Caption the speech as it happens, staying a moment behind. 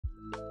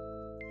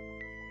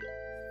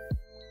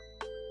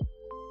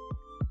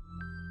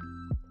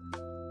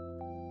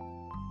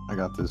I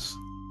got this.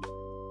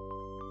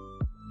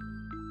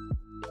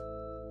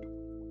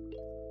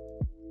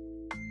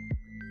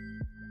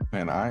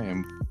 Man, I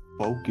am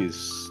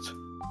focused.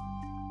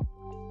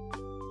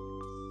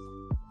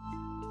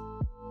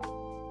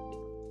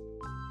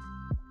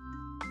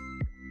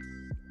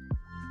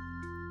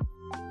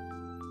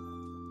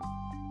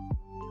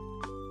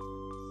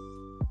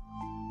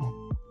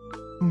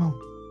 Come on.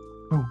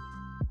 Go.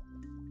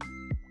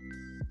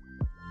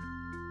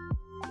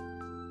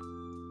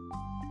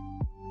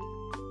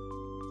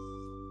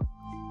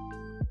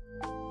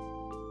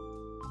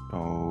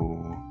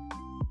 Oh,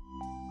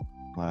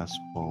 last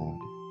ball.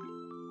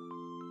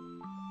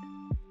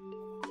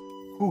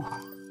 Whew.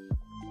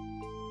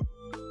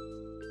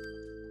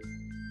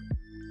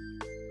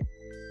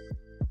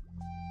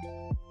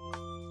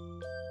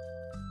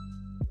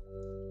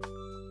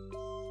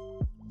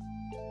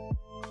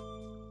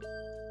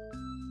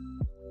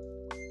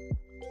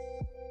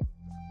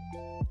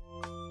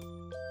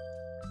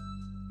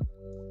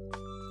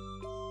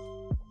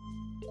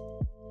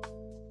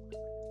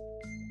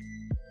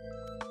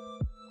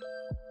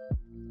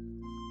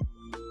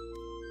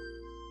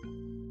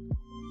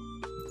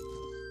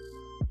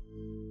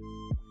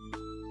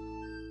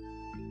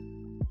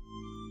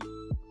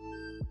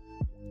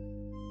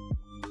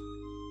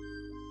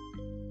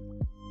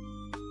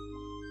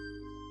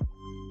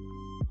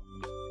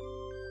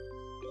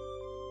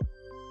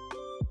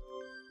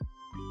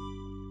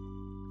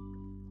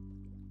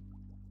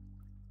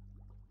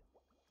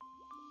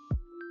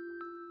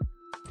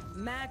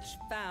 Match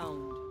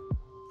found.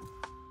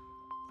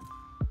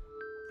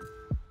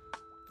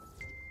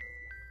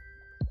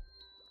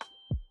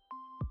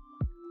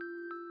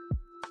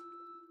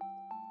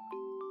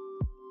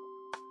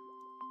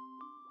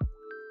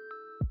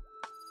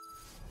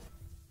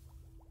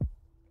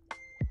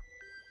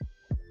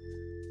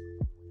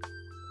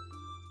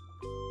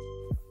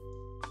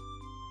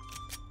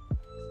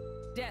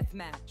 Death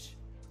match.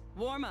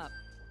 Warm up.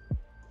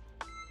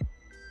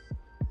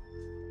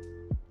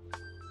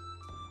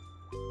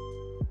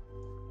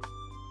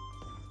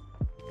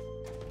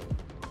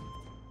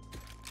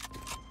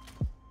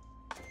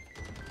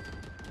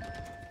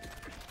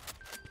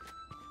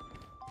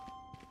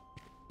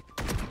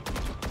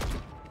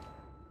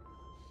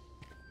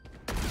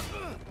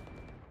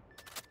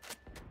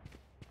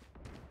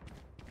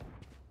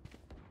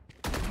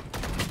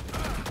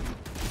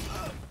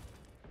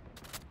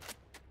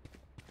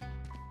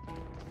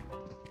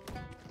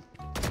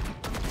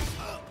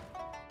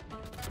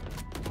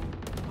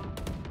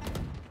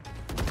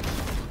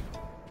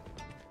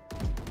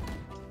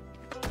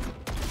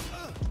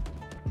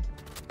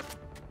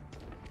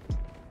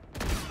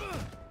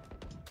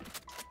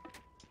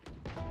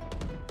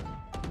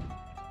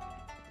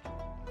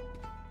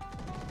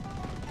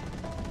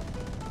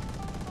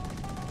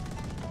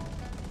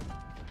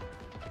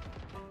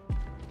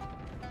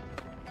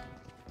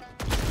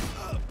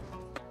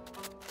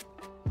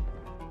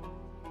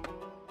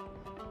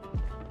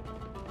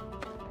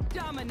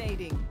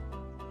 Dominating.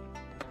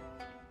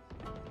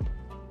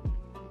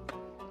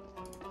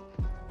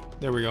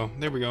 There we go.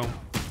 There we go.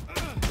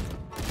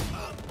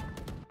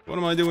 What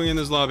am I doing in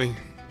this lobby?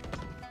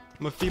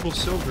 I'm a feeble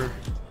silver.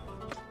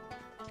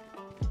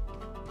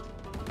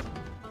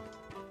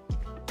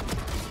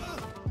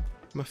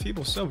 I'm a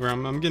feeble silver.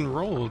 I'm getting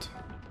rolled.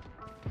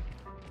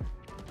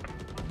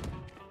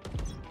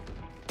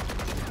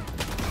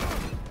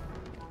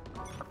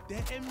 The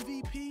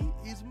MVP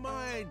is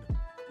mine.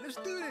 Let's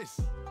do this.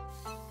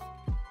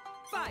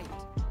 Fight.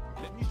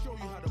 Let me show you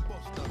how the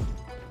boss does it.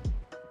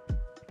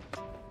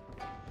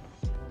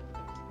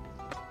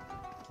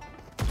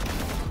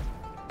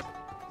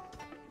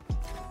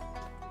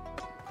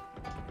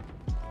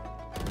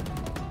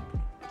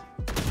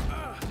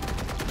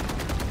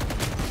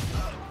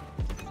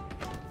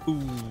 Ooh.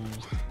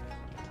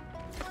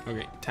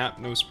 Okay, tap,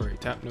 no spray.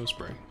 Tap, no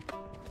spray.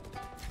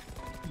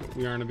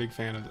 We aren't a big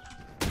fan of it.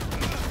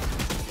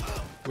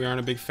 We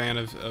aren't a big fan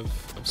of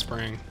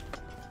spraying.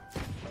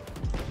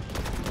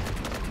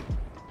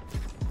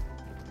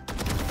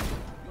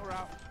 You're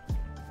out.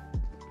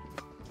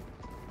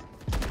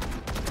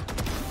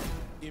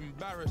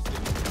 Embarrassing.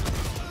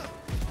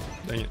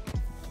 Dang it.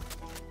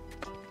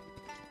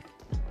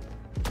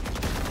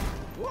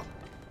 What?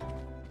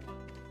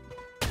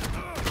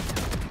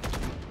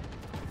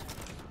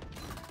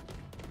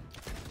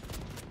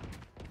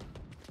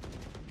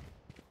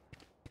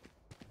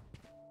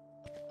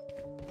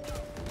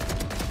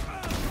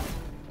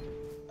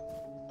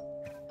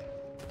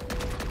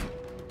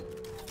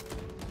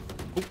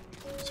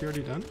 Is he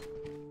already done?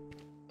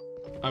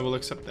 I will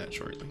accept that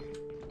shortly.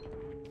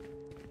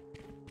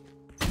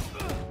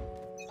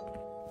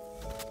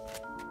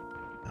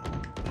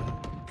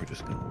 We're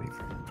just gonna wait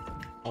for him.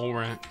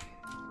 Alright.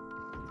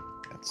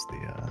 That's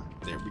the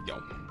There we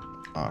go.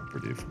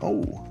 operative.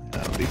 Oh,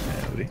 howdy,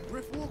 howdy.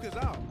 Griff Walker's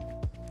out.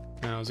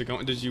 How's it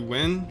going? Did you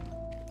win?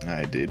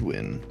 I did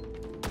win.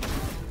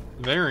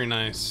 Very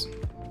nice.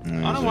 I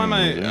don't know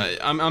why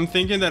I'm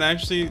thinking that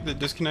actually the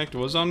disconnect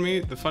was on me.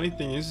 The funny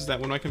thing is that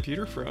when my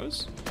computer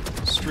froze,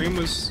 stream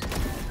was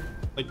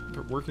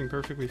working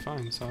perfectly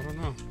fine, so I don't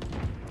know.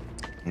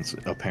 It's,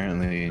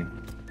 apparently,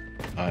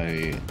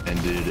 I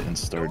ended and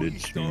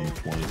started streaming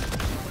twice.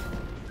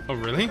 Oh,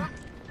 really?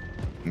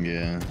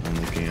 Yeah, I'm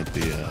looking at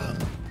the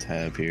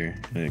tab here,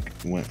 and it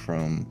went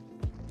from,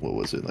 what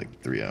was it,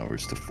 like 3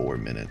 hours to 4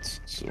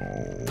 minutes. So,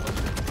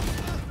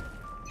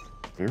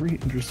 very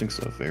interesting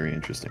stuff. Very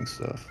interesting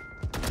stuff.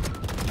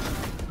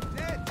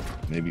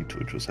 Maybe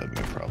Twitch was having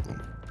a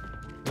problem.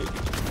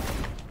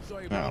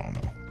 I don't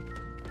know.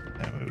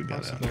 Anyway, we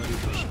got that.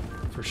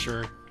 For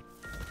sure.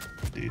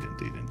 Indeed,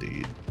 indeed,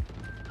 indeed.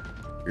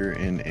 You're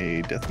in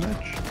a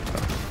deathmatch?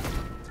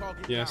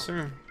 Yes,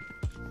 sir.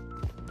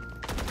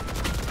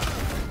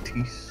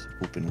 Tease,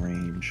 open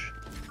range.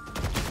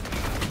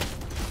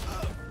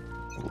 I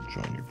will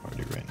join your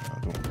party right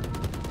now.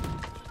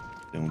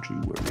 Don't you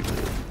worry.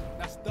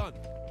 That's done.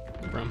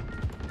 No problem.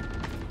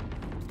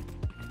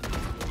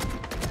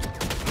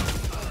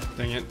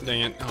 Dang it,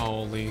 dang it.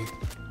 Holy.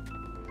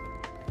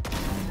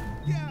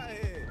 Get out of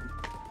here.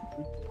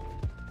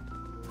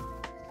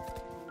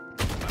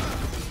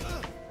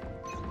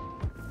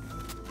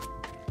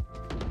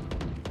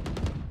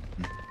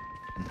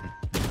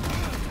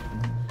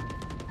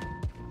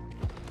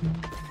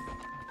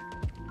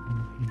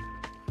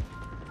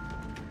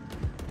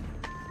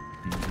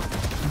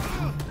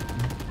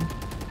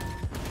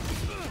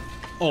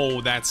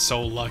 Oh, that's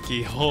so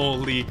lucky.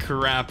 Holy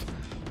crap.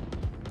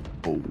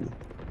 Oh.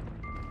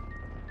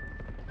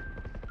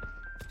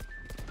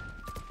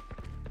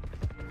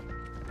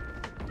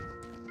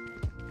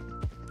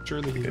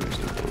 Surely he...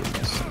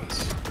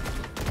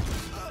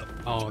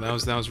 Oh,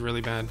 that was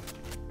really bad.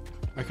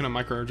 I couldn't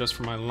micro adjust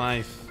for my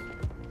life.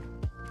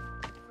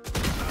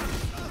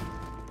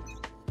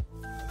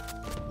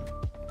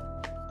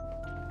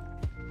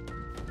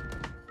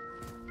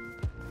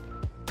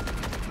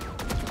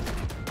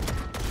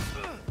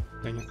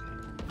 Dang it.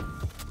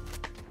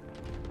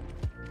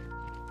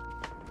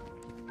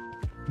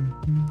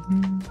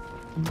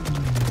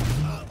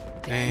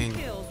 Dang.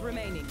 Kills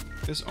remaining.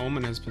 This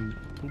Omen has been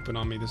pooping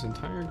on me this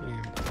entire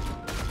game.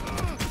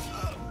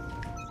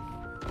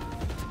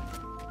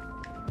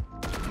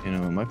 You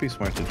know, it might be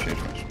smart to change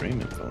my stream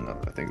info now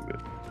that I think of it.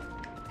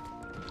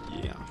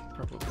 Yeah,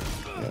 probably.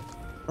 Yeah,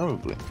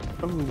 probably.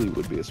 Probably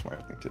would be a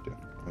smart thing to do.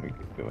 Let me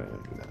go ahead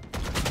and do that.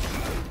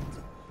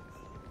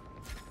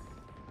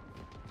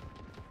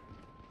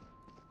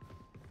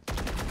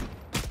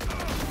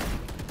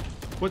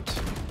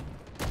 What?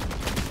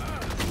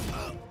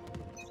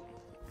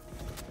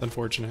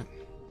 Unfortunate.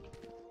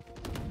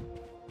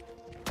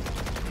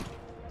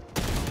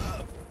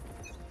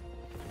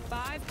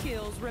 Five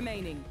kills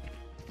remaining.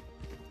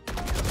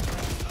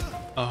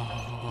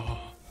 Oh.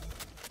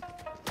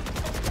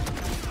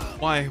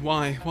 Why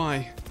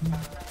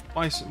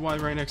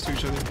right next to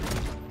each other?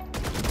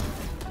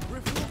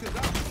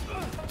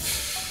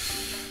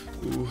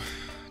 Ooh,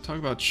 talk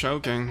about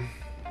choking.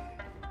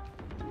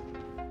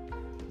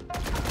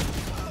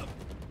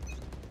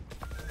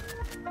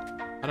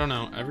 I don't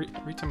know. Every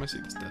time I see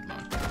this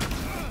deadlock,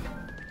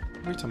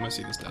 it's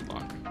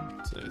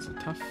a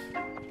tough.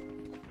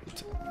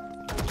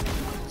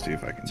 See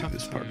if I can do Tough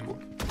this time. parkour.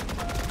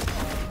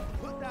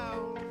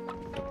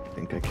 Don't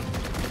think I can.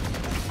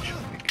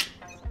 Should make it.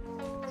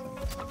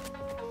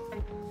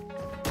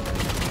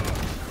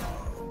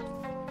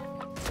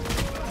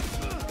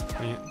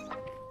 Dang it.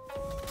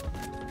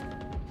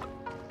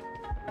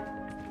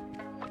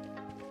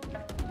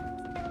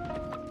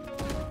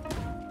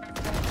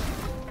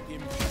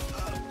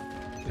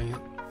 Dang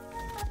it.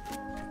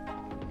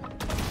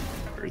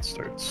 Where it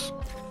starts.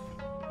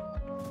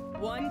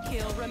 One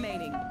kill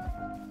remaining. Oh.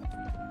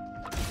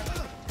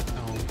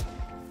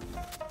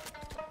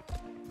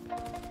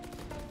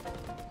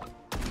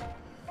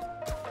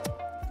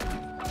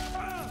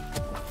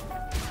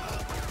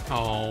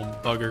 Oh,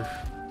 bugger.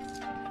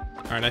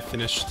 Alright, I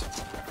finished.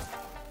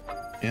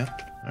 Yeah?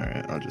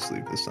 Alright, I'll just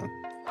leave this on.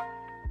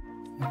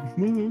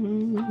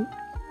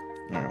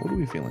 Alright, what are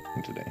we feeling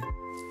today?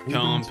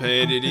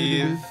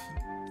 Competitive.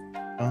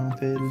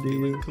 Competitive.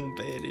 Feeling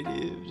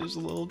competitive. Just a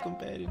little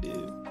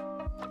competitive.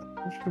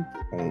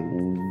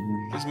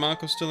 Is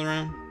Mako still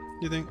around,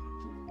 you think?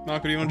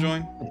 Mako, do you want to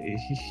join?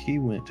 He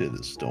went to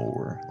the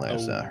store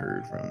last Oh. I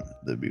heard from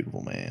the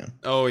beautiful man.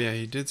 Oh, yeah,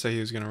 he did say he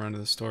was going to run to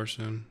the store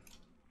soon.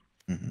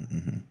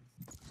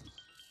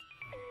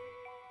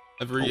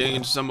 I've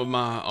regained some of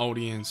my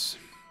audience.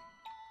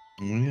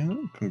 Yeah,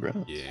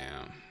 congrats.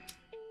 Yeah.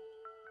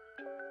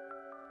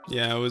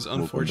 Yeah, it was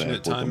Welcome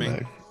unfortunate back, welcome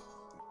timing.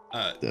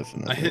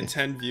 Definitely. I hit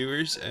 10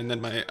 viewers and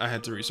then I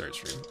had to restart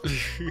stream.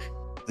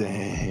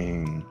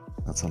 Dang,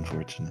 that's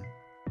unfortunate.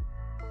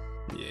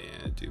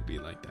 Yeah, it do be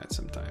like that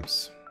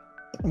sometimes.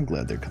 I'm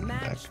glad they're coming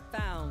back. Match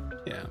found.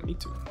 Yeah, me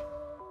too.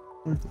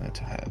 We're glad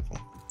to have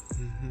them.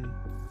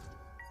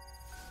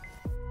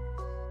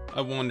 I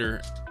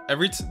wonder,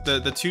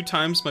 the 2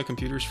 times my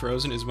computer's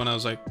frozen is when I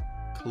was like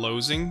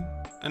closing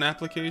an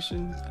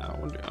application. I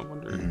wonder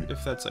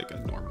if that's like a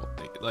normal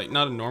thing. Like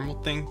not a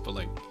normal thing, but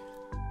like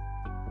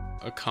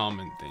a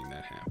common thing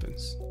that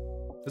happens.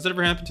 Has that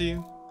ever happened to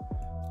you?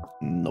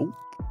 Nope.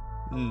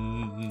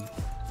 Then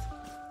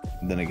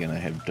again, I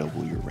have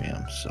double your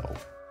RAM, so.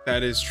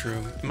 That is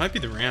true. It might be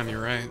the RAM,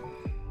 you're right.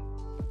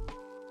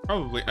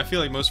 Probably. I feel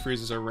like most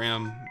freezes are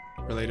RAM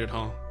related,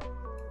 huh?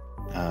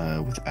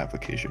 With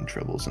application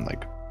troubles and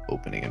like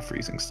opening and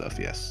freezing stuff,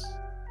 yes.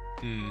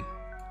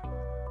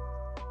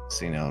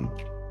 See now,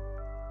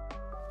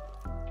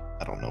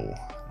 I don't know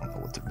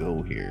what to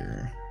go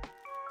here.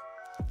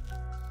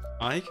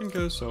 I can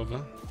go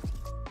Sova.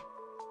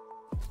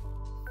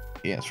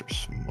 He asked for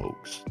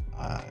smokes.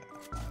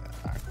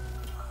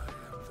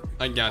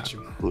 I got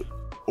you.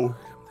 Oh.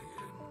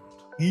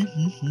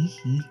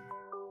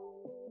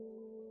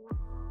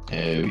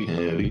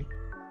 Heavy.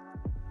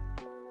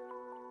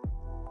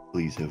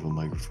 Please have a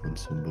microphone,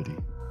 somebody.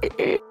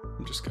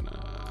 I'm just gonna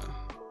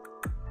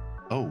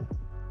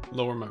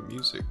lower my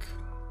music.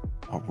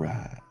 All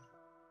right.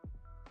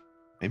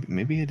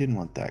 Maybe I didn't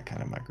want that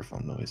kind of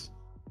microphone noise.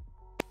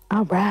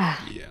 All right.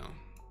 Yeah.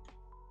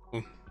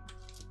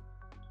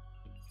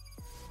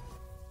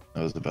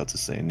 I was about to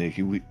say, Nick,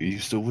 are you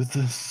still with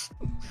us?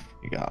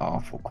 You got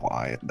awful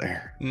quiet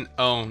there.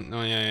 Oh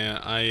no, yeah.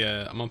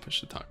 I'm gonna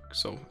push the talk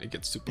so it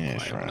gets super quiet.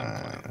 That's when I'm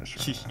right. playing. That's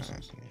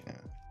right. Yeah.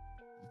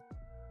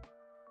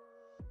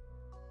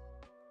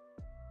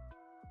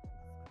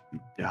 You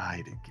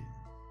died again.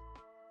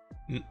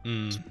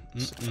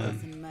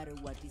 Doesn't matter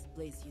what this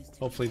place used to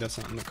Hopefully that's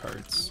not in the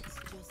cards. It's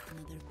just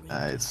another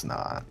break.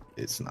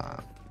 It's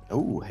not.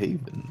 Oh,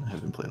 Haven. I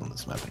haven't played on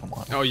this map in a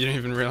while. Oh, you didn't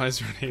even realize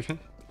you're in Haven?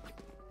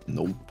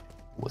 Nope.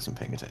 Wasn't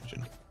paying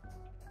attention.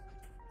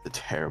 The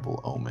terrible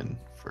omen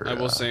for I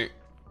will say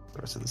the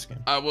rest of this game.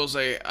 I will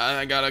say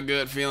I got a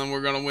good feeling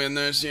we're gonna win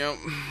this, yep.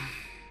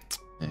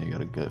 Yeah, you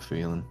got a gut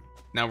feeling.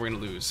 Now we're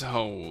gonna lose.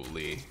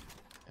 Holy.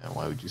 Yeah,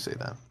 why would you say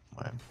that?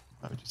 Why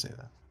would you say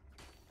that?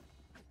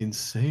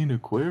 Insane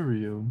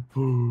aquarium.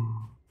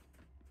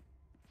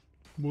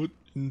 What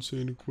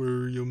insane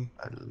aquarium?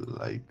 I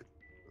like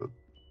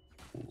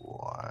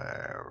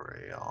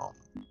aquarium.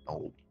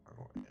 Oh.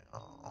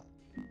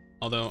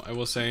 Although I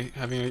will say,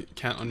 having a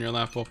cat on your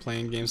lap while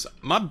playing games,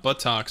 my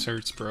buttocks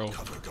hurts, bro.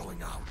 Cover going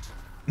out.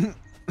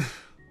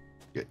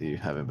 You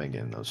haven't been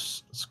getting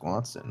those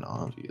squats in,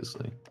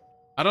 obviously.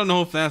 I don't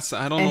know if that's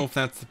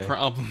the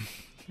problem.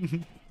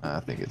 I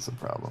think it's a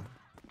problem.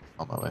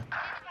 On my way.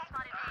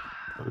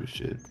 Oh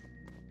shit.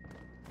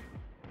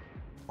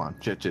 Come on,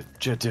 jet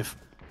diff.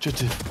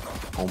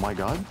 Oh my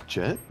god,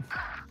 jet.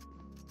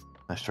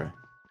 Nice try.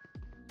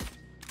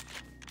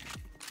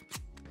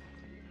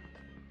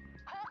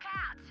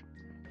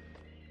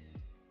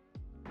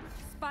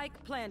 Spike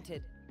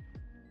planted.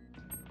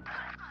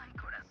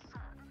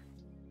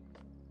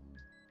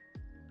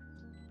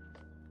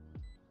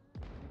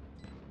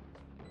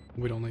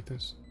 We don't like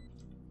this.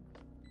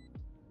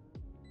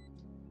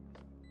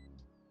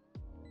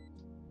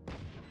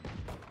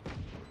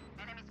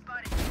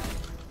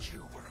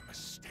 You were a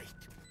mistake.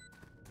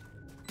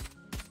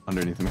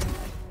 Underneath me.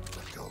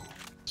 Let go.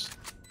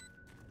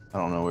 I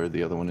don't know where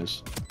the other one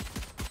is.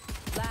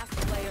 Last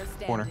player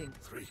Corner. standing.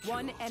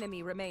 One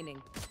enemy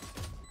remaining.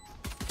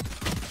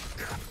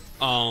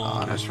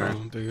 Oh, nice try.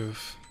 big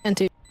oof. And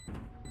two.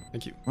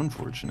 Thank you.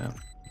 Unfortunate.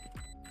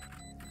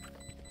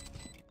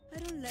 I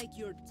don't like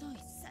your toy,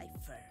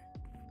 Cypher.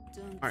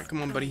 Don't Alright,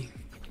 come on, spy. buddy.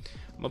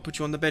 I'm gonna put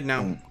you on the bed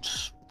now. Don't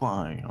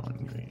spy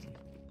on me.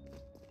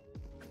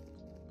 I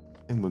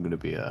think we're gonna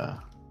be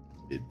a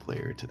mid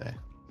player today.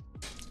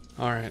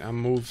 Alright, I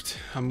moved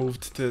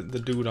the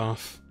dude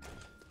off.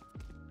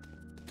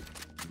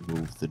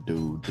 Move the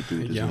dude. The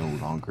dude is Yeah. no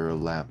longer a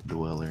lap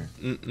dweller.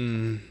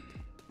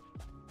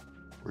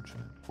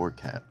 Fortunate. Poor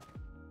cat.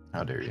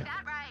 How dare you?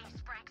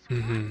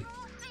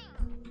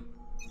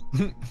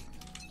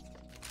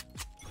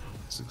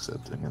 It's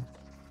accepting it.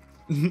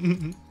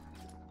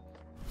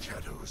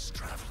 Shadows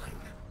traveling.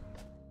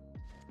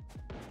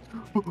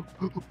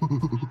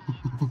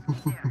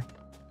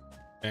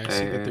 I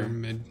see that they're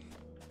mid.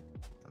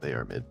 They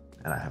are mid,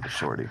 and I have a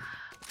shorty.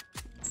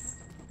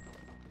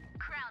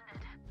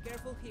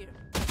 Careful here.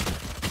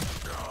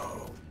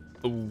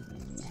 Ooh.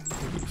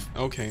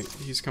 Okay,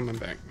 he's coming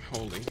back.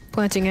 Holy.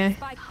 Planting A.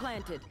 Spike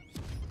planted.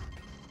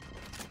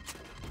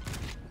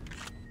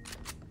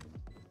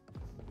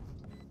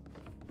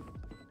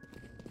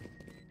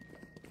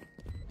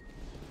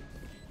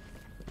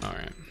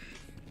 Alright.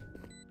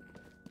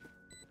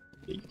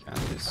 You got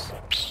this.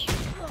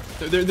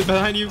 They're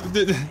behind you. I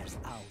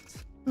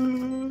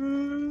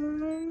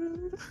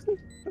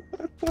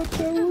thought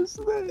that was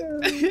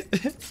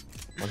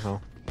there.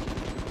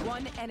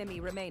 One enemy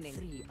remaining.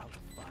 3 out of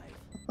 5. I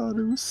thought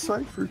it was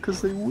Cypher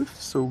because they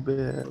whiffed so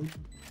bad.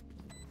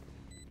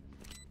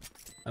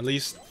 At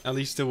least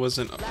it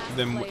wasn't Last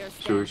them.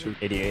 player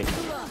standing.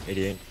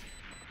 88.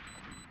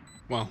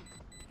 Well,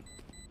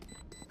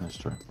 Nice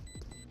try.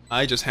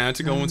 I just had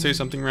to go and say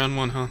something round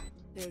one, huh?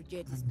 Their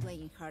jet is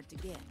playing hard to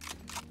get.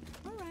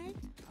 Alright,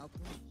 I'll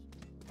play.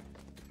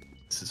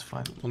 This is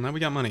fine. Well, now we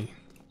got money.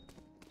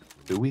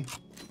 Do we?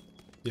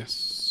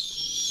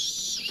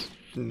 Yes.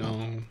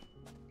 No.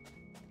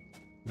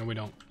 No, we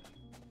don't.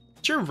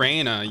 It's your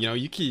Reyna, you know,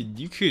 you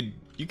could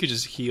you could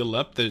just heal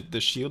up the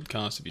shield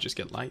cost if you just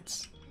get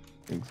lights.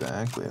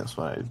 Exactly, that's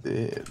what I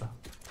did.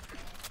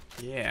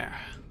 Yeah.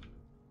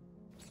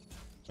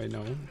 Wait,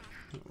 no.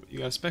 You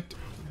got a Spectre.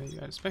 Yeah, you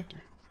got a Spectre.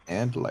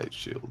 And light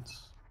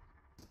shields.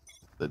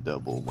 The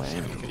double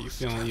whammy.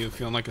 Okay, you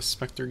feeling like a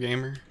Spectre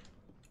gamer?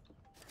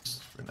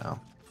 For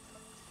now.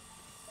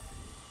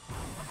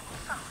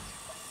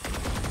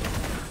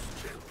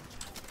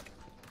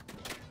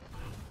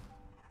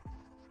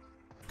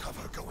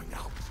 Cover going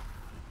out.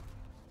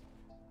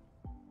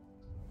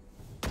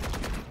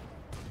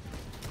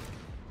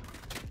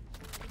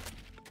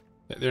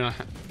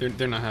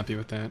 They're not happy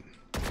with that.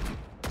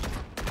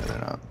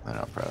 Yeah, they're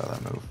not proud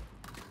of that move.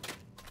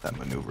 That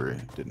maneuver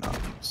did not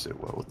sit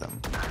well with them.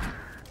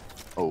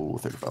 Oh,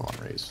 35 on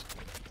raise.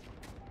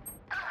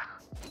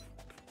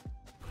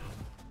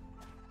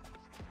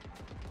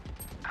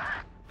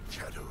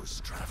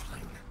 Shadows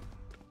traveling.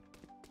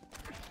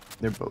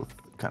 They're both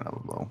kind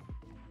of low.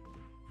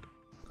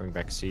 Going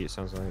back C, it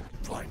sounds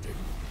like. Blinding.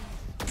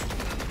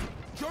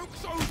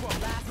 Joke's over.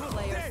 Last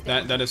player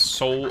standing. That is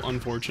so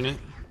unfortunate.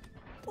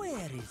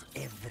 Where is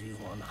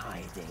everyone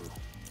hiding?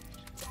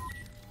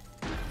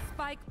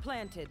 Spike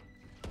planted.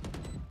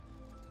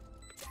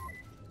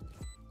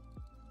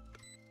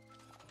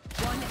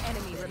 One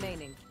enemy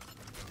remaining.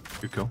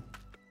 Good kill.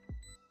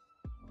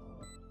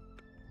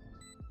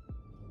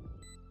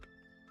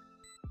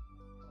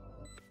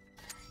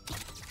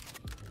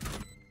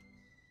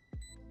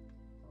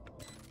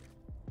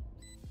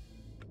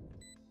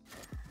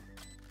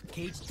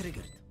 Cage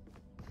triggered.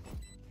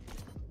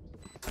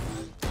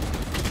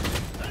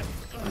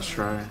 Nice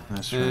try.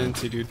 Nice try. And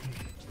see, dude.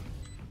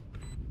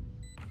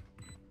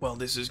 Well,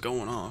 this is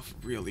going off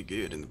really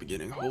good in the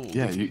beginning. Holy.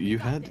 Yeah, you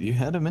had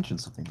to mention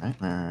something,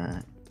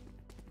 right?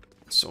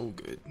 So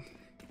good.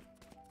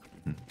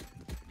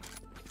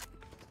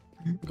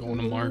 Going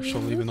to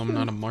Marshall, even though I'm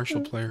not a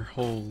Marshall player.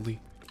 Holy.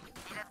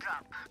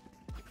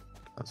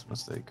 That's a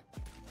mistake.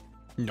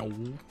 No.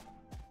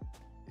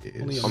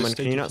 It Only is. a Omen, mistake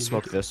can you if not you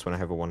smoke hit it. this when I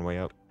have a one-way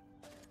up?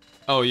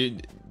 Oh, you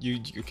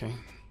okay.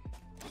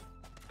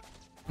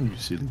 You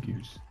see the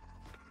goose.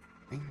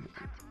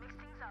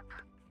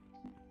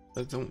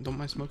 But don't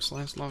my smokes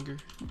last longer?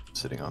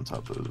 Sitting on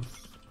top of this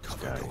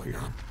Cover guy going here.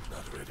 up.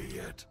 Not ready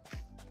yet.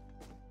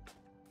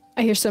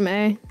 I hear some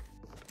A,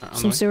 On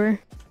some the way? sewer.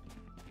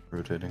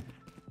 Rotating.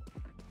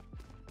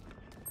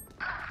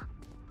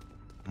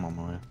 I'm on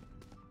my way.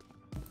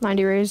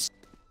 90 raise.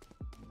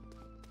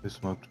 They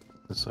smoked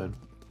this side.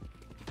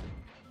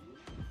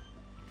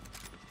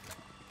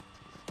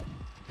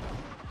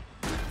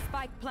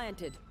 Spike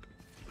planted.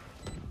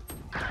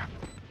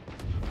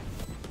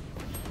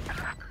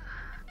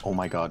 Oh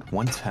my god,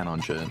 110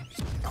 on Jet.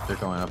 They're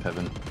going up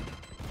heaven.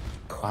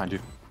 Behind you.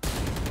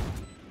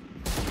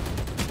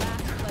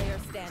 Last player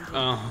standing.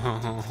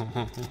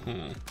 Oh.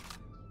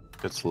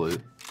 It's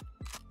lit.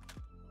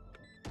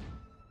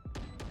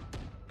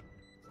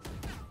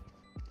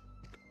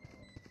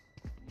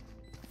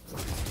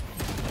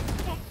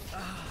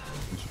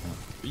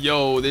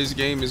 Yo, this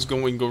game is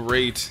going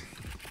great.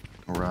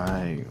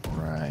 Right.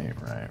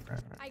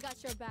 I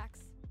got your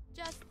backs.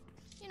 Just,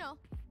 you know,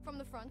 from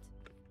the front.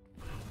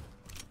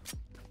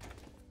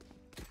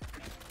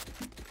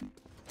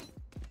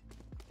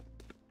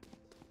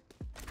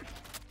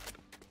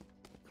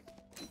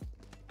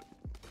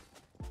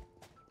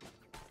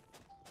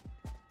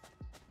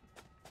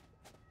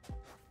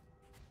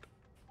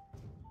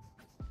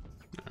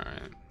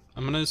 Alright.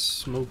 I'm gonna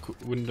smoke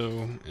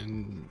window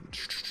and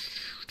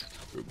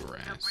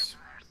grass.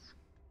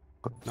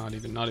 Not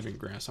even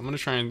grass. I'm gonna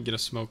try and get a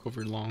smoke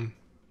over long.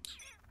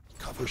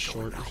 Cover Or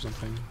short going or out.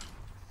 something.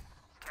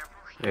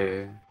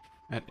 Yeah.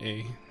 At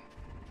A.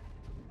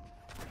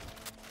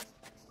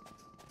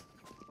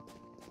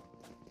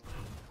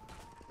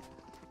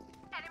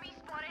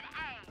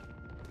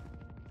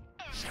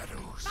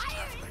 Shadows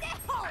traveling.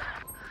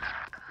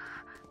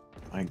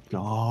 My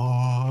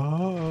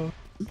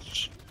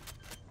gosh.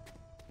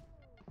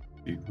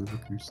 Big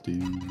Looker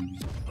Steve.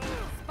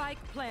 Spike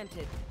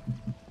planted.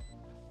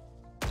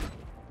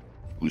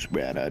 Whose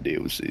bad idea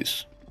was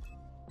this?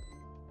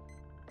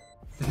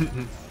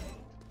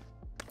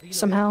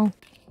 Somehow.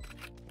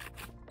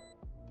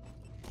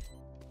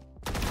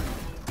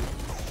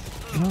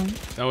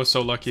 That was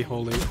so lucky,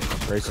 holy.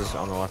 Races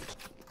on the left.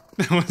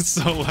 That was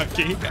so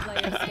lucky.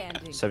 Player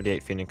standing.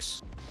 78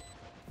 Phoenix.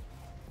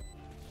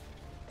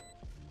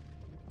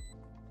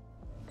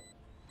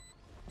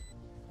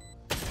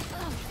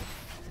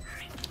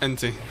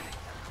 NT.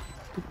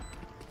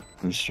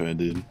 That's what I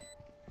did.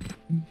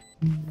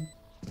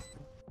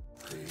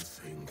 They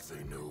think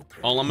they know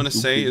pain. All I'm gonna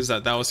say is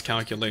that was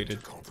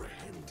calculated.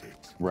 Comprehend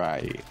it.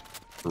 Right.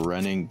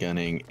 Running,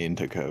 gunning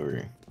into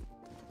cover.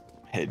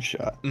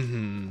 Headshot.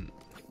 Mm-hmm.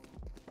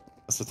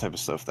 That's the type of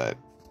stuff that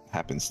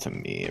happens to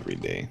me every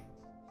day.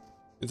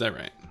 Is that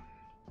right?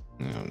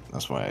 You know,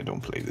 that's why I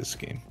don't play this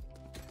game.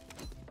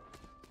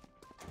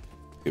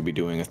 Could be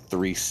doing a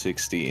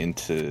 360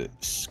 into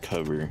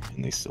cover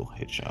and they still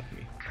headshot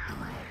me.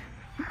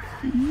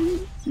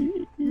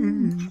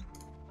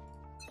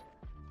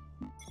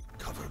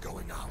 Cover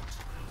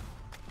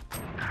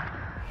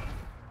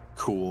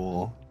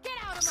cool. Get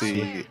out of my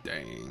See, way.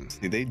 Dang.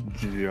 see, they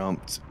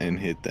jumped and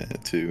hit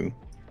that too.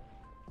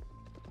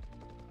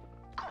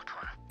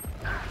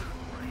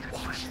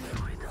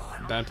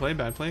 Bad play,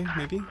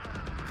 maybe?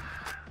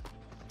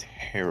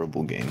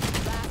 Terrible game.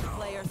 Last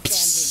player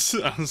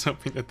standing. I was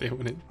hoping that they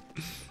wouldn't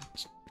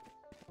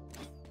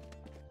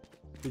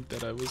think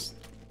that I was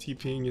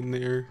TPing in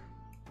there.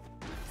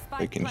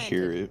 Spike I can planted.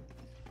 hear it.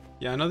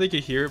 Yeah, I know they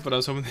could hear it, but I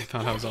was hoping they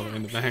thought I was all the way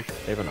in the back.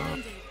 They have an op.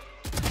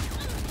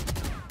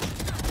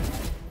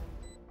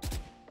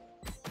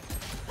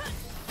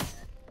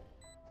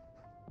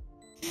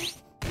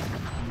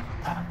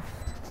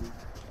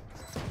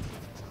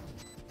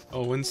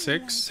 Oh,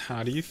 1-6.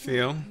 How do you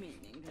feel?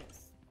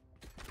 Meaningless.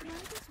 Might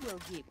as well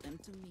give them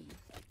to me.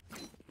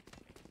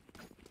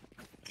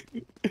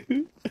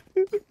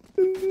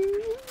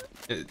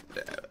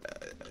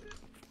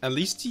 At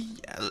least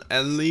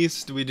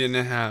we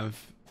didn't have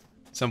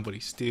somebody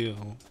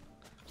steal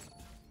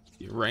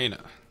the arena.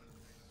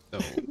 So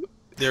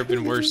there have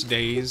been worse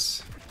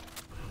days.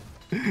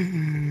 I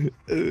haven't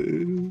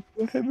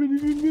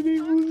even been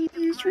able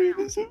to use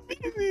Raven's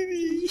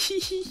ability.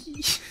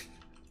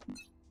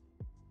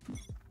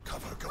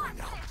 Cover going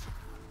out.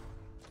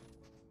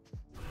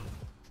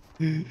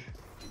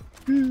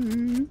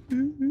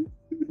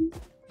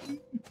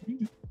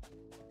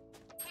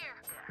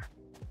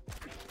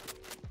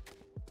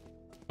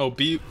 Oh,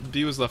 B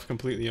was left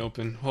completely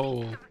open.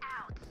 Oh.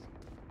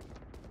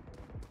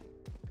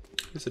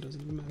 Guess it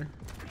doesn't even matter.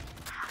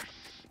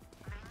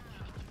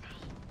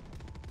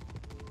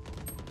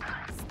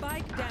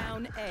 Spike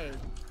down A.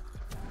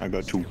 I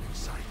got 2.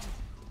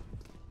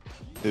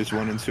 There's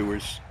 1 in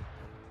sewers.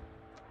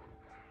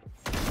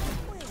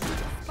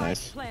 Spike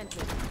Nice.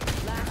 planted.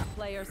 Last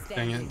player Dang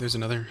standing. it, there's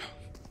another.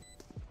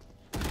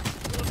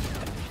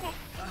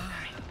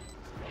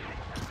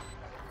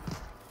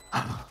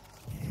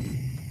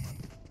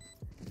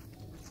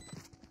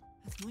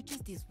 As much as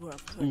this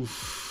world hurts,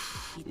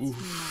 Oof. it's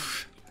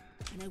Oof.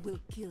 mine, and I will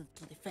kill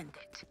to defend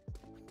it.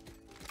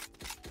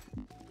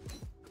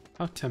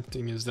 How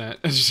tempting is that?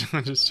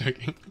 I'm just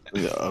joking.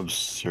 Yeah,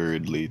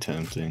 absurdly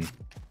tempting.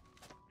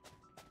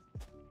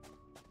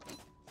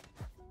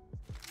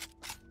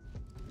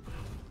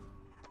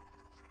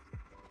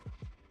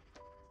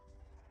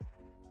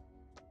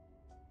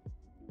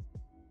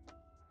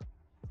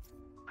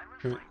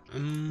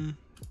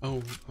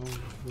 Oh,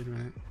 wait a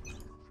minute.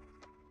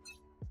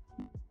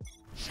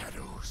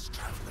 Shadows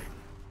traveling.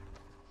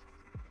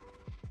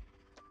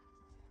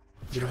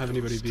 We don't have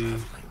anybody B.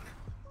 Traveling.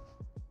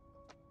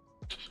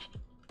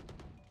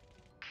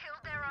 Kill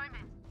their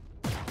omen.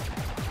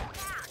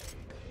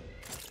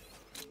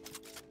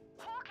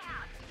 Hawk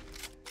out.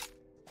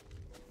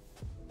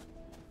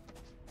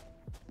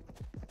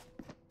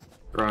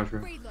 Roger.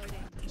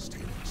 Reloading. Stay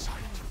in sight.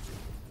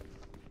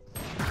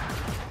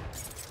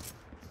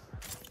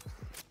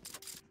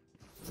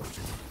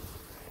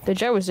 The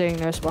Jet was doing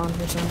no spawn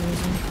for some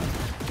reason.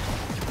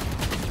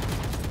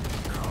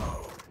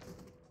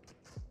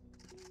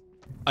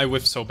 I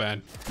whiffed so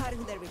bad.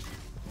 Cutting their vision.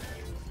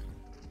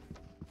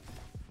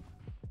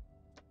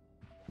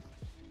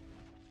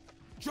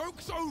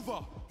 Joke's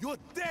over. You're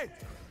dead.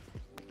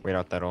 Wait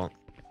out that ult.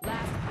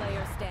 Last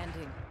player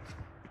standing.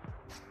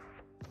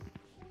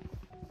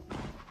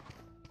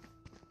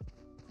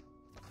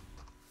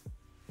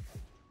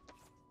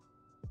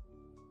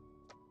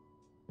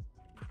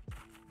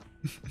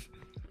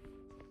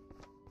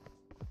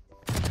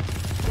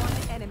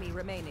 One enemy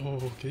remaining.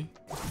 Oh, okay.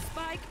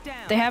 Spike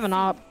down. They have an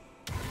op.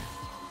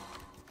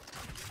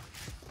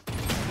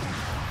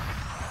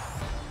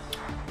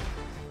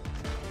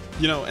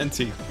 You know,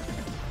 NT.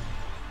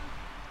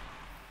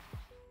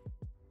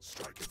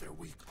 Strike at their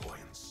weak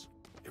points.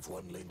 If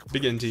one link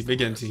Big NT,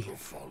 big NT. will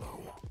follow.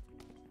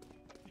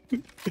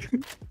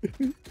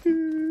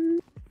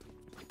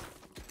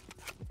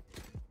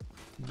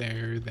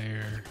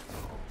 There.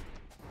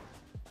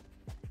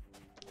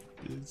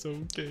 It's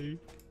okay.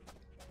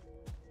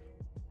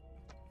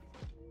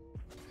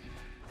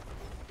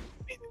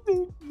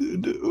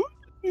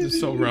 This is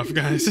so rough,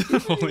 guys.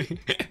 Holy.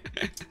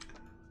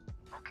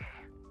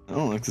 I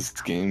don't like this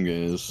game,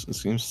 guys.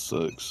 This game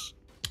sucks.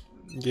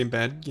 Game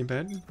bad.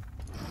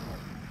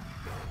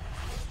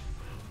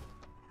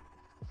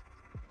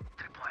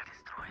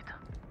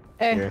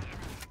 Hey, Here.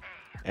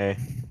 A.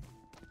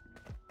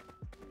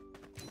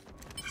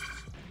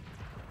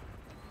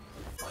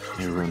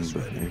 Hey, run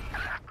back.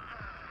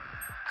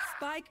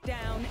 Spike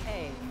down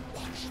A.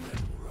 Watch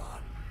them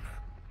run.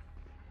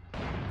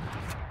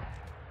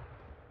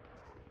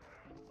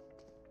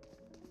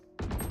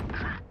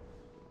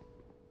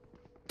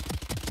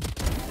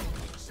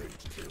 Safe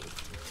kill.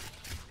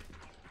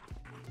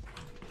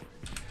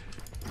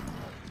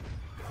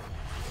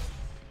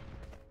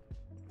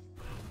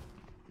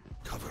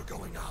 Cover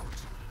going out.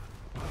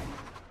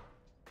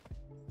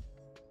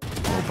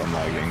 Oh, I'm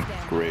lagging.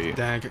 Great.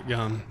 Dag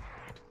gun.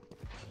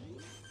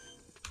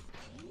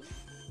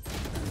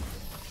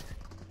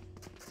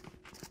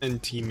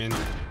 NT min. My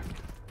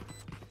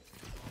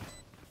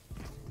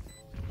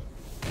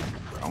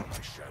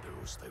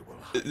shadows they will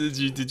Did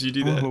you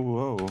do that?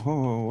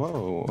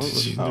 Whoa.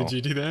 Did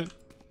you do that?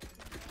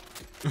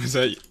 Was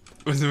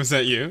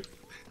that you?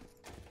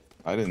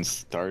 I didn't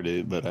start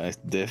it, but I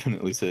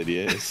definitely said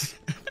yes.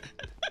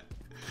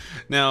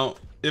 Now,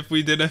 if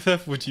we did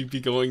FF, would you be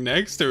going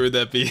next, or would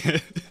that be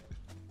it?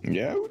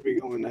 Yeah, I would be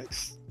going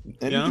next.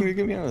 Anything to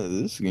get me out of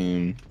this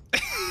game.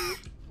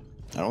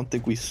 I don't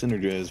think we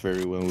synergize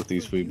very well with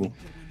these people.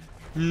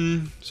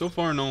 So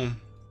far, no.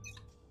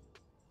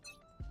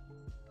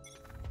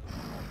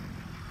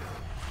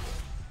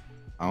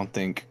 I don't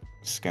think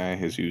Sky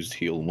has used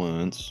heal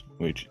once,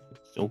 which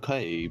is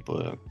okay,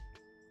 but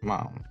come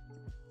on.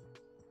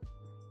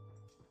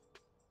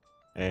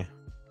 Hey.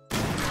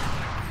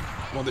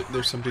 Well,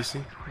 there's some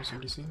DC. There's some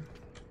DC.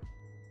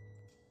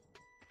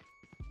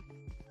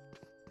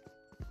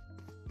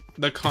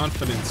 The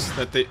confidence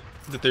that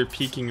they're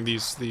peeking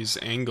these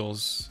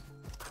angles,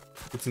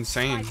 it's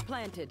insane. Spike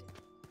planted.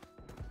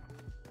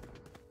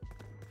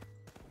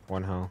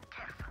 One hole.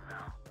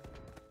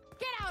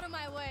 Get out of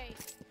my way.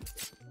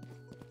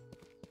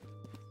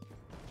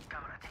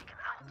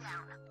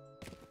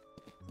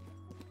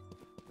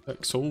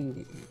 Like so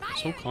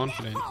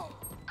confident. I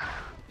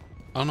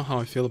don't know how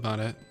I feel about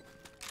it.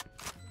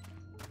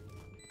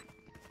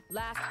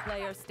 Last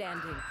player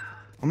standing.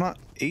 I'm not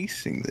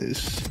acing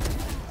this.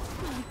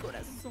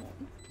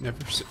 Never.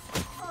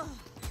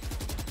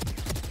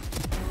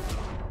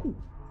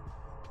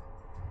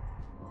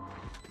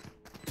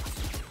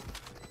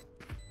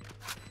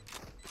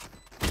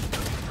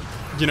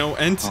 You know,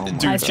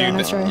 dude,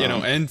 you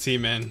know, NT,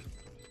 man.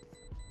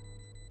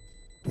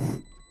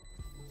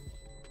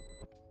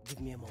 Give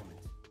me a moment.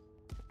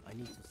 I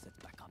need to set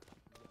back up.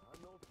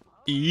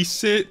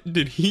 E-sit?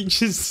 Did he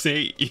just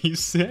say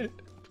E-sit?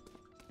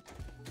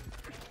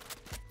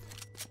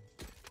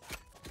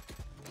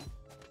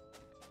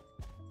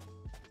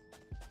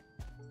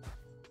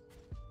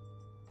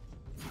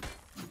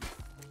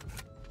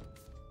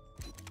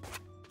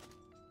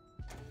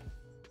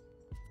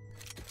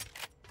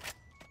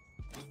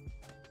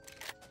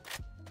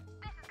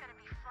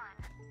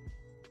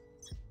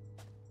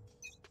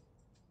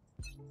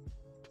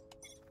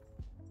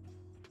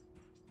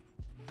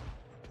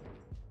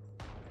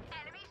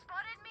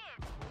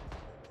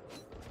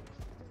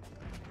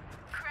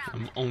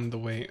 I'm on the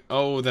way.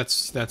 Oh,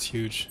 that's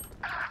huge.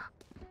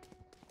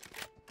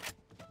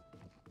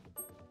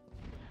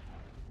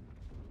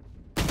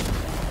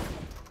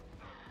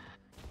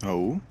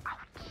 Oh.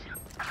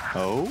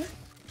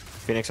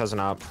 Phoenix has an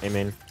op.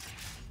 Amen.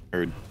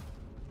 Heard.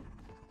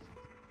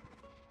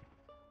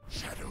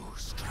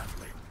 Shadows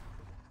traveling.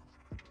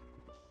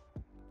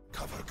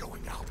 Cover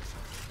going out.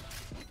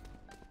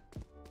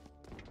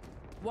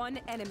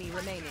 One enemy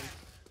remaining.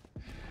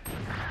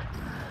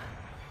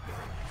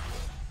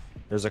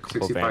 There's a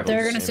couple vandals.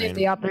 They're gonna save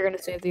the op. They're gonna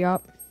save the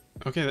op.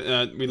 Okay,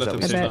 we let them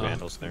Is save that the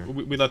vandals there?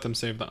 we let them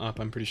save the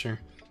op. I'm pretty sure.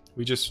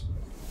 We just,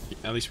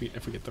 at least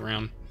if we get the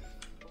round.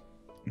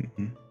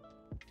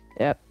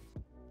 Yep.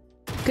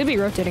 Could be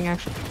rotating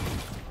actually.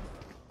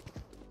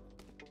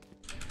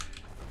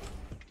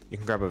 You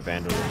can grab a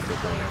vandal real quick.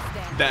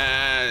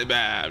 Player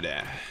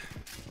standing.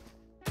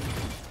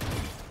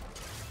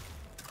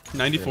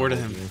 94 to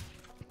him.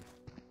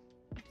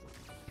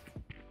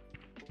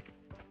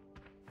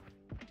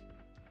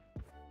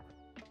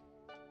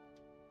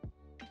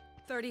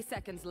 30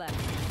 seconds left.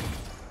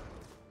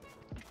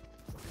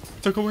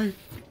 Took away.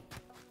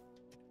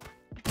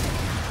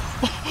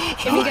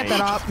 If you get that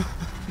op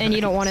and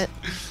you don't want it,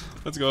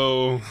 Let's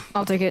go.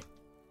 I'll take it.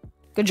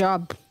 Good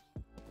job.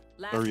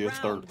 Last 30th round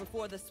start.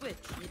 before the switch.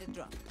 Need a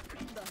drop.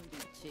 Don't be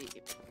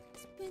cheap.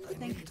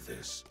 I need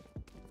this.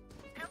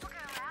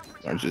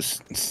 I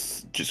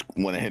just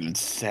went ahead and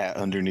sat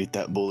underneath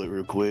that bullet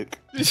real quick.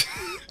 Just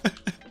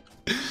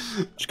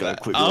got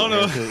a quick I don't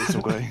little know. haircut, it's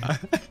okay.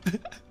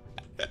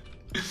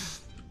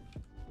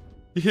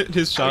 He hit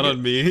his shot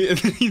on me, and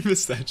then he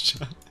missed that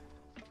shot.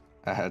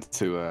 I had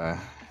to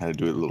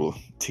do a little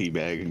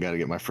teabag and gotta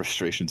get my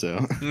frustrations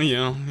out.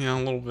 Yeah, a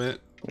little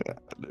bit.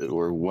 Yeah,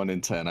 or 1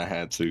 in 10, I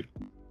had to.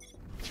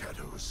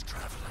 Shadows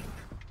traveling.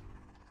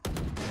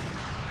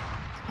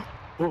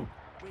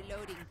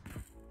 Reloading.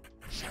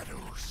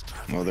 Shadows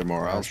traveling. Oh, their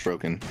morale's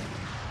broken.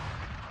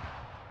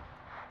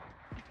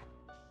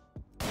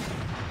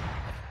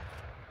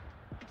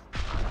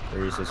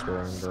 Where is this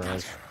going?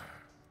 Garage.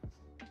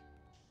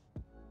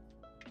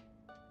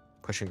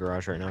 Pushing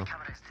garage right now.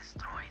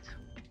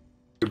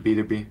 B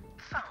to B.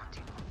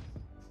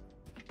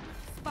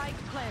 Spike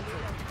planted.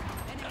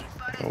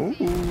 Oh.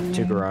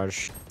 2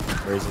 garage.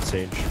 Where is it,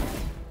 Sage?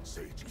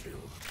 Sage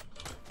killed.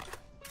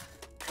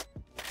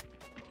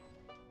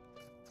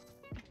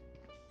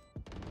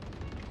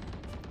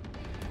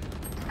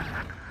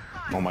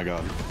 Oh my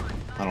god.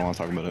 I don't want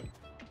to talk about it.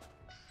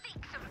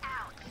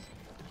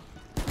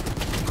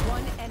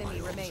 One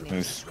enemy remaining.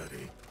 Nice.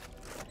 Ready.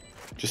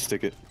 Just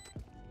stick it.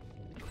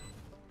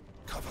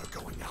 Cover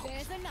going out.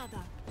 There's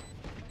another.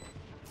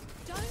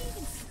 Don't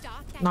even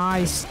start that.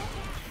 Nice.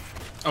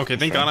 Okay,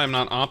 thank God I'm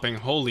not opping.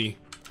 Holy.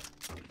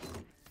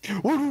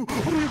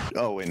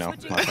 Oh wait, no.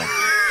 My bad.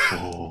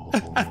 Oh.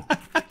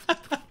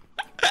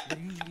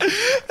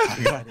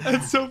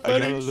 That's so I got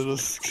funny. a little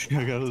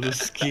scared. I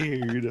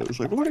was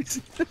like, what is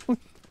he doing?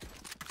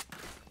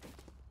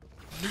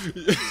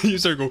 You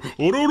start going,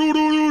 oh, no, no,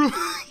 no, no, no.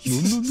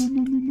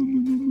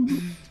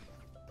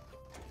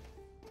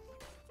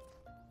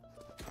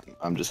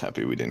 I'm just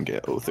happy we didn't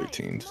get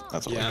 013.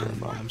 That's all I Yeah, care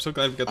about. I'm so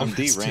glad we got the I'm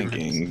first two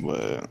D-ranking,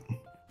 but...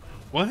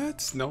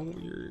 What? No,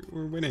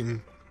 we're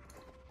winning.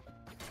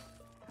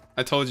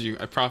 I told you,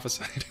 I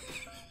prophesied.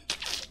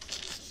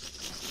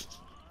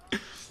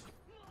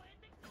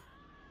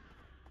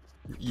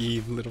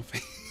 Ye little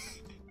face.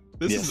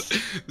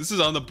 This is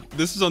on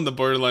the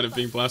borderline of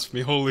being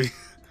blasphemy. Holy.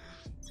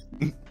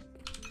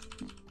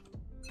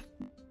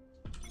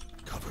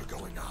 Cover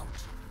going out.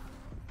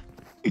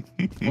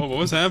 Whoa, what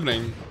was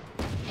happening?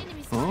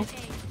 Huh?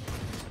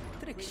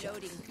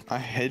 Reloading. I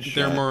headshot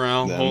Their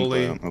morale, them,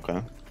 holy. but-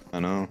 okay, I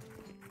know.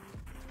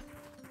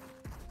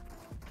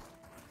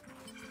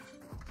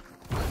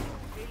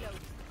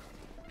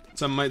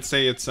 Some might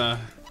say it's a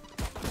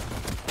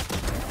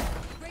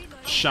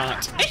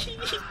shot.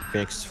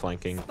 Phoenix is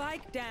flanking.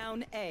 Spike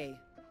down A.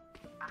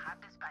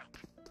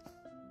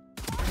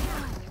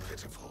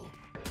 Pitiful.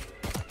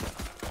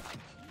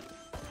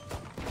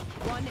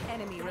 One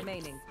enemy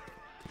remaining.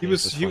 He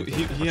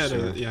had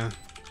a, yeah.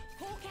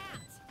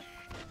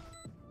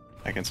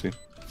 I can see.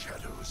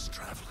 Shadows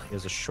traveling. He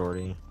has a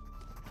shorty.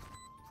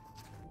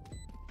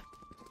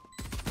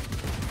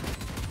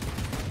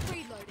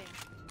 Reloading.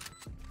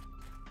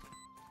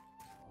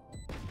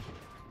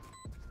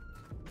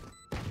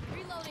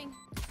 Reloading.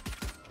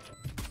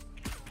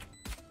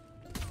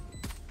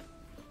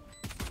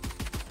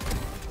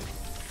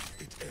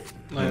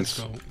 Let's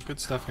go. Good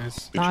stuff,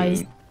 guys. Good Nice.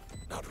 shit.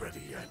 Not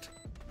ready yet.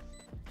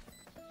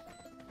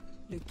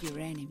 Look your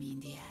enemy in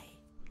the eye.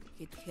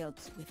 It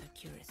helps with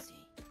accuracy.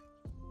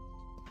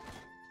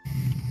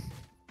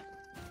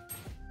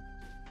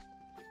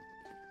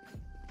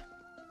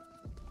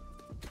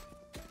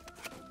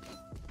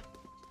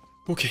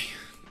 Okay.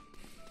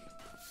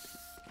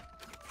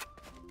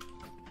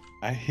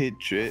 I hit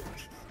Jit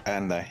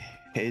and the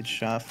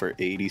headshot for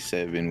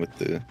 87 with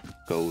the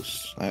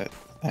ghost. That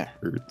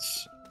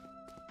hurts.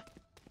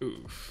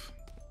 Oof.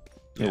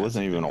 It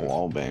wasn't even a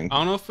wall bang. I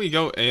don't know if we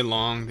go A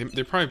long.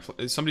 They're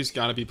probably somebody's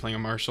got to be playing a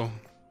Marshall.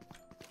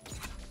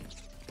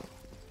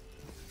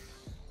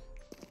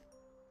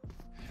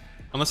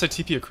 Unless I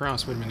TP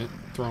across. Wait a minute.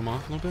 Throw him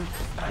off a little bit.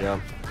 Yeah.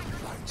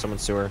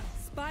 Someone's sewer.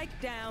 Spike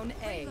down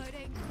A.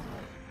 Reloading.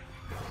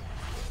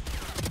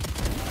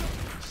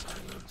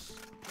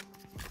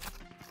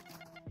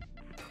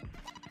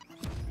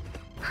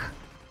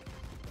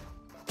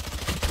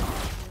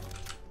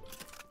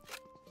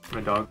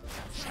 My dog.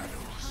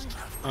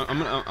 I'm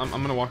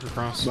gonna walk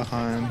across.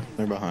 Behind.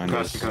 They're behind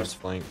us. Just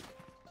flank.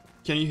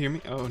 Can you hear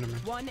me? Oh, never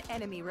mind. One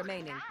enemy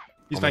remaining.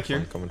 He's Come back and here.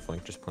 flank, come and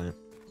flank. Just plant.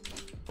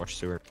 Watch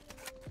sewer.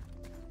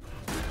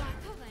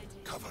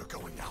 Cover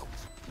going out.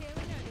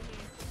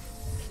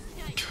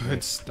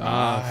 Good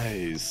stuff.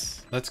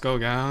 Nice. Let's go,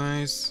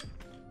 guys.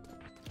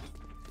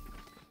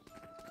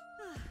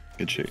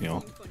 Good shit,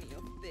 y'all.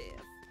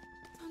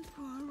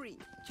 Don't worry,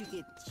 you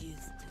get used to it.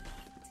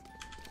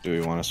 Do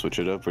we want to switch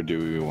it up or do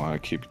we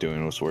want to keep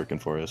doing what's working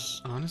for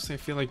us? Honestly, I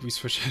feel like we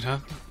switch it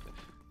up.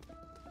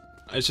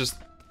 It's just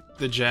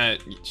the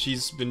Jet.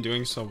 She's been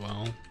doing so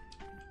well.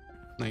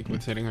 Like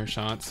with hitting her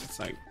shots, it's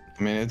like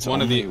I mean, it's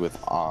one of only the with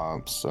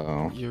ops,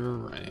 so You're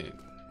right.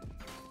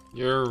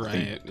 You're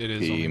right. It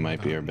is. he only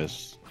might be that. our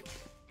best.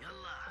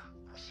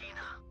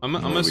 I'm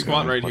Where gonna we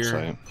squat going? right What here.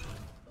 side?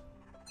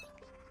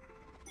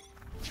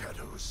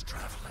 Shadows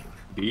traveling.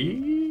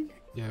 B?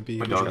 Yeah, B.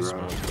 My B. dog Just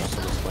around. smoke.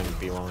 Someone's playing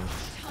B long.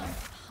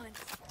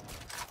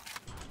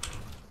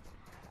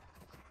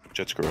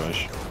 Jet's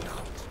garage.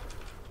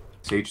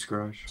 Sage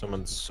garage.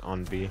 Someone's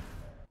on B.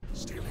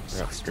 Stealing I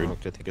got sight.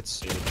 smoked. I think it's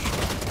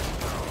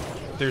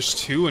Sage. There's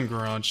two in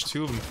garage.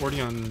 Two of them.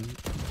 40 on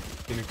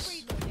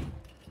Phoenix.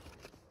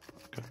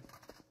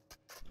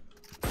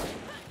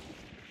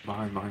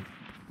 Behind.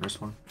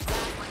 There's one.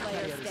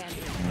 Player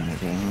standing. Oh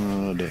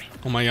my god.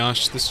 Oh my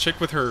gosh, this chick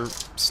with her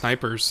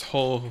snipers.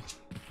 Oh,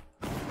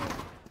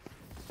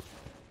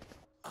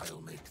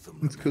 I'll make them.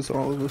 It's because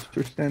all of us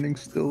are standing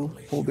still,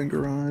 holding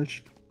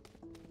garage.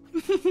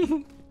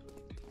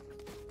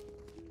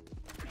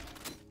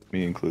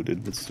 Me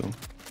included, but still.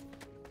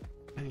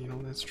 yeah, you know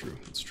that's true.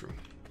 That's true.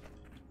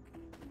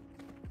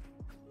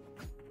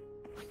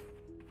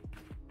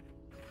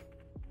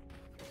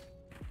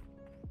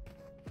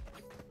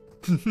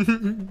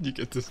 You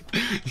get this.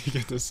 You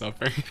get to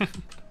suffer.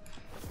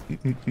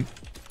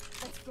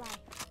 Let's fly.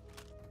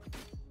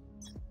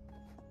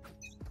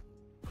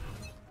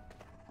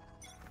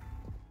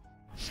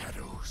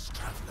 Shadows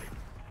traveling.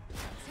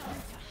 Time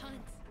to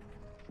hunt.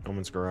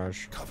 Someone's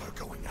garage. Cover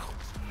going out.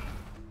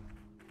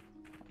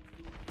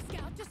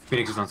 Scout just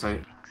Phoenix is on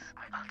site.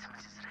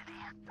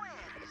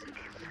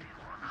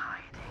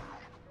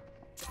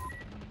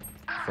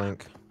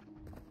 Flank.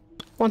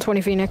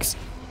 120 Phoenix.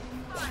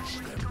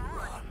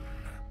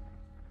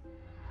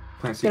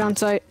 Plant Get on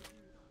site.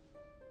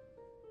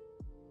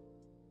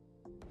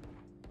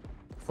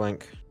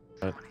 Flank.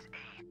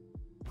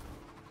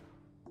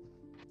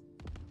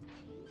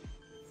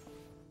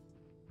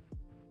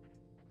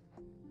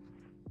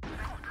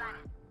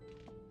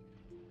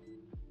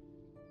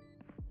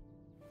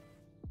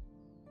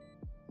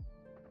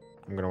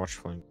 I'm gonna watch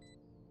flank.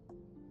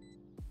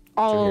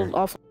 All here.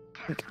 off.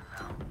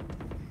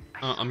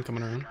 I'm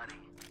coming around.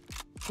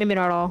 Maybe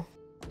not all.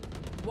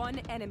 One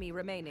enemy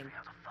remaining.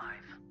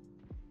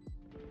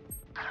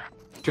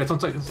 Jet's on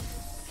site.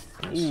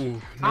 Ooh,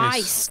 nice.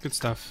 Nice. Good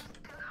stuff.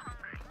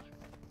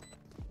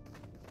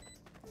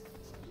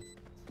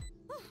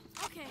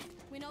 Okay,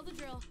 we know the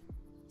drill.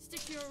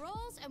 Stick to your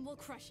roles and we'll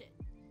crush it.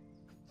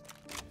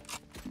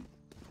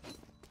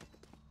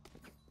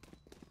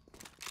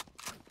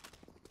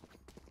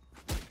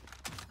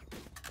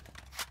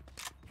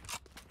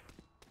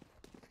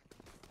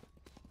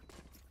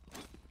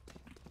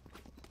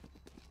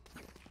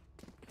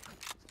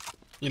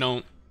 You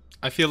know,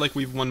 I feel like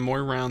we've won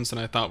more rounds than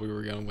I thought we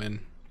were gonna win.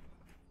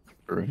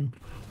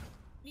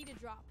 Need a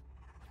drop.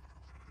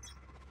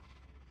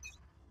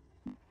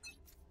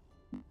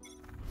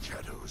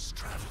 Shadows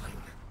traveling.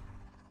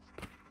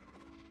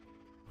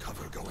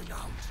 Cover going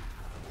out.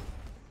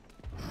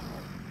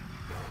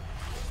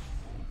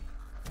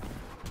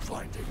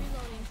 Blinding.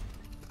 Reloading.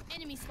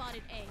 Enemy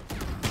spotted A.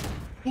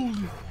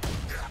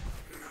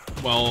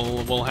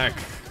 Well, heck.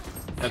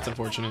 That's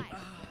unfortunate.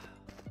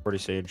 40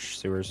 Sage,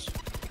 sewers.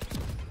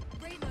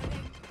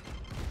 Reloading.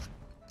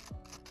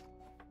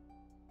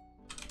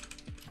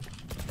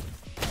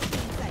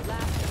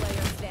 Last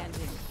player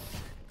standing.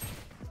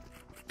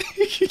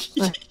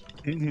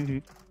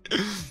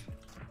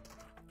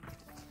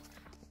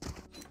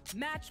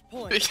 Match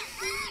point. Show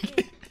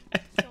me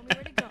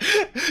where to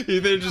go.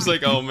 They're just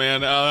like, oh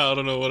man, I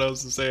don't know what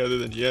else to say other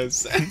than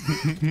yes.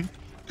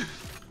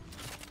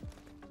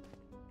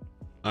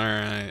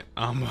 Alright,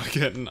 I'm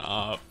getting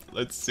up.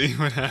 Let's see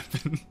what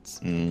happens.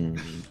 I mean,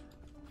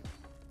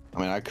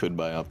 I could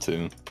buy up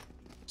too.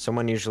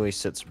 Someone usually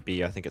sits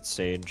B. I think it's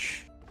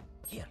Sage.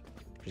 Here.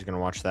 She's gonna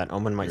watch that.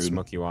 Omen might Rude.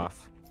 smoke you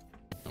off.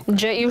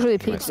 Jet usually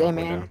She might peeks there, smoke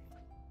you man. down.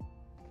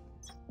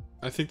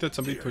 I think that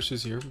somebody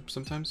pushes here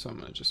sometimes, so I'm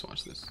gonna just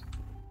watch this.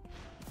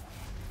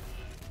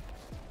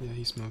 Yeah,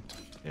 he smoked.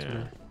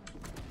 Yeah.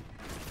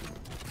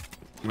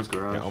 Where's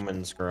garage? Yeah,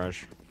 Omen's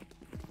garage.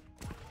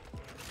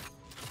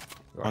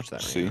 Watch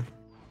that. See. Right,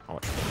 I'll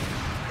watch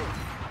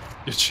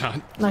that. Good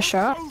shot. Nice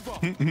shot.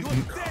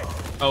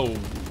 Oh,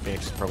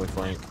 Phoenix is probably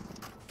flank.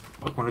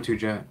 Look, 1 or 2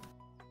 jet.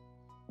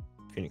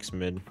 Phoenix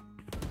mid.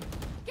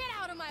 Get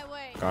out of my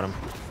way. Got him.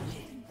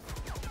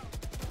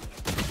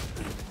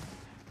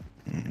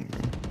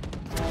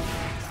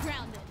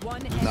 Grounded.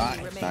 One enemy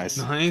remaining. Nice.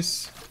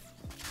 nice.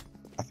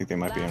 I think they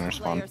might be in our Last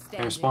spawn. player Hey,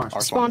 standing. spawn.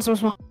 Our Spawn, spawn.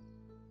 spawn.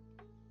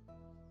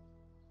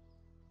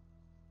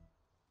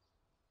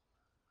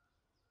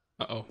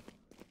 Uh-oh.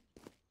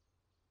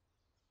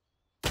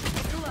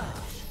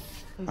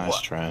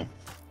 Nice try.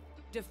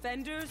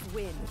 Defenders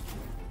win.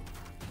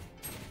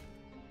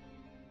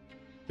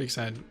 Big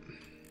side.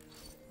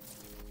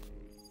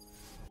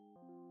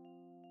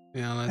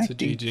 Yeah, that's a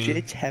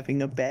GG.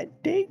 having a bad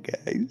day,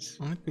 guys.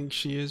 I think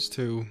she is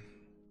too.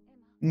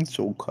 It's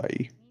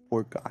okay.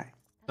 Poor guy.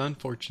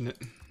 Unfortunate.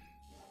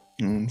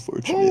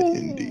 Unfortunate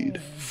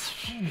indeed.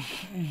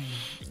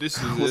 This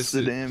is What's this the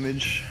is-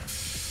 damage?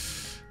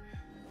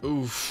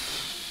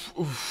 Oof.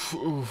 Oof.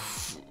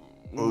 Oof.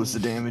 What was the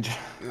damage?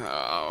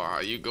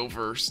 You go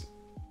first.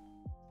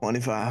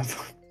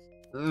 25.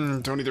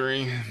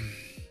 23.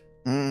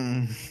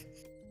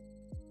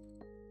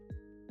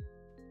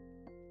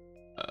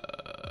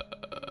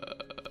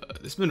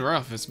 It's been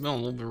rough. It's been a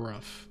little bit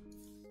rough.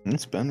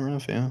 It's been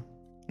rough, yeah.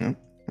 Yep.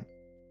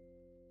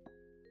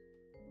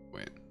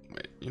 Wait.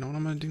 You know what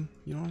I'm gonna do?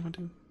 You know what I'm gonna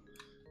do?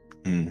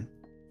 Mm.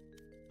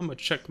 I'm gonna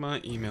check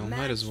my email.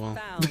 Might as well.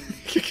 Match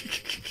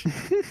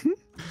found.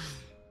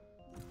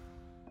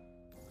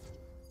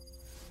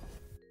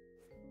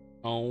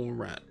 All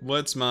right.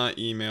 What's my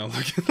email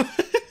looking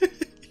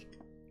like?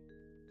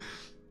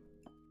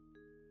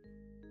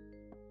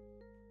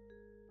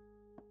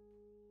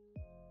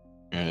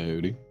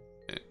 Howdy.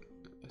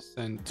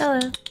 Sent. Hello.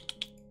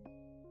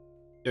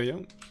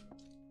 Yo.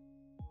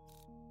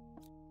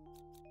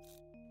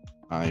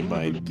 I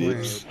buy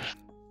dibs.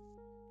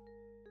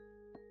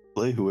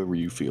 Play whoever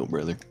you feel,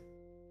 brother.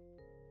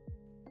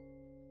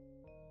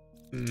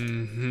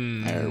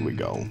 Mm-hmm. There we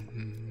go.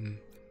 Mhm.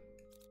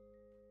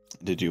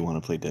 Did you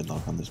want to play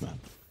Deadlock on this map?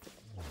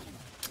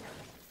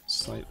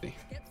 Slightly.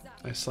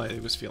 I slightly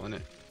was feeling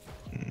it.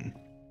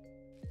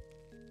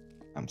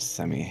 I'm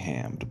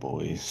semi-hammed,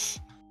 boys.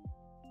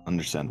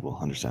 Understandable,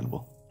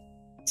 understandable.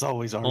 It's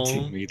always our Oh.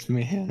 teammates,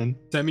 man.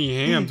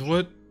 Semi-hammed.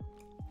 What?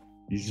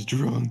 He's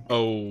drunk.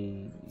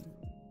 Oh.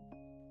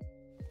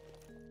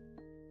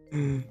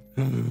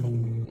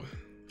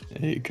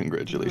 Hey,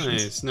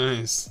 congratulations.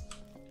 Nice.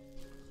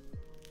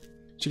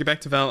 Should get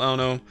back to Val. I don't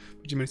know.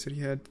 Jimmy said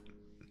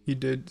he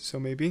did. So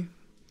maybe.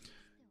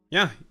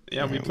 Yeah.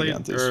 We played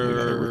got this. We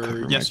gotta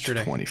recover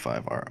yesterday. my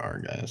 25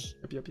 RR, guys.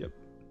 Yep.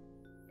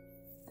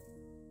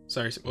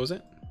 Sorry. What was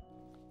it?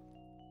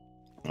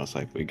 I was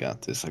like, we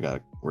got this. I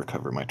gotta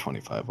recover my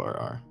 25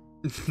 RR.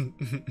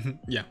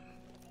 Yeah.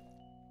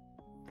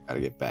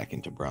 Gotta get back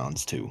into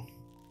bronze too.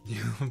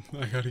 Yeah.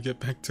 I gotta get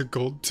back to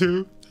gold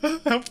too.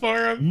 How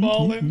far I've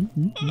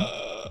fallen.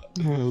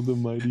 Oh, the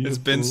mighty. It's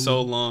been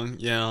so long.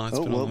 Yeah, it's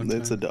been a long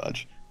time. It's a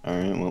dodge. All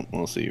right, well,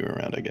 we'll see you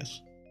around, I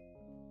guess.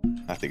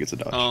 I think it's a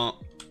dodge. Oh,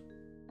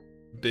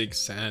 big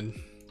sad.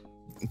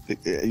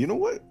 You know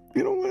what?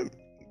 You know what?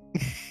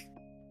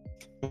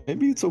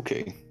 Maybe it's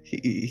okay.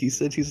 He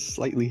said he's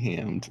slightly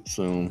hammed,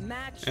 so.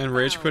 And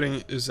rage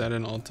quitting is at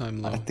an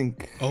all-time low. I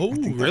think. Oh, I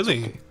think that's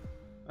really? okay.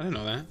 I didn't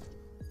know that.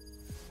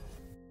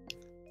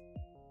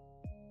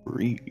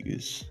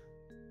 Breeze.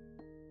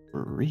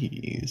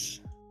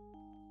 Breeze.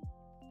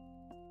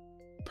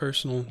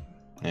 Personal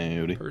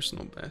Howdy.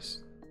 Personal best.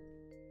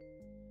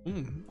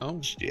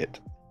 Oh. Shit.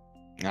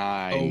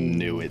 I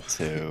knew it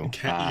too.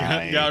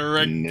 Got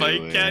wrecked by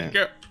cat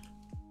girl.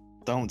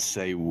 Don't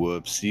say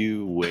whoops.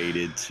 You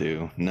waited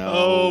to. No.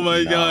 Oh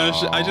my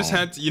gosh. I just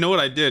had to, you know what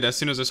I did as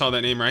soon as I saw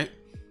that name, right?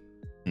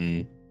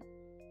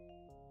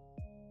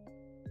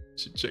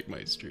 Should check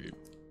my stream.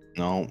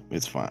 No,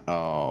 it's fine.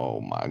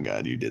 Oh my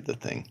god, you did the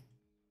thing.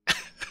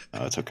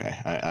 Oh, it's okay.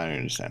 I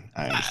understand.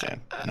 I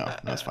understand. No,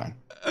 it's fine.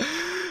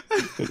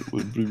 It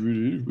would be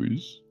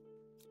anyways.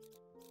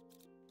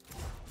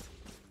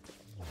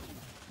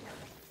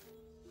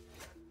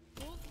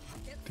 I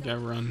think I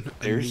run.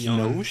 There's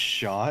no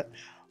shot.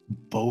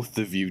 Both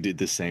of you did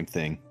the same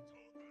thing.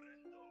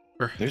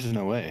 There's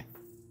no way.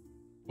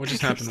 What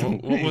just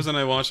happened? What wasn't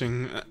I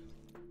watching?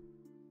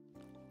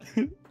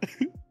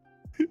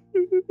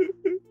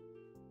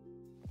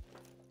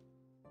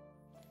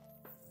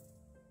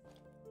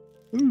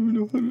 I don't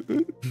know how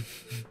to.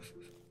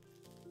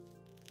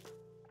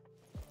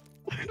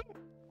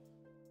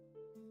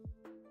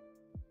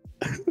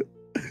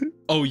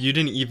 Oh, you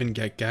didn't even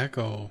get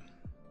Gecko.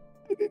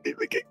 I didn't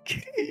even get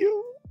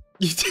KO.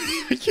 You didn't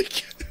even get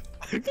Gecko.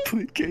 I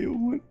played KO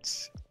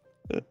once.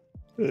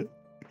 I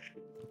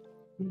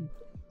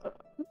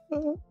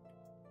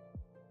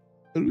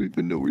don't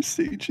even know where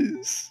Sage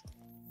is.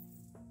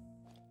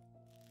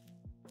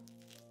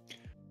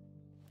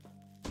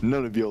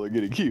 None of y'all are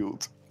getting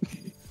killed.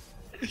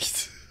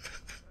 There's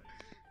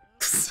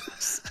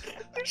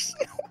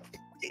no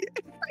way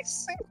every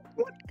single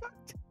one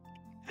got.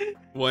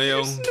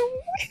 Well, there's no way.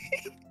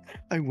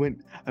 I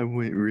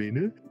went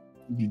Reina,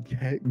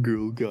 cat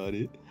girl got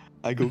it.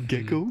 I go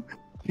Gecko,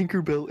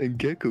 Tinkerbell and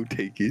Gecko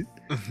take it.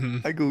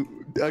 I go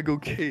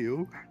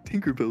KO,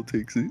 Tinkerbell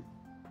takes it.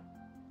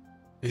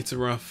 It's a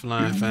rough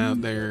life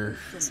out there.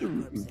 It's a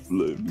rough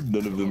life.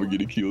 None of them are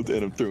getting killed,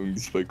 and I'm throwing the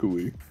spike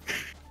away.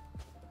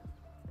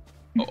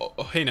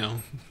 Oh, hey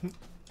now.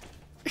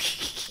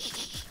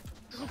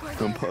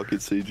 I'm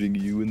pocket saging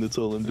you, and that's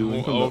all I'm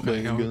doing. I'm not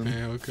buying a gun.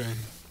 Okay.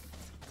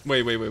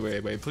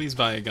 Wait. Please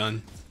buy a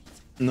gun.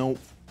 Nope.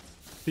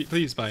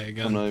 Please buy a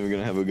gun. I'm not even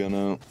gonna have a gun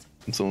out.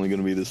 It's only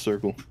gonna be this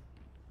circle.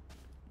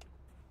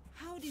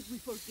 How did we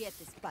forget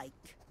the spike?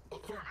 Go.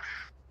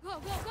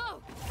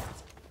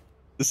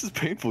 This is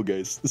painful,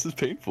 guys. This is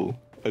painful.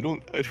 I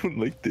don't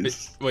like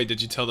this. Wait,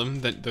 did you tell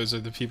them that those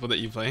are the people that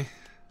you play?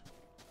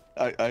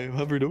 I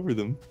hovered over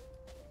them.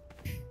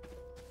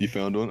 You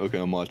found one? Okay,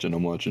 I'm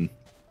watching.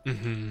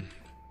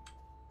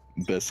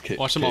 Best kit.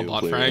 Watch them all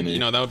bot frag. You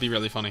know, that would be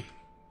really funny.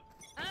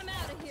 I'm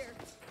out of here.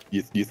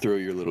 You throw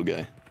your little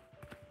guy.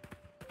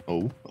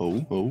 Oh,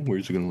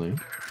 where's it gonna land?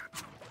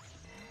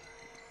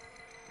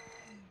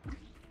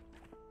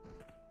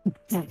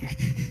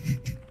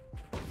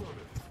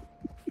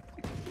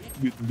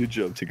 Good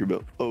job,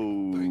 Tinkerbell.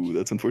 Oh,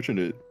 that's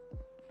unfortunate.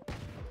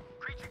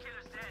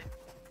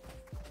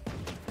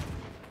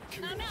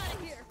 I'm out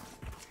of here.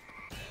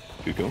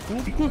 Good go.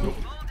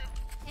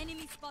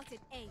 Enemy spotted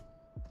A.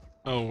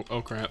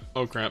 Oh crap.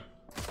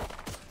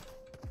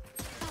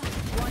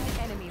 One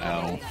enemy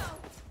Ow. remaining.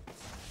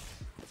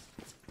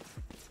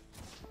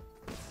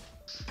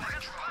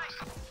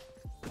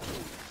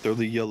 Throw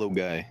the yellow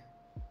guy.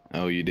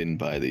 Oh, you didn't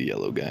buy the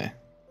yellow guy.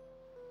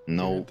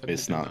 No, Yeah,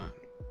 it's not.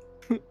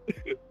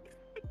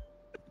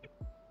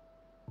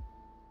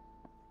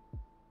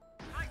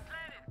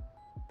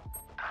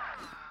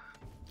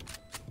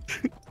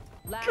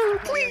 Last Girl,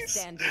 player please.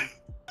 standing.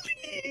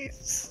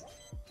 Please.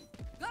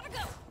 Gotta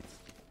go.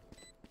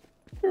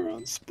 They're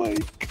on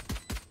spike.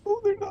 Oh,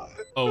 they're not.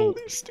 Oh. No,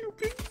 they're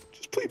stupid.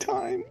 Just play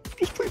time.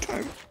 Just play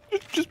time.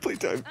 Just play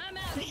time. I'm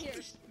out of here.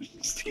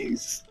 Just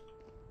tease.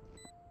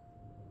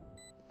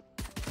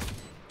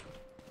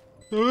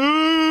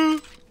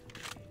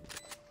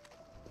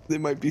 They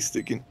might be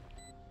sticking.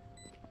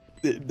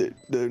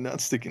 They're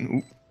not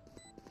sticking.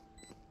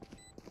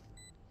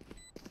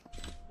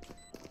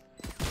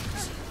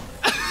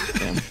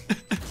 Damn.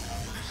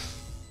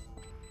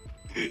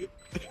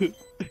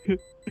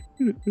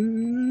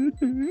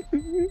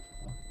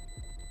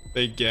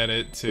 They get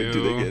it too.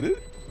 Do they get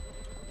it?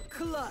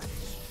 Clutch.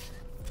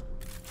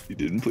 You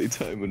didn't play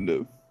time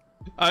enough.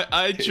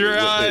 I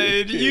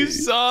tried. You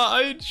saw.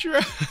 I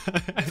tried.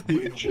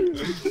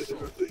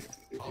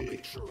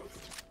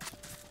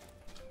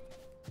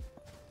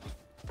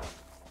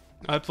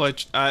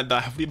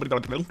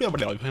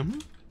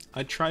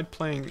 I tried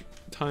playing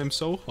time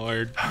so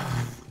hard.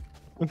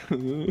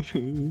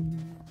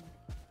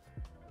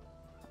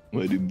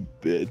 Why do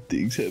bad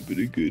things happen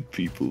to good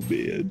people,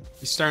 man?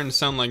 He's starting to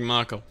sound like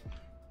Mako.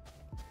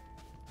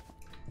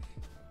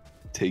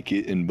 Take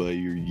it and buy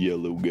your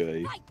yellow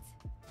guy.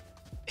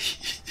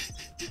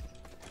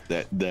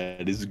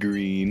 That is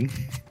green.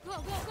 Go,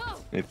 go, go.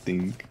 I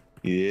think.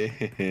 Yeah,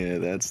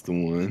 that's the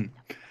one.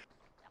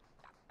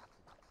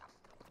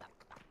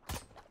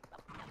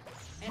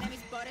 Enemy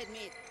spotted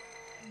mid.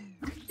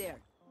 There.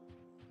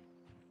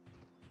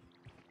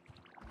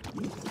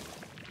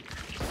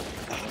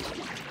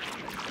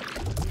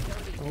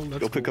 Oh, that's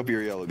Go pick cool. up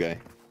your yellow guy.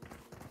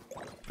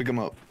 Pick him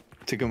up.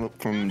 Take him up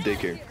from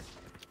daycare.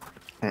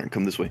 Alright,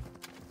 come this way.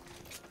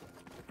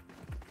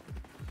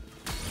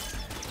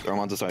 Throw him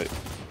onto site.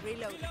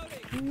 Reload.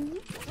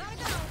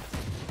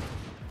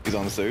 He's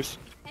on the stairs.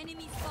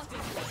 Enemy spotted.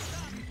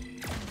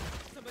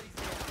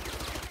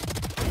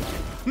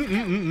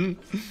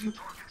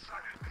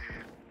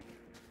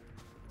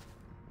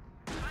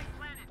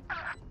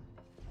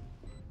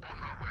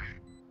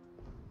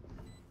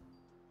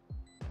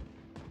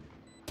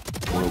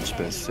 World's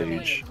best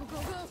sage. Go,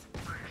 go, go.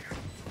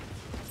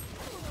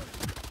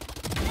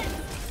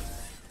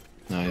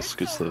 Nice,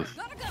 good stuff.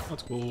 Gotta go.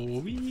 Let's go.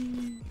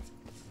 Wee.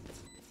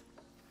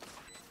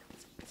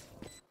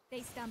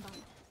 They stumble.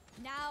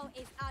 Now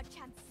is our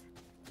chance.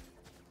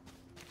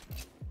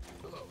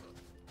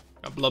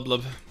 Blub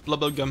blub. Blub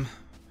blub gum.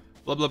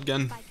 Blub blub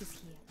gun. Spike is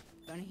here.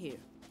 Gun here.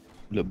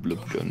 Blub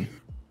blub gun.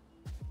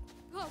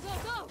 Go, go,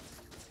 go.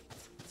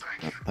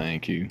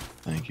 Thank you.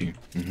 Thank you.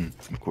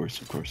 Of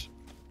course, of course.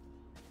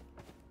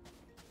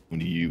 What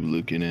are you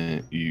looking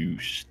at, you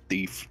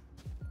thief?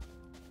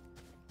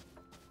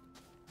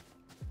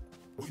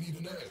 We need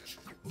an edge.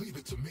 Leave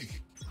it to me.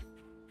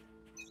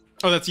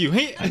 Oh, that's you.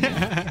 Hey.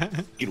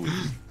 Get away.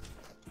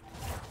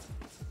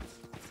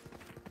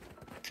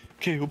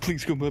 KO,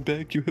 please come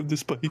back. You have the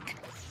spike.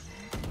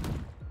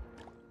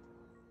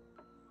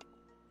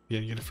 Yeah,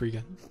 you get a free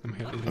gun. I'm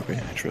happy to do Okay,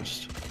 I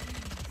trust.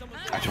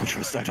 I don't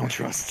trust. I don't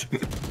trust.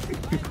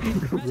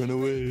 Run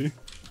away.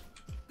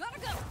 Gotta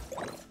go.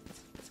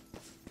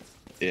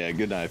 Yeah,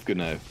 good knife. Good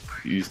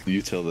knife.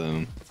 You tell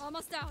them.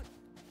 Almost out.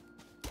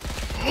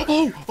 Oh,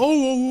 oh,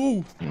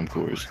 oh, oh. Of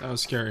course. That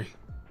was scary.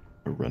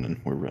 We're running.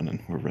 We're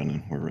running. We're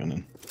running. We're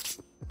running.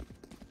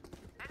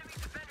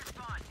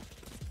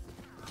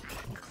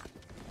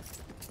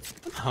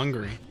 I'm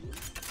hungry.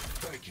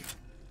 Thank you.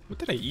 What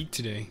did I eat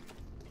today?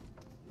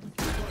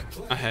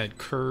 I had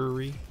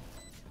curry.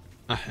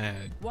 I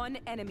had One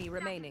enemy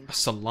remaining. a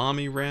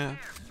salami wrap.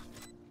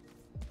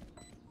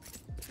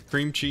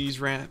 Cream cheese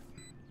wrap.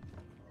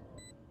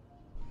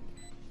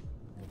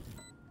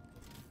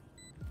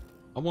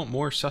 I want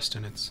more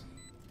sustenance.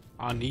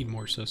 I need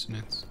more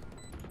sustenance.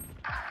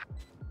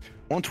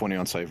 120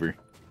 on Cypher.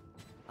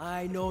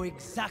 I know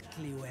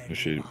exactly where. Oh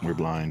shit, we're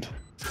blind.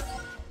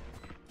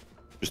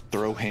 Just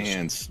throw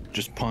hands.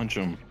 Just punch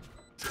him.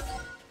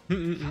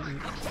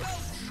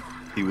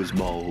 He was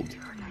bald.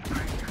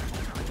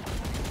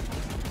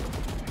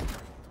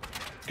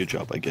 Good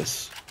job, I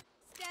guess.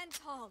 Stand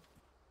tall.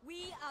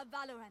 We are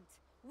valorant.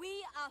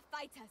 We are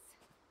fighters.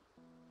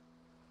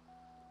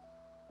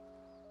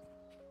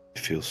 It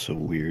feels so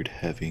weird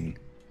having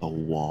a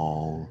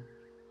wall.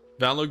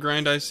 Valo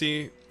grind I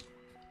see.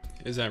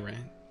 Is that right?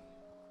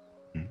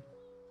 Hmm.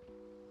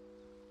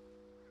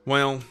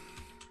 Well,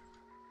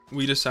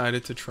 we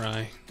decided to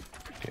try.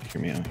 Okay,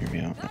 hear me out, hear me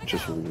out.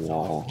 Just a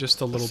wall.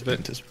 Just a little bit.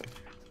 Anticipate.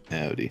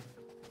 Howdy.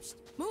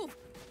 Move.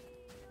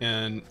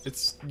 And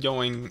it's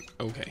going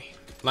okay.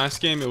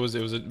 Last game it was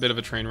a bit of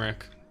a train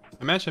wreck.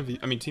 A match team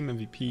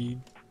MVP.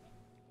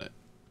 But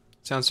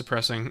sounds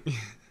depressing.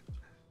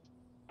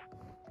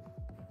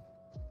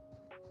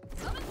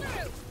 Coming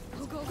through.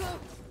 Go, go, go.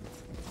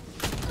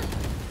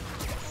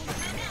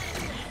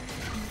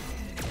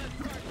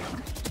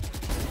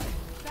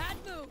 Bad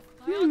move.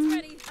 My ult's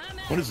ready. I'm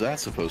out. What is that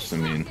supposed to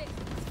mean?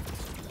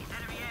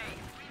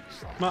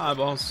 My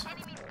eyeballs.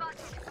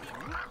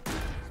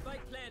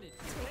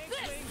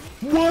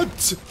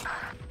 What?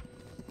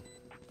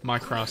 My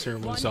crosshair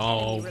was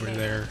all over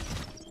there.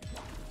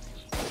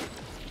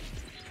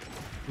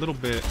 A little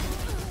bit.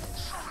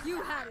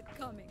 You had it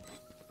coming.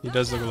 He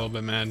does look a little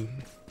bit mad.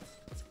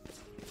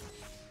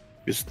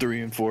 Is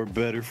 3 and 4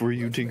 better for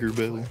you,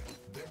 Tinkerbell?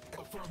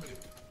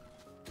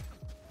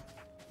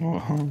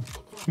 Uh-huh.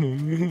 Go,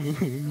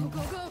 go,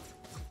 go.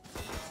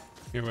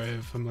 Here, wait,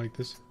 if I'm like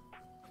this.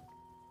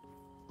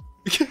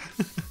 Go,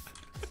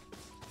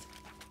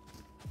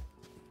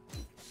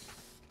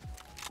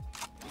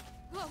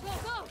 go,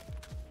 go.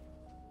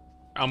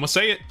 I'm gonna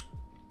say it.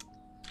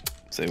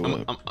 Say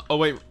what? Oh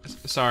wait,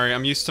 sorry.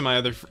 I'm used to my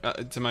other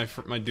to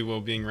my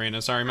duo being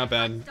Reyna. Sorry, my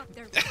bad. Stop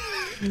there.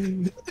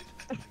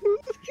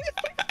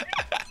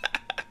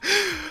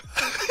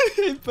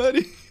 Hey,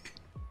 buddy.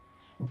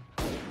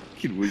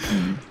 Can't wait for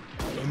you.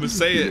 I'm gonna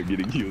say You're it. not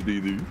getting healed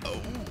either.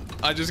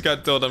 I just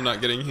got told I'm not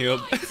getting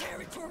healed. My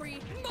territory.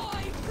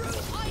 My room.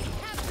 I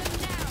have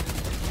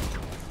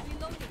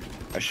them now.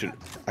 Reloading.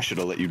 I should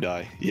have let you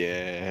die.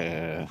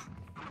 Yeah.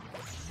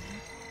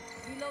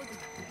 Reloading.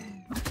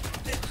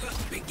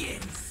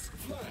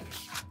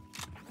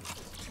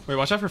 Wait,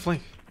 watch out for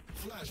flank.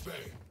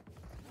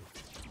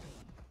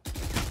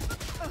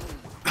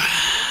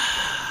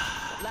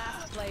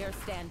 Last player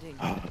standing.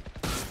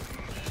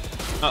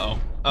 Uh-oh.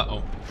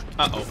 Uh-oh.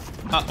 Uh-oh.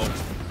 Uh-oh.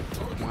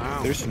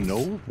 Wow. There's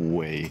no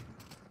way.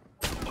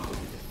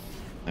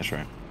 That's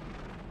right.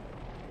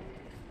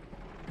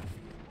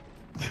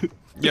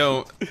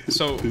 Yo,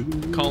 so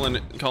Colin,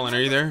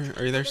 are you there?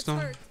 Are you there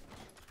still?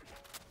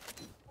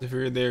 If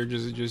you're there,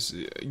 just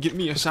give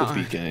me a Let's go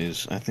B, sign.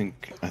 guys. I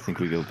think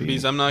we go B.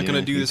 Because I'm not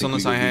gonna do you this think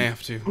unless we I go B?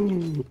 have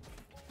to.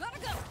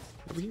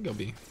 We can go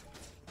B.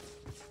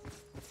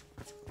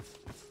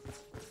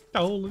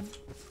 Colin.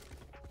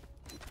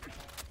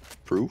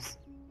 Proof?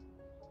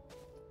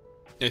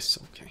 It's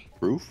okay.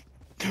 Proof?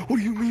 What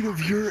do you mean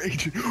of your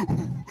agent? Huh?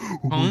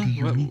 What are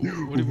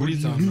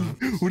you talking about?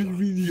 What do you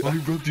mean I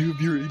robbed you of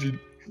your agent?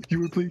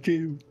 You were playing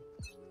KO.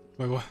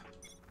 Wait, what?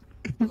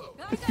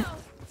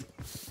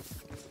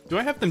 Do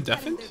I have them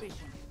deafened?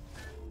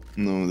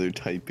 No, they're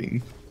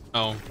typing.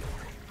 Oh.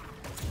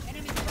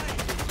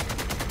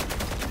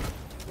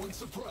 One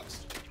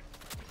suppressed.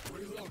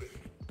 Reloading.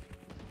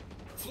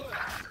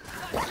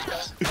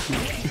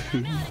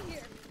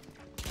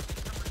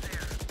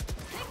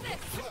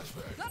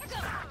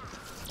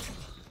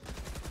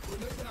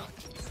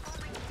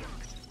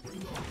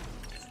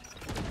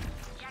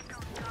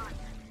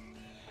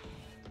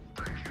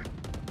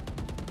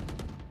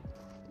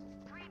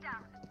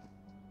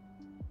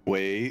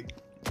 Wait.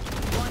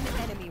 One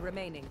enemy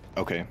remaining.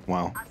 Okay,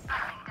 wow.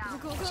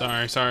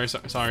 Sorry. Down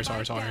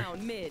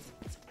mid.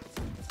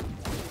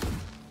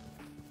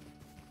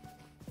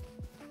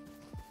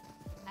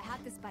 I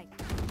have the spike.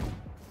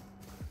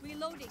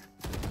 Reloading.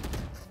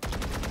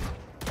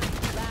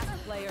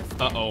 Last player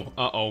standing.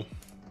 Uh-oh.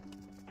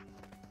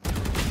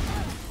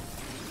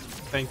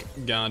 Thank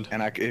God.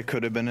 And it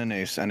could have been an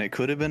ace, and it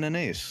could have been an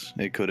ace.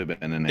 It could have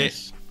been an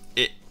ace.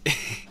 It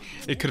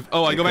could have.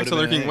 Oh, I It go back to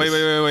could've been lurking.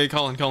 an Wait,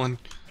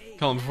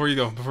 Colin, before you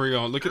go.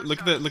 Look at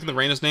the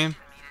Reyna's name.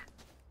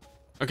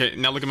 Okay,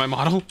 now look at my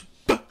model.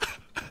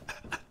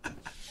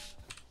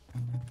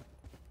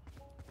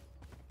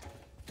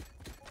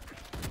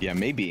 Yeah,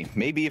 maybe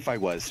if I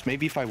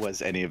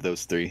was any of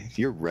those three.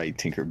 You're right,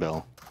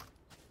 Tinkerbell.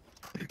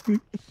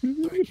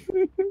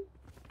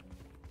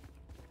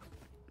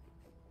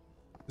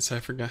 So I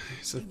forgot.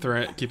 It's a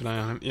threat. Keep an eye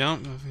on him. Yep.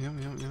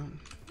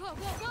 Go, go,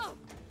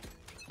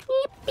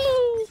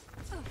 go.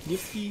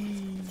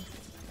 Yippee.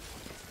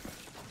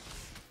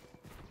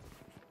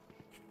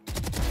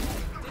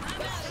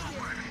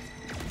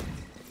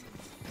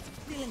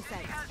 Stealing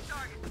sight.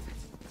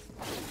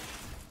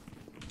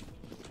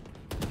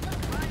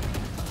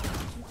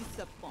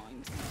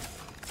 Disappoint.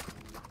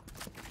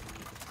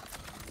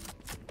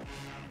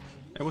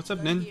 Hey, what's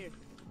up, Nin?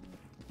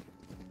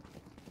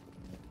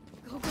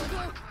 Go, go,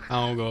 go.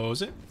 How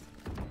goes it?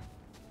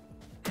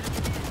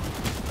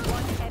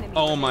 One enemy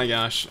Oh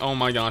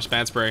my gosh.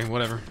 Bad spray.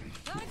 Whatever.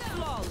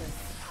 flawless.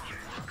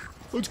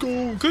 Let's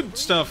go. Good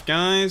stuff,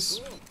 guys.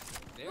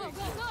 Go, go,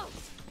 go.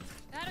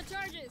 Out of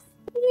charges.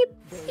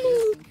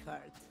 Racing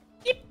card.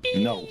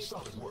 No.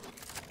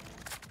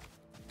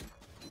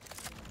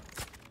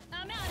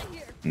 I'm out of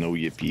here. No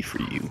yippee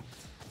for you.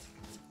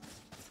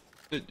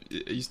 Are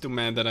you still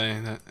mad that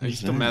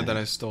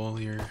I stole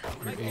your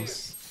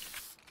ace?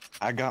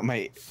 I got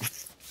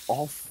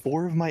all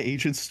 4 of my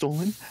agents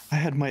stolen. I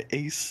had my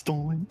ace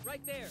stolen.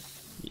 Right there.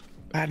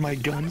 I had my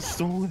gun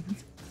stolen.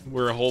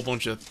 We're a whole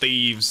bunch of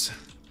thieves.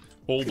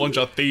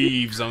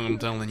 I'm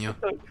telling you.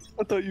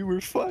 I thought you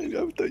were fine.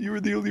 I thought you were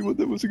the only one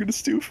that wasn't gonna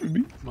steal from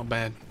me. My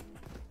bad.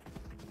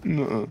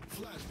 Nuh-uh.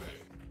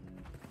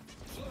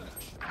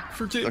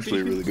 Forget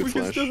Actually a really good we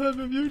flash. can still have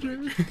a future.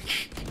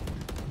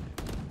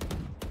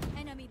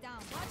 Enemy down.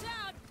 Watch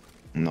out.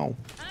 No.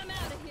 I'm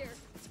out of here.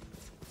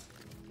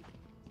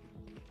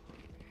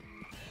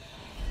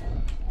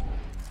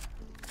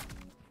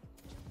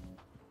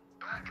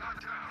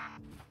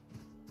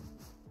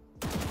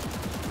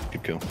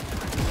 Good kill.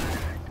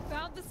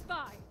 Found the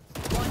spy.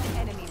 One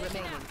enemy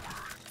remaining.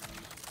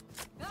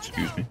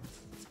 Excuse me.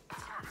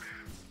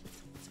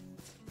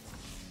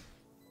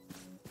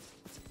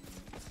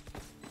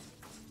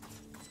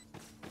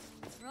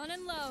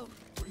 Running low.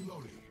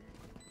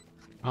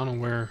 I don't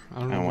know where. I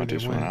don't know I where want they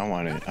this one.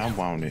 went. I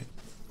want it.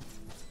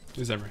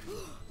 Is everything?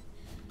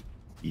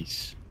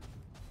 Peace.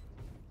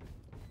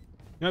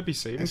 You might be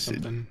saving I said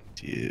something.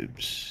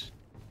 dibs.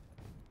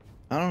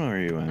 I don't know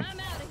where you went. I'm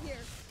out of here.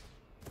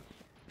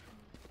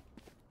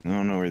 I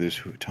don't know where this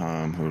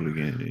Tom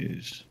Hooligan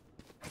is.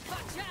 Watch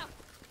out.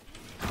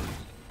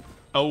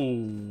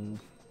 Oh.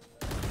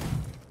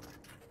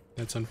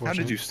 That's unfortunate.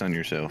 How did you stun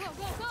yourself? Go,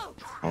 go, go.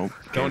 Oh,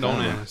 Don't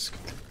okay. ask.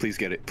 Please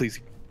get it. Please,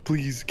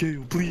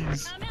 Gale,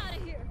 please. I'm out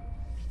of here.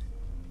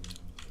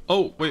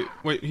 Oh, wait,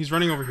 he's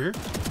running over here?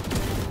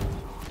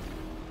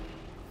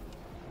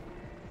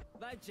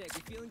 Vibe check.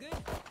 You feeling good?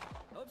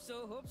 Hope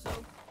so. Hope so.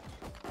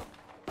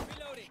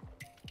 Reloading.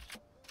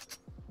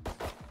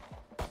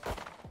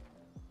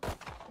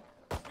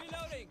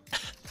 Reloading.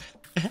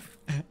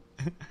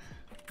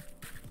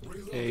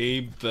 Hey,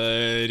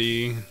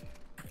 buddy.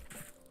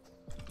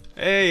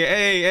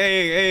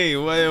 Hey,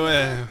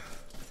 wait.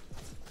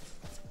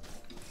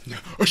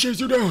 I chase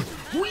you down.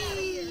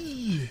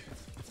 Whee!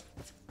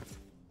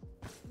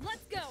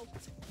 Let's go.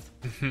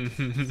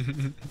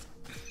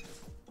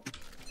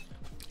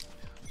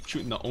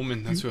 Shooting the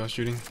Omen, that's who I was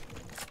shooting.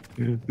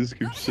 Yeah, this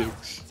group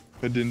 6.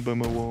 I didn't buy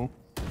my wall.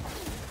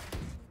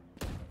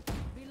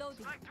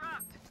 Reloading.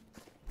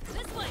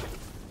 This way.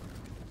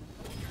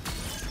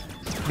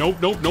 Nope.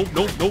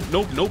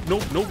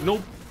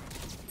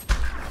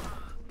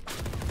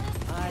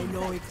 I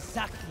know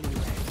exactly.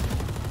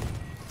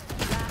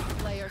 Last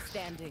player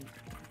standing.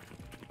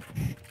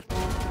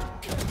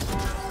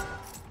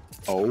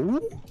 Oh?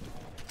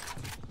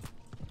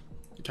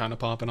 Kind of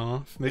popping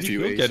off. Maybe If you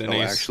you'll ace, get an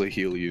I'll ace. actually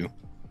heal you.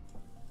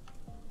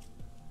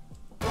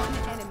 One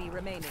enemy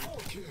remaining.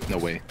 No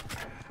way.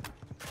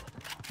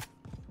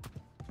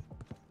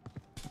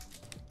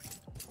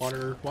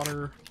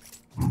 Water.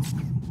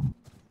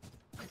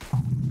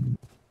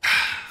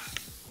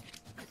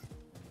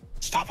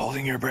 Stop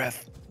holding your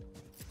breath.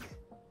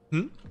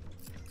 Hmm?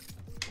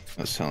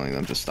 I was telling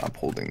them to stop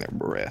holding their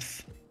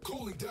breath.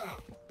 Cooling down.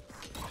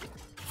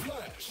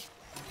 Flash.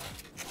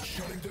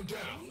 Shutting them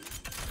down.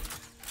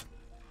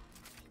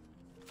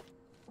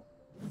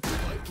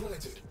 Light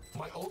planted.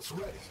 My ult's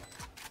ready.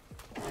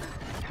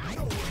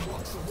 No one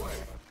walks away.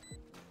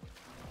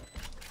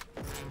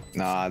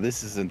 Nah,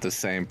 this isn't the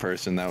same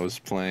person that was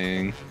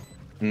playing.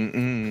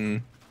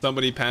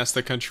 Somebody passed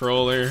the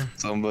controller.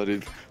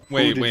 Somebody.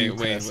 Wait, who did you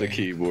wait. pass the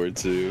keyboard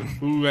to?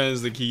 Who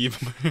has the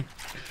keyboard?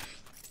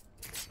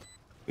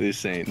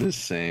 This ain't the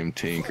same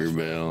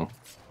Tinkerbell.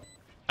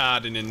 I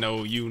didn't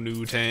know you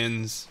knew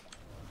tens.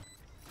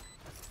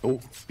 Oh,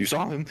 you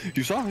saw him.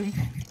 You saw him.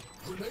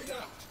 Grenade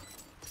out.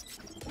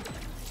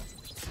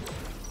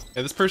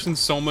 Yeah, this person's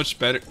so much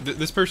better.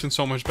 This person's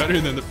so much better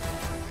than the.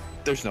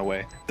 There's no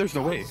way. There's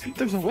no way.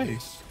 There's no way.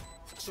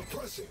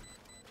 Suppressing.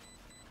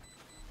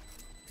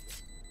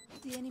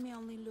 The enemy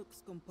only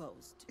looks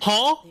composed.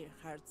 Huh? Their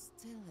heart's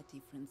still a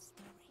different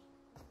story.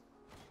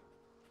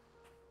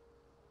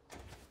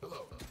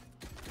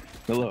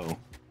 Hello.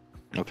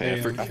 Okay,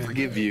 Hey, I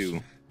forgive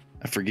you.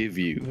 I forgive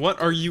you. What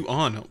are you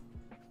on?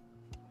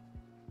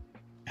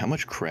 How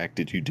much crack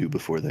did you do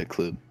before that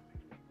clip?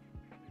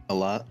 A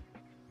lot?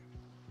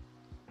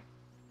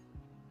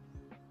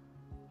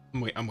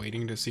 I'm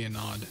waiting to see a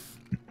nod.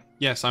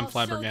 Yes, I'm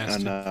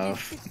flabbergasted.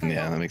 Enough.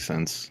 Yeah, that makes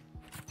sense.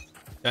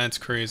 That's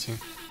crazy.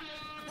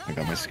 I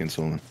got my skin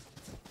stolen.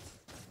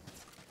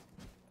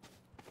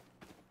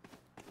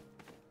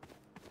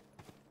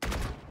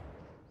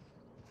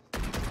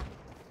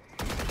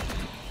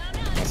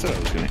 I said I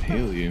was gonna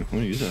heal you.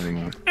 What are you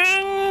talking about?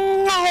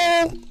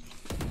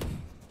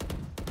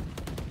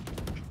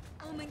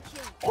 Omen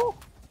kill. Oh.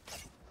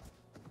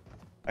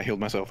 I healed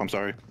myself. I'm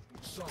sorry.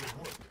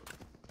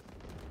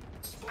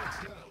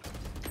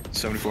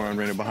 74 on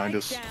Reyna behind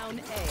us. Down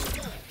A.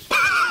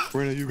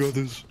 Reyna, you got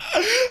this.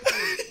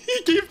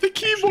 He gave the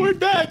keyboard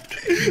back.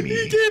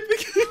 He gave the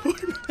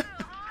keyboard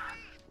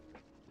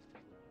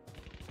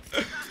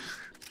back.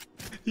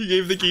 He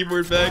gave the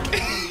keyboard back.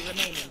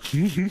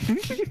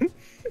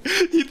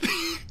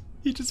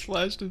 He just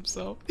flashed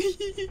himself.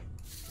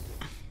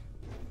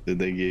 Then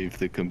they gave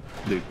the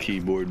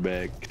keyboard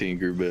back,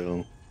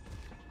 Tinkerbell.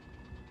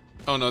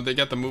 Oh no, they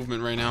got the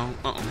movement right now.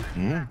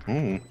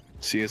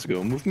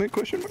 CS:GO movement?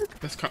 Question mark.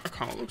 That's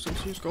kind of looks like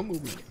CS:GO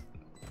movement.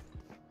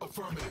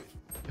 Affirmative.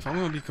 If I'm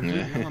gonna be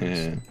completely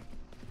honest.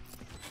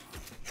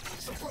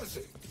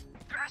 Suppressing.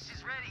 Crash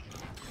is ready.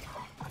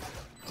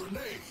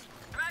 Grenade.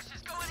 Crash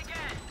is going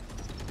again.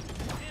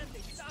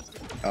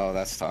 Oh,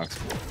 that's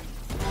toxic.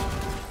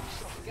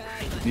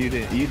 You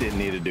didn't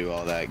need to do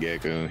all that,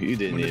 Gecko. You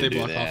didn't When need did to they do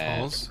block off that.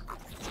 balls?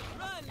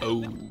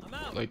 Oh,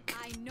 like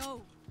I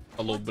know.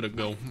 a little bit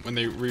ago when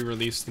they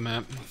re-released the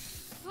map.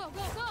 Go,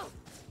 go, go.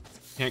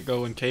 Can't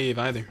go in cave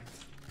either.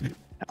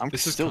 I'm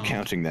This is still calm.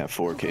 counting that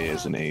 4K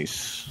as an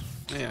ace.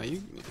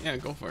 Yeah,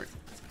 go for it.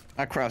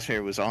 My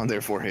crosshair was on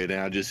their forehead,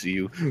 and I just see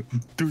you,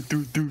 do.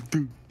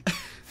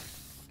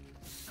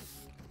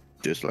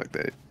 Just like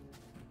that.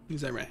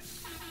 Is that right?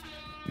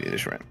 Yeah,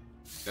 that's right.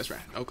 That's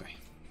right. Okay.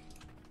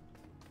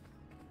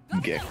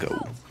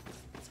 Gecko.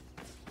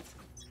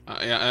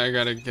 Yeah, I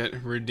gotta get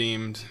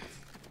redeemed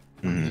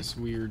from this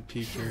weird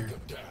feature.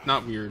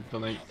 Not weird,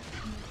 but like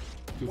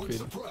stupid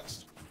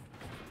Suppressed.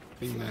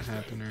 thing that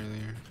happened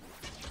earlier.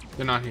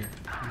 They're not here.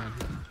 They're not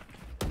here.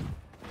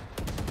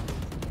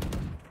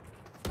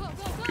 Go, go,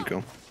 go. Good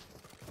go.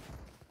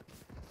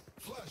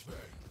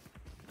 Flashbang.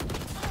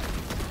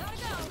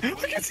 Gotta go. I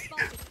can see.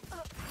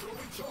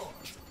 Throwing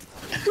charge.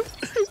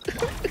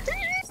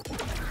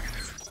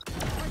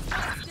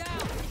 Spike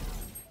down.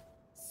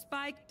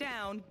 Spike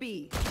down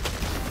B.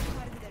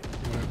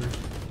 Whatever.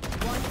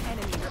 One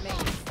enemy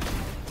remaining.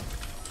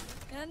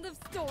 End of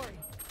story.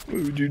 Why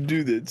would you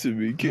do that to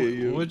me,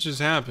 KO? What just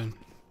happened?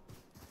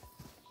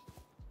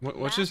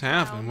 What just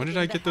happened? When did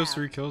I get those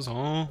 3 kills? Oh,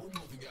 We're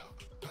moving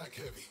out. Pack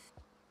heavy.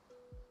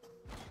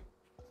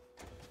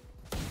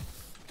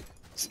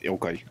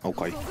 Okay. Go,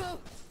 go.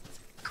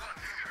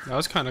 That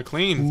was kind of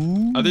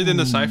clean. Other than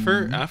the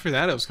cipher, after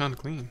that it was kind of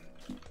clean.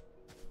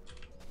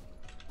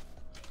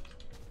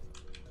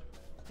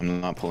 I'm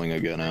not pulling a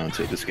gun out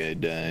until this guy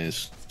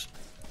dies.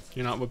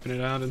 You're not whipping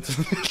it out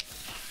until.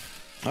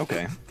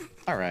 Okay.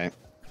 All right.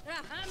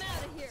 I'm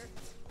out of here.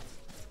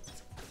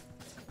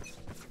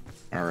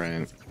 All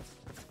right.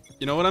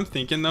 You know what I'm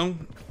thinking though?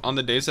 On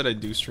the days that I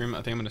do stream, I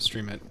think I'm gonna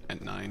stream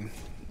at 9.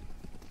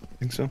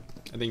 Think so?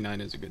 I think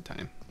 9 is a good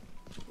time.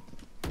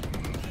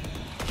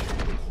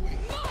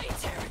 My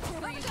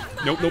territory.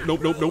 Nope, nope,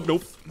 nope, nope, nope,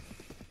 nope.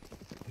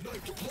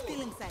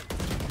 Feeling sight.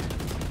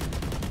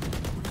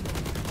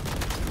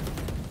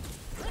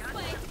 This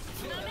way.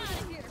 I'm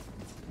out of here.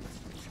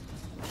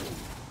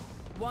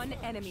 One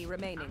enemy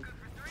remaining.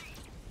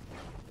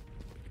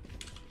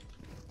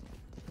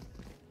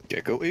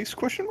 Gecko ace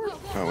question mark?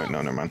 Oh wait,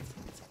 no, never mind.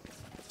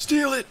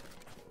 Steal it.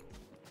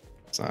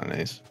 It's not an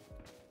ace.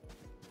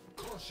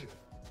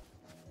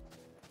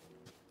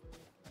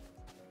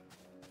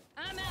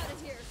 I'm out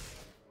of here.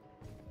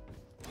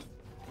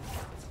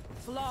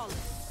 Flawless.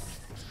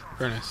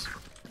 Very nice.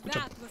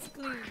 That was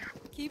clean.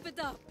 Keep it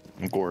up.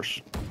 Of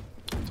course.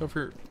 It's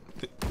over.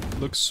 It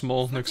looks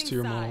small next to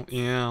your Switching model.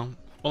 Yeah.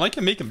 Well, I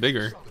can make him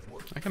bigger.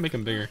 I can make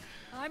him bigger.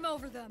 I'm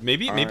over them.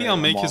 Maybe Alright, I'll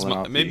make I'm his walling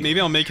out B. maybe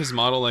I'll make his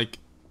model like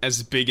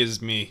as big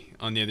as me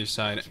on the other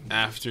side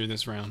after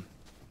this round.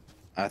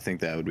 I think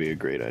that would be a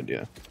great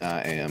idea.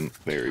 I am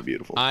very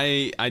beautiful.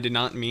 I did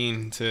not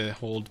mean to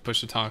hold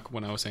push to talk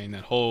when I was saying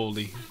that.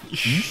 Holy.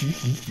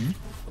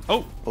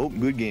 Oh, Oh,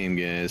 good game,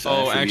 guys.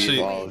 Oh, I forgive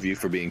actually- all of you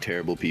for being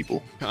terrible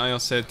people. Kyle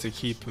said to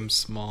keep him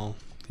small.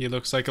 He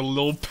looks like a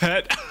little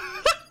pet.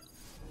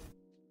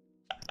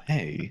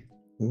 Hey,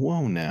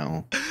 whoa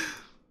now.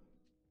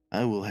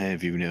 I will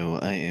have you know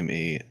I am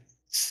a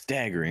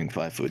staggering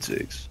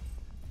 5'6".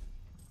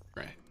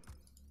 Right.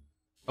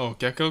 Oh,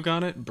 Gecko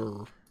got it?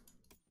 Brr.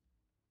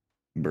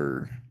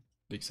 Brr.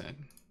 Big sad.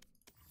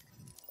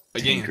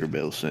 Again.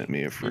 Tinkerbell sent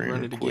me a friend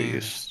run it again.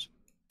 request.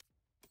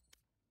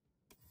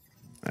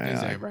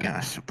 Is that right? I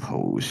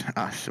suppose.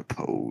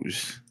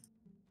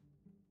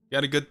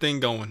 Got a good thing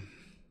going.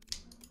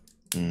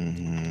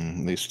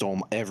 They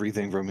stole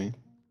everything from me.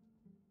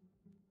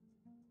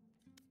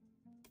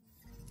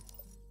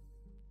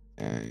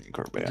 And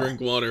carpet.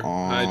 Drink water.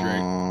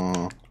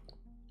 Hydrate.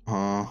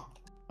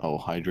 Oh,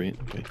 hydrate.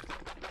 Okay.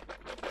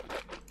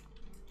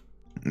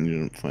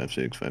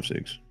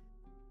 5'6".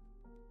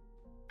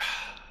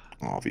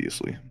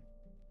 Obviously.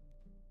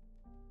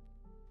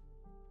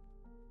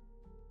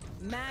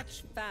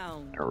 Match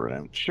found.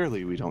 Or,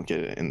 surely we don't get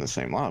it in the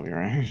same lobby,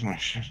 right?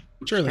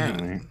 Surely not.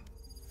 Apparently.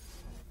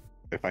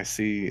 If I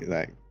see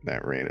that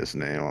Reyna's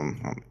name,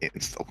 I'm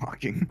insta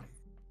locking.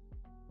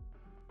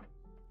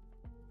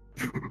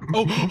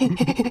 Oh.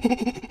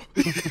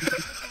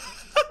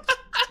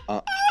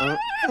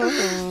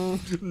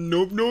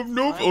 Nope, nope,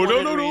 nope. Oh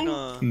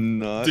no.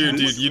 Not Dude,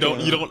 this you don't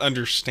time.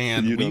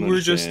 understand. You don't we were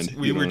understand. just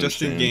we You were don't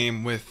just in understand.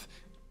 game with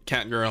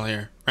Cat Girl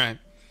here, right?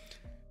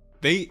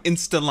 They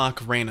insta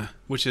lock Reyna,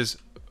 which is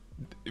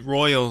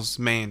Royal's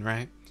main,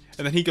 right?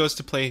 And then he goes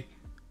to play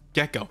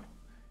Gecko.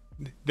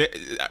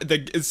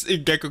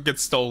 Gecko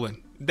gets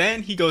stolen.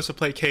 Then he goes to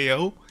play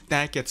KO.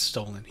 That gets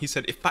stolen. He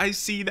said, if I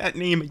see that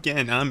name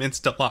again, I'm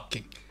insta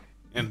locking.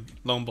 And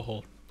lo and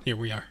behold, here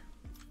we are.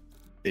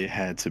 It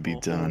had to be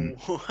done.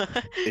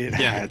 It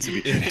Yeah, had to be.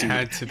 it Dude,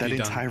 had to that be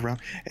done. entire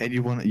round. And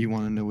you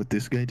wanna know what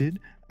this guy did?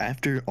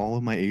 After all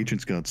of my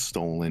agents got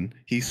stolen,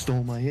 he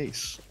stole my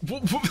ace.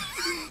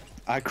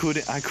 I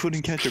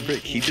couldn't catch a break.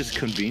 He just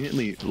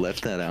conveniently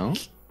left that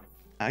out.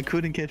 I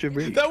couldn't catch a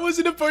break. That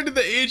wasn't a part of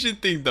the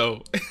agent thing,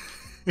 though.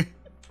 It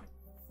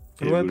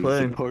do I was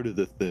play? a part of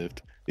the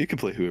theft. You can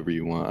play whoever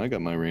you want. I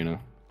got my Reyna.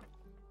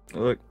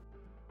 Look,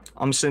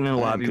 I'm sitting in a I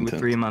am lobby with content.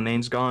 3 of my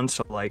mains gone,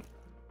 so like,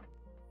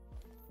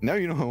 Now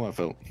you know how I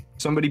felt.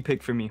 somebody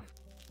pick for me.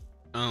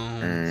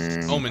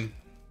 Omen.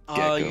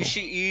 Gecko. You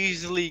should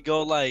easily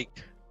go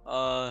like,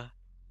 I'll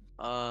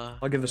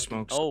give a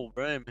smokes. oh,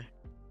 Brim.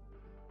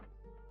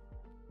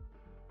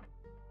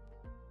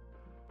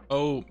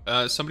 Oh,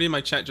 somebody in my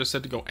chat just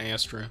said to go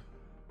Astra.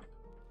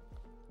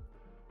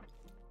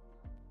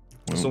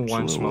 It's the one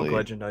smoke Absolutely.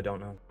 legend I don't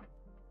know.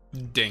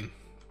 Ding.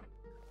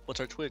 What's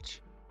our Twitch?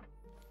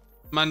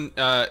 Man,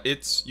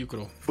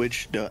 itsYuukuro.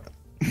 Which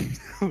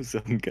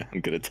I'm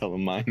gonna tell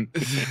him mine.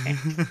 It's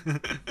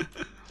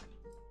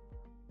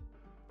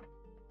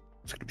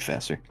gonna be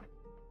faster.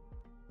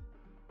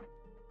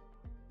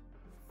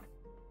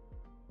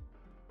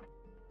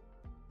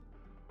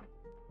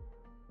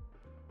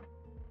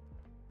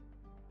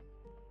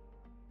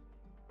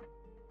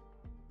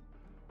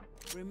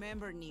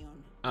 Remember,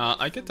 Neon.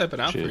 I could type it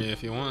out for Shit. you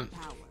if you want.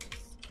 Powers.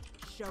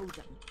 Show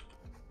them.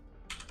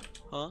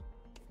 Huh?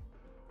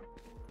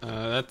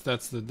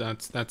 That's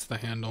the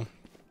handle.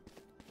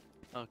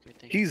 Okay,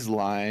 thank you. He's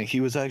lying.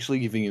 He was actually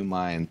giving you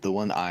mine. The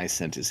one I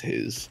sent is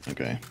his.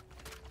 Okay.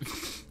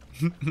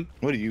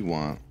 What do you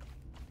want?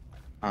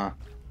 Huh?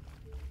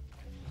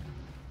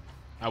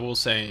 I will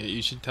say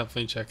you should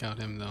definitely check out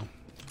him though.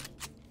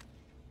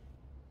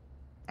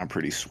 I'm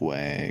pretty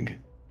swag.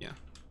 Yeah.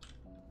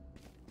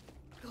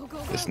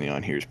 This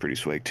neon here is pretty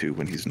swag too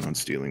when he's not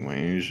stealing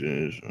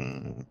wages.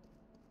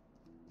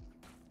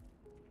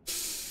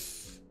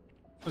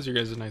 How's your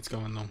guys' nights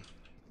going though?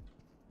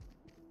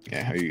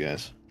 Yeah, how are you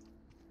guys?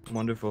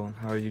 Wonderful.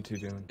 How are you two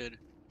doing? Good.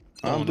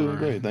 I'm doing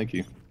great, thank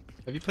you.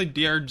 Have you played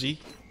DRG?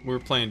 We're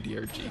playing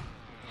DRG.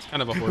 It's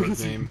kind of a horror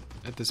game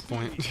at this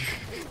point.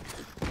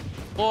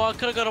 Well, I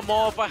could have got them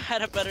all if I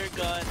had a better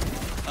gun.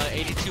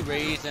 82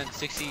 rays and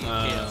 60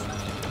 KO.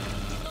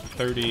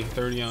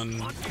 30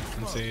 on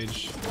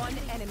Sage. One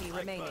enemy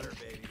remaining.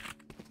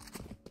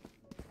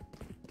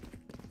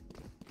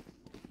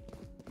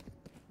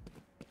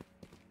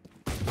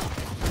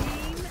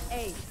 Team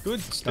A. Good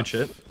stuff. Good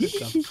shit. Good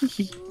stuff.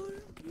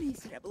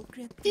 Miserable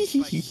creature.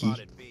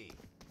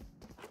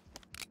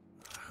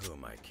 Who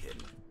am I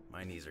kidding?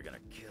 My knees are gonna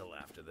kill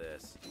after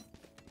this.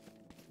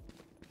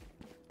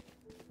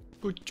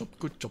 Good job,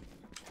 good job.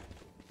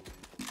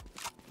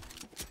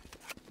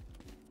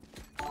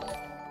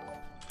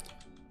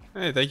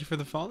 Hey, thank you for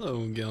the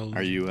follow, Gil.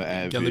 Are you an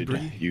avid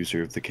Galibri?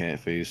 user of the cat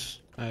face?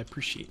 I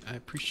appreciate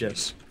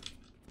Yes.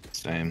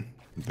 Same.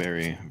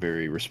 Very,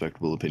 very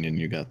respectable opinion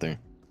you got there.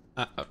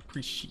 I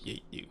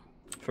appreciate you.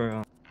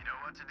 For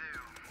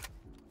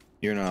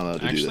You're not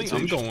allowed to Actually, do that.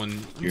 I'm Sage.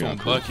 going You're not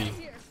cool. Bucky.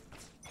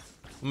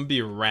 I'm gonna be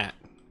a rat.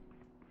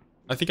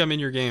 I think I'm in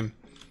your game.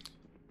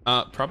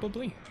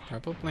 Probably.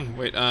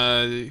 Wait,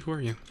 who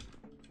are you?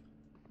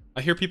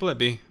 I hear people at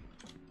B.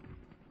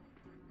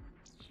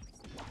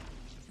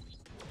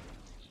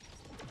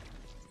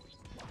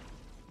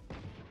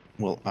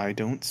 Well, I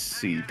don't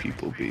see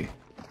people be.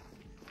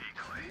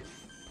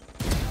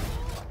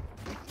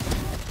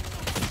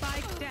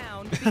 Spike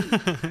down.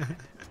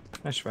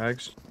 nice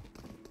frags.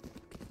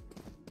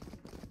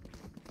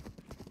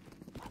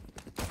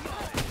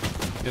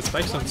 It's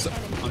spikes on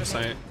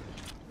site.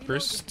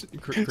 Sage,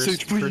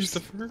 please.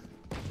 Christopher?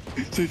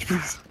 Sage,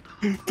 please.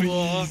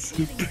 Please.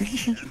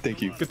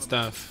 Thank you. Good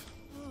stuff.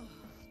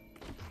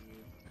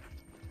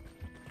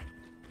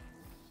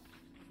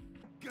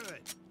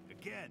 Good.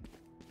 Again.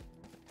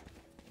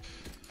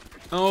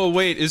 Oh,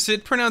 wait, is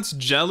it pronounced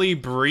Jelly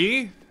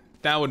Brie?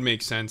 That would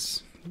make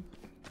sense.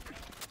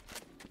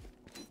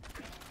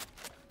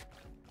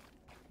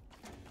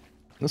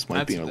 This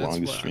might be our That's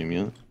longest what stream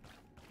yet.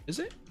 Is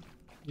it?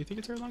 You think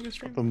it's our longest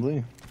stream?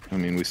 Probably. I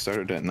mean, we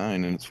started at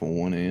 9 and it's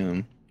 1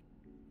 a.m.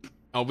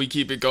 Oh, we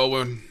keep it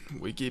going.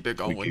 We keep it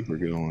going. We keep her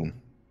going.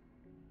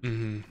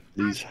 Mm-hmm.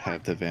 Please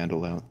have the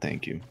Vandal out.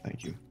 Thank you.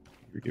 Thank you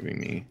for giving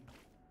me.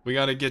 We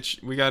gotta get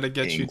you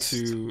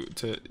Angst.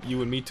 to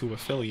you and me to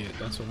affiliate.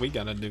 That's what we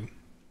gotta do.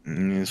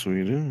 Yes,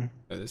 we do.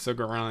 It's a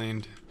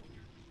grind.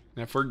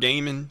 And if we're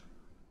gaming,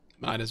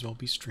 might as well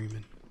be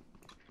streaming.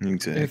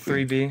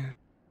 Exactly. 3B.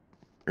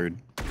 Heard.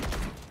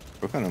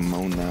 We're kind of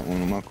moan that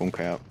one. I'm not gonna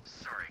cap.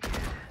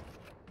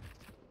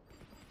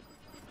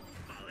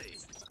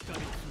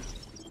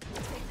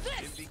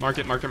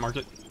 Market.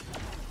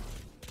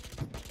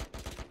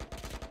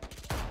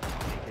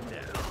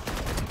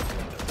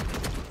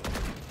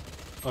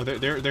 Oh,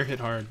 they're hit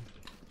hard.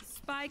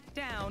 Spike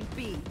down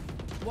B.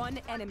 One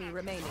enemy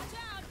remaining.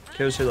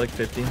 KO's hit like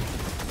 50.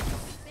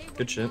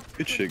 Good shit.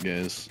 Good shit,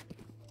 guys.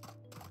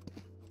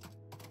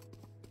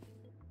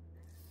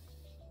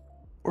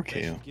 Or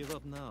KO. Give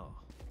up now.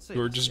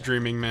 You're just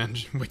dreaming, man.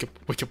 Wake up.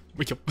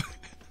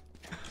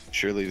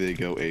 Surely they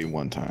go A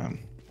one time.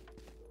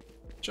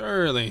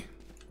 Surely.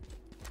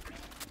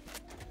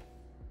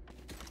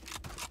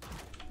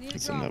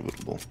 It's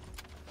inevitable.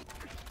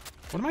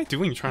 What am I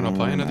doing trying to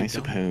apply another I gun?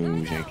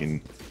 suppose I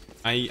can.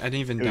 I didn't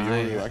even Yo,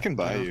 die. I can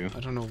buy you. I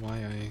don't know why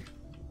I...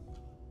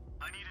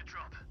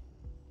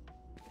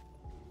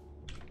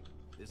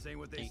 This ain't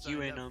what they Thank you,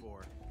 signed up Anon.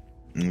 for.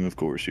 Of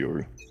course,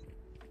 Yoru.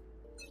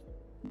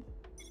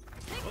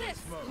 Take this.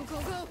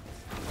 Go.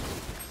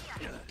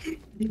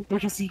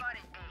 What is he? Go.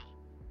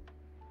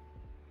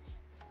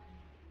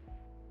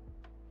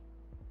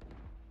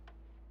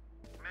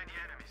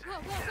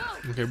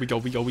 Okay, we go. Go.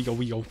 One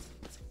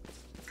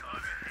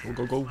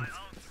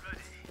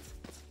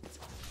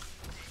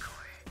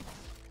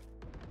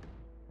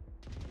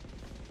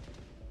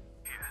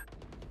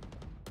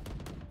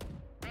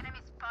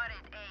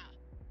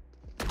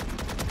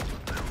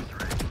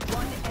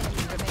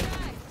enemy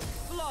remaining.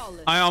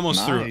 Flawless. I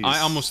almost threw. Nice. I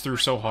almost threw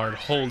so hard.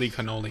 Holy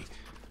cannoli.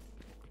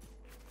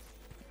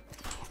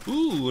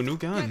 Ooh, a new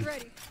gun. Get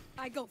ready.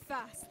 I go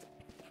fast.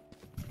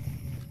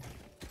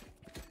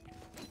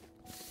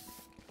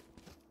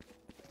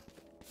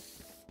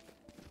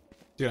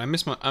 Dude, I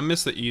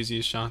missed the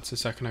easiest shots a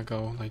second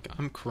ago. Like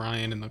I'm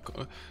crying in the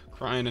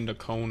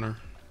corner.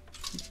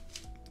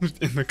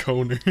 In the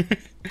corner.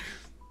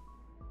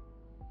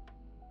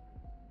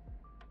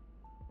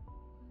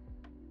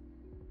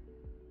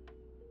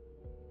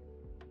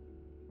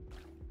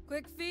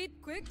 Quick feet,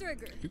 quick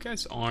trigger. You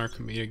guys are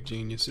comedic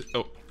geniuses.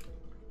 Oh,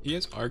 you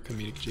guys are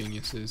comedic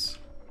geniuses.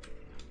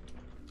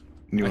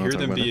 You I wanna hear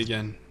talk them about be it?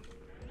 again.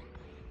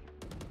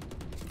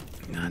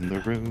 On the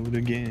road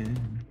again.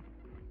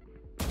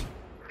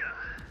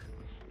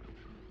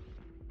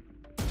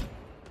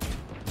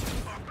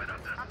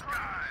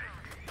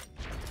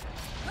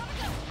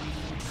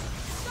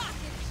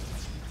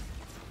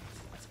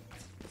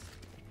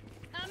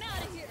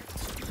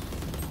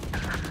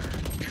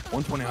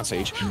 120 on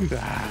Sage.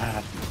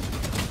 Ah.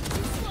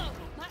 Too slow.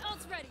 My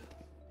ult's ready.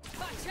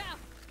 Watch out.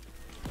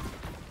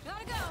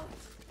 Gotta go.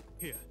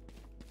 Here.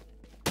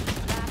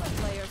 Last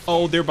player.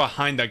 Oh, they're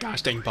behind that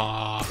gosh dang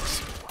box.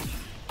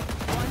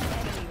 One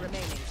enemy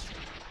remaining.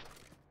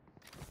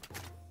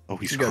 Oh,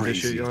 he's You got this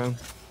shit, crazy. Yoel.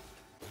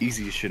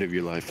 Easiest shit of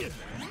your life.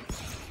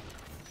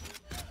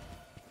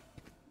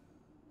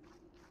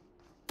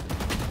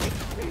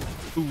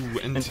 Ooh,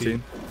 NT.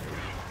 NT.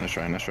 Nice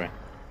try, nice try.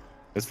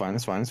 It's fine,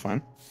 it's fine, it's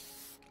fine.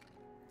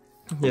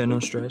 Yeah, no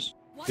stress.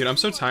 Dude, I'm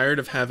so tired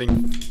of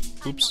having.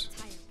 Oops.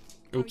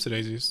 Oops,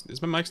 daisies.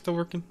 Is my mic still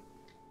working?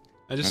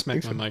 I just I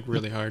think smacked my so. mic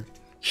really hard.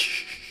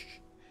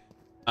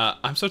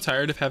 I'm so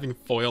tired of having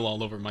foil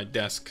all over my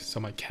desk so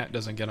my cat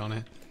doesn't get on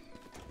it.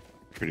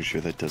 Pretty sure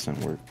that doesn't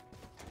work.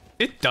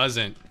 It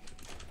doesn't.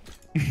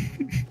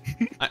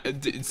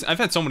 I've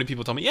had so many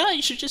people tell me, yeah,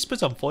 you should just put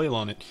some foil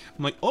on it.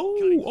 I'm like,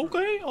 oh,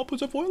 okay, I'll put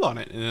some foil on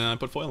it. And then I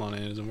put foil on it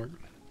and it doesn't work.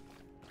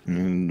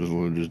 And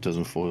it just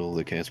doesn't foil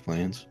the cat's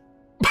plans.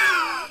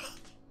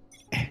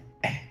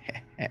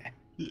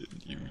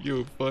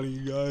 You a funny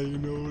guy, you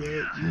know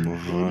that.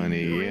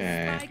 Funny,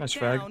 yeah. Spike Nice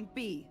frag. down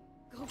B.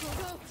 Go, go,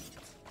 go.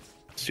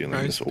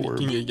 Stealing this orb.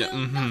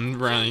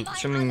 Right.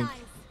 Assuming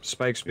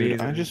Spike speed.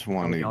 Dude, I just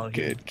want to I'll hit.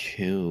 get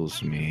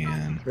kills,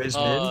 man. Raise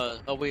mid.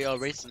 Oh wait,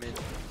 raise mid.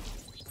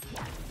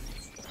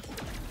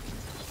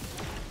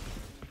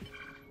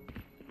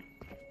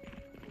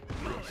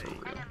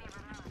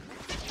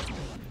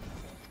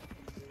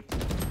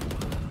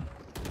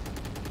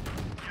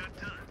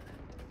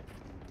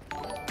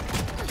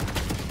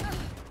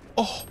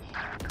 Oh,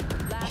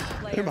 Last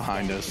player They're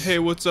behind standing. us. hey,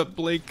 what's up,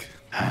 Blake?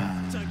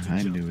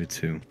 I knew it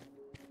too.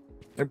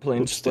 They're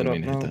playing Oops, split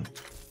didn't up mean to now.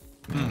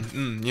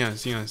 hit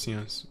that.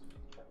 Yes.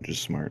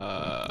 Just smart.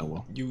 Oh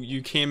well.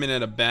 You came in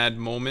at a bad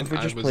moment. If we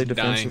just I play was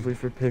dying. defensively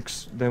for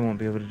picks, they won't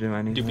be able to do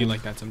anything. You be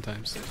like that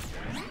sometimes. Spike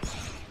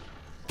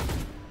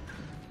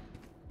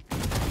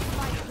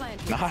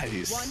planted.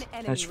 Nice. One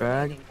enemy Nice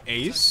frag. remaining.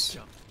 Ace?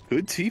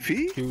 Good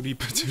TP. Duty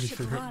patootie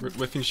for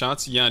whiffing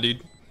shots? Yeah,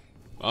 dude.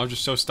 I was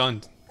just so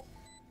stunned.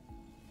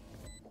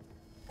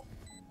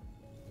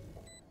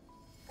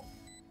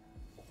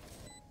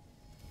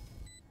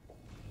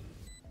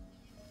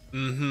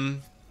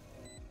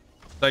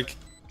 Like,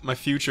 my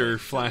future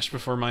flashed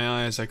before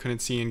my eyes. I couldn't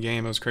see in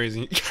game. It was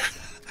crazy.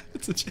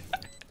 It's a chat.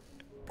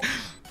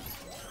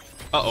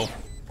 Uh-oh.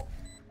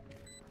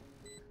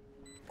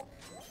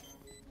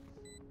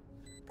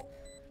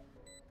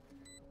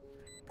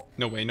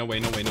 No way.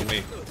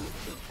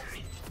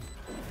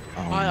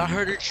 I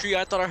heard her tree.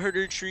 I thought I heard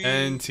her tree.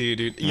 NT,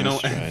 dude. You know,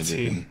 Nice try, NT.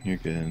 dude. You're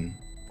good.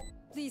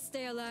 Please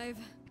stay alive.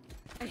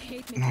 I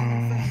hate making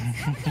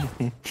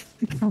new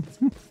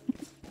friends.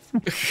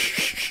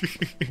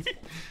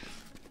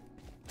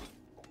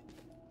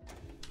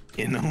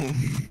 You know,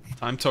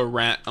 Time to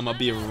rat. I'm gonna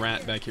be a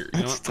rat back here.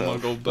 You know that's what? I'm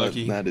tough. gonna go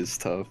Bucky. That is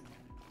tough.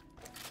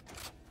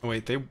 Oh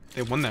wait, they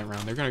won that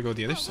round. They're gonna go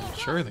the other side.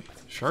 Surely,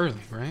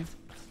 right?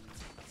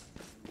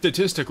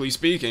 Statistically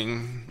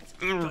speaking,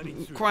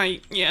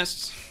 quite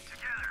yes.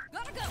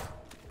 Gotta go.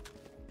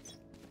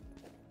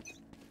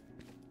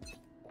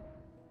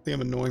 I think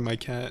I'm annoying my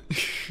cat.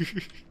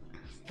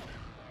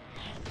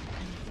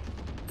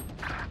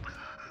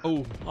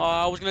 Oh.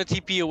 I was gonna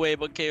TP away,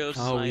 but KO's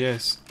Oh sniped.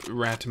 yes,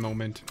 rat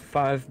moment.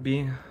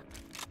 5B.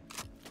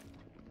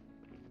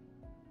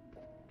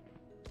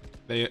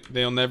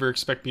 They'll never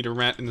expect me to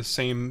rat in the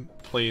same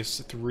place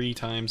 3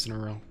 times in a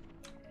row.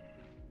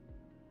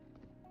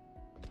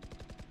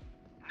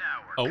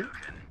 Oh. Watch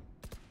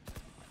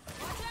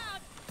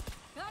out.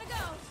 Gotta go.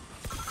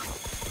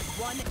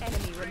 One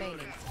enemy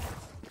remaining.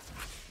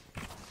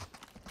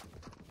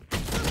 I'm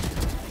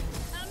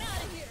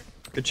out of here.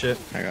 Good shit.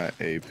 I got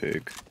a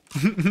pick.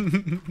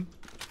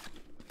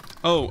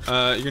 Oh,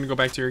 you're gonna go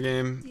back to your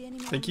game.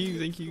 Thank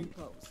you.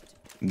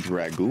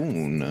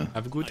 Dragoon.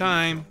 Have a good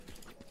time.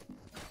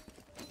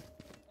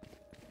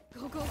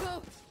 Go, go,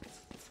 go.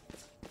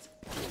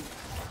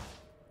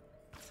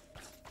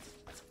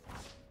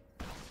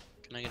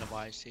 Can I get a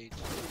buy stage?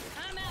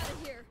 I'm out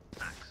of here.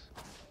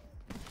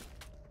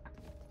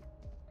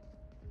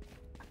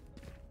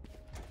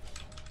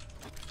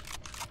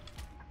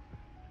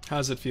 How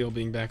does it feel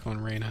being back on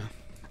Reyna?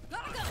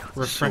 Gotta go.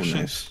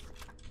 Refreshing.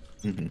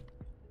 So nice.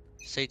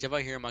 Sage, if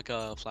I hear him like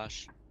a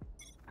flash.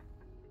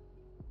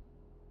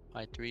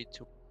 5, 3,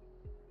 2.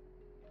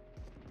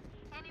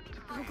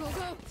 Go, go,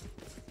 go.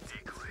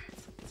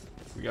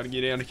 We gotta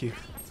get out of here.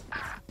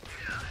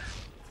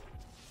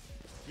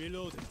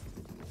 Reloading.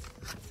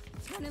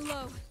 Running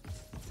low.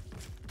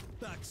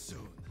 Back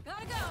soon.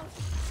 Gotta go.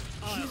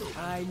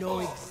 I know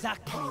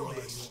exactly where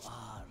you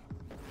are.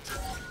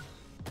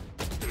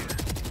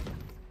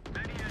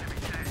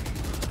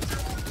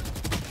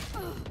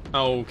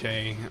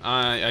 Okay,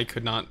 I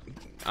could not.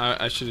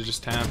 I should have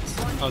just tapped.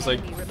 I was like,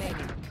 Enemy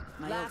remaining.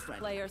 Last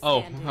player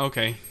oh, standing.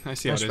 okay. I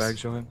see how Nice it frag,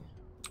 is. Joey.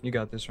 You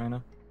got this right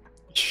now.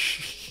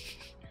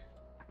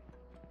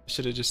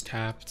 Should have just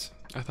tapped.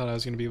 I thought I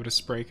was gonna be able to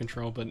spray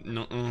control, but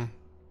no,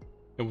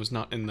 it was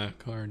not in the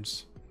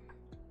cards.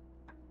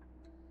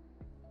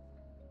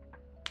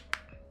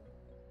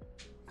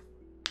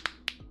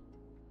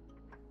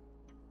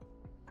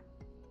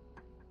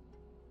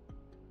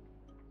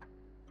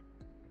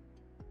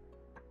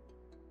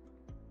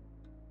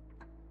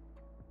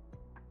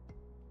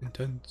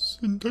 Intense,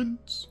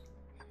 intense.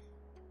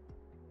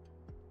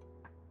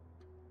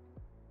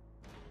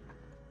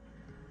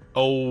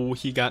 Oh,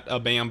 he got a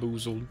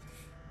bamboozled.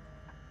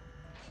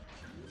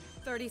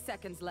 30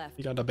 seconds left.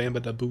 He got a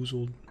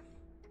bamba-da-boozled.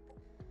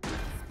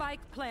 Spike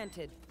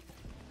planted.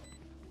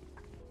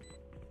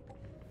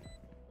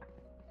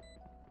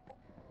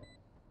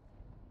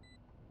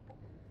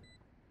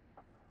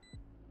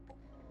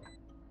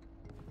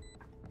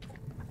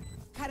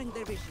 Cutting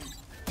their vision.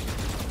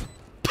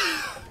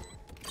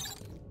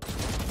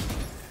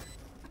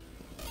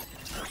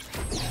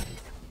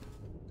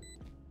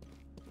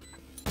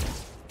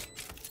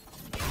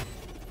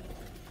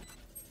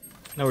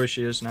 Know where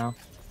she is now.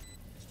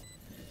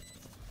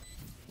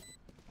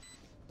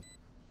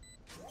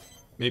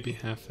 Maybe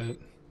half that.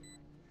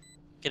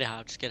 Get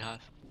half, just get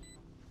half.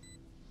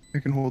 I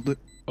can hold it.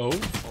 Oh?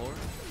 Or?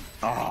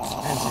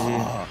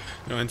 Oh.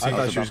 No, NT. I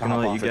thought she was gonna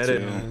let you get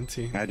it. Yeah,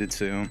 NT. I did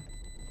too.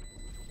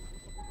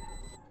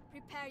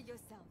 Prepare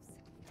yourselves.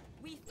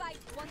 We fight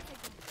once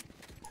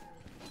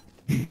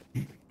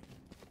again.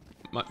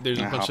 There's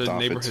a I bunch hopped of off it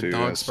neighborhood too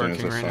dogs as soon as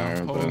barking I right saw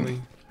her, now. but-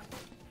 Holy.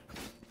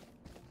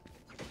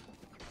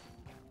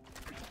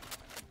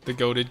 The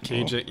goated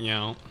cage it,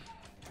 yeah.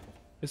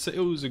 It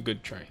was a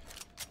good try.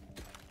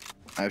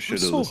 I should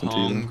have so listened to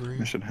you. hungry.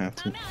 I should have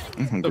to.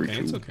 I'm hungry Okay,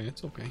 too. it's okay,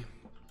 it's okay.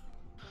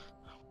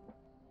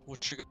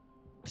 What's your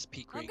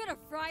peak I'm rate? gonna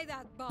fry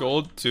that bomb.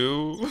 Gold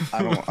 2.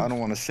 I don't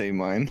want to say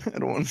mine. I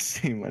don't want to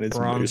say mine. It's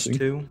Bronze embarrassing.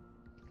 2.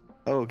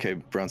 Oh, okay,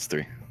 bronze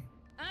 3.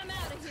 I'm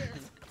out of here.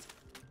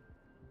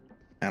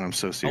 And I'm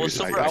so I was serious.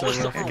 silver, got I was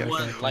it. silver I got it.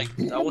 one, like,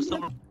 I was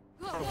silver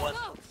Go, go, one,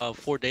 go.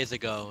 4 days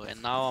ago,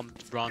 and now I'm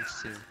bronze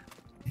 2.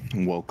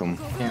 Welcome.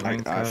 Can't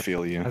rank I up.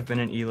 feel you. I've been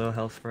in elo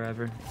health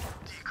forever.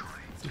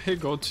 I hit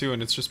gold 2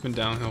 and it's just been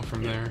downhill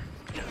from there.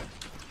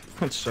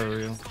 That's so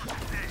real.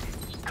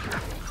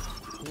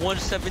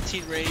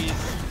 117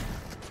 raise.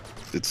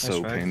 It's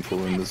so right.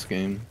 painful in this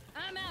game.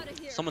 I'm out of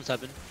here. Someone's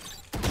heaven.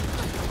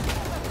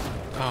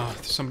 Ah,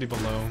 there's somebody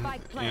below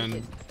Spike and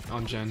planted.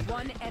 on Gen.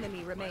 One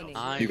enemy remaining.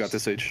 Nice. You got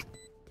this, H.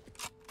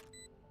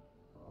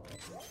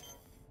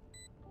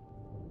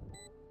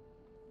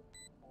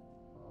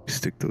 We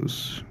stick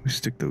those. We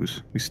stick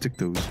those. We stick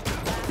those.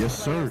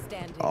 Yes, Player sir.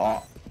 standing.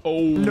 Oh,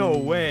 Oh No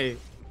way.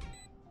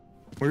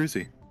 where is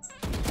he?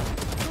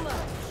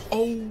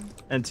 Oh,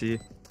 NT.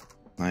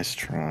 Nice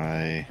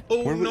try.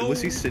 Oh, Where no.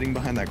 was he sitting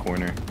behind that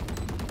corner?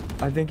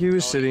 I think he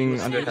was Oh, sitting he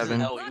was under in heaven.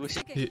 hell. He was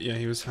yeah,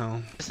 he was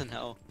hell. in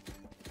hell.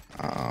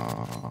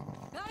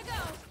 Gotta go.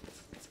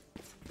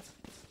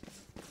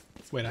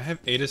 Wait, I have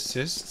 8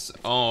 assists?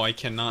 Oh, I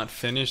cannot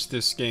finish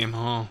this game,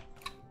 huh?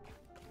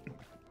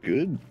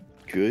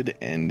 Good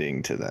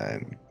ending to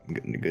that.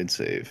 Good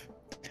save.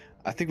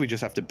 I think we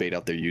just have to bait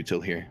out their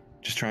util here.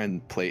 Just try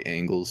and play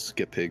angles,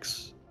 get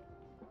picks.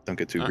 Don't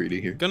get too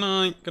greedy here. Good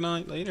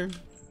night, later.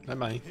 Bye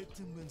bye.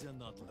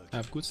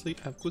 Have good sleep,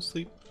 have good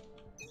sleep.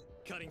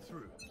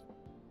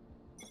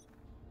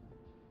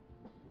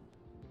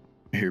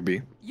 Here,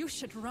 B. You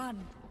should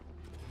run.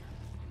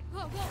 Go,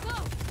 go,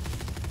 go.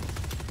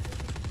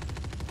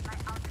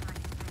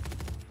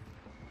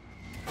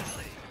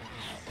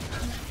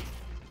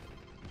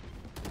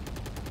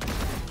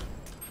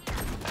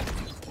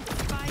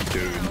 Spike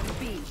Dude. down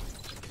B.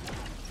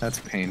 That's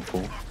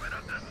painful.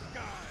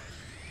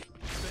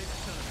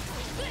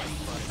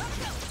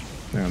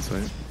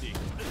 Downside.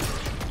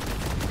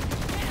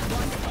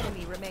 One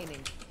enemy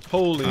remaining.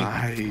 Holy.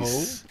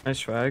 Nice. Nice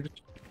frag.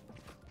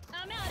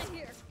 I'm out of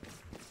here.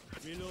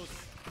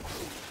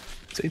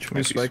 Sage We might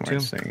be spike smart too.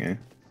 saying it.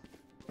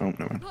 Oh,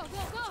 no. Go, go,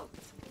 go.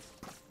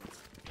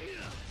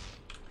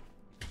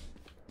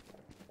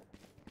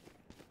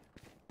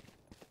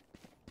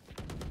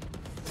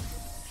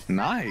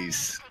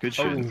 Nice. Good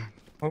shit. Oh,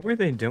 What were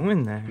they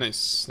doing there?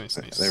 nice, nice,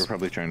 nice. They were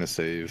probably trying to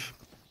save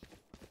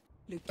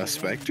Look a around.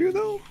 Spectre,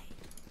 though?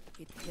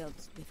 It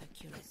helps with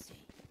accuracy.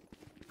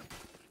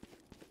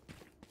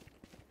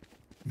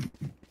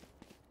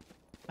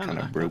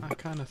 Kinda broke. I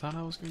kind of thought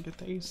I was gonna get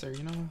the ace there,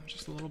 you know,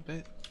 just a little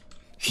bit.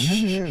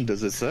 Yeah.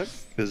 Does it suck?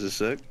 Does it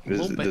suck?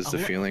 little bit, Does a the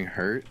li- feeling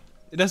hurt?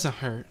 It doesn't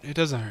hurt. It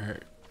doesn't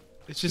hurt.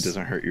 It's It just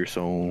doesn't hurt your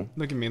soul.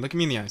 look at me in the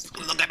eyes.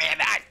 Look at me in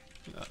the eye.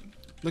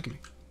 Look at me.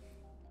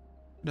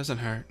 It doesn't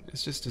hurt.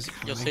 It's just Yo,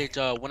 disappointing.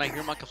 Sage, when I hear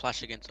him, I can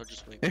flash again, so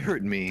just wait. It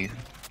hurt me.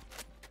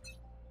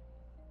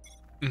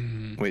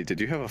 Mhm. Wait, did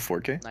you have a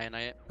 4K?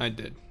 Night. I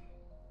did.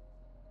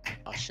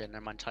 Oh shit,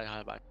 never mind. Tell you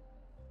how about.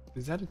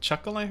 Is that a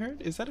chuckle I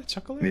heard? Is that a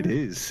chuckle I It heard?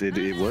 is. It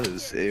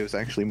was. It was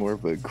actually more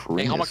of a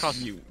grimace. Hey, how am I cross?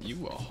 You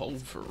a hoe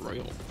for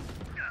real.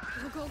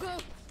 Go, go, go.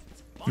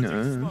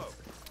 No.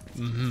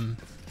 Mm-hmm.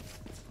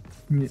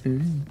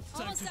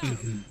 Almost out.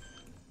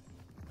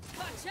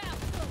 Watch out.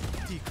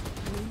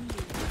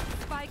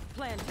 Spike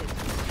planted.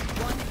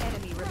 One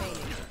enemy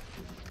remaining.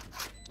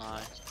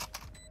 Nice.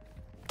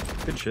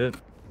 Good shit.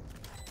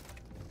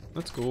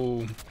 Let's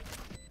go.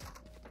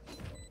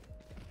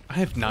 I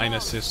have 9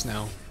 assists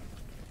now.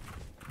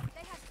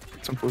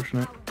 It's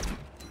unfortunate.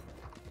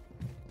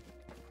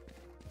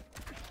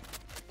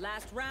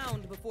 Last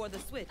round before the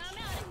switch. I'm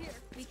out of here.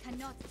 We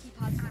cannot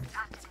keep our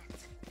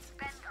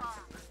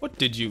What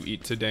did you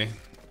eat today?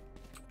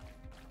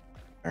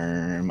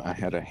 I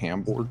had a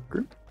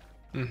hamburger,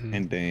 Mm-hmm.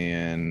 and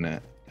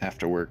then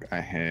after work I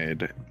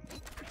had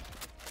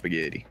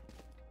spaghetti.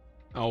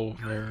 Oh,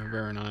 very,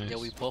 very nice. Yeah,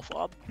 we both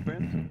up.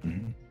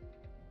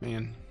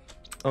 Man,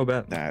 Oh,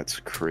 bet. That's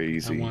I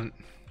crazy. want.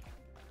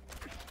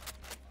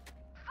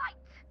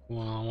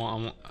 Well, I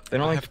want. They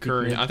don't I like have to keep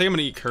curry. mid. I think I'm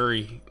gonna eat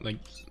curry like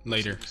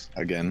later.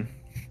 Again.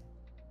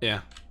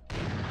 Yeah.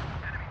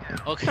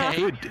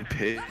 Okay. Good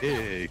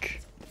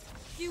pick.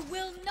 You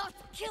will not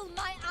kill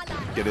my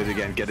ally. Get it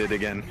again. Get it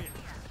again.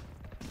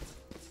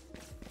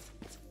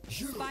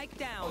 Spike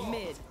down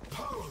mid.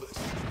 Almost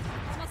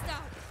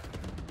out.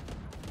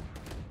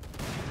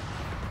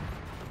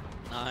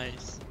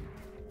 Nice.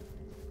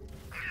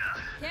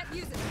 Can't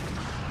use it.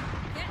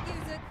 Can't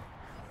use it.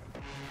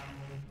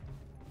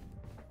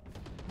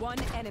 One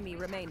enemy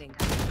remaining.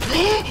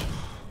 Had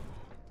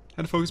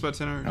to focus about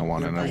 10 hours. I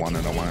want it. I want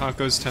it. I want it.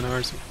 Tacos 10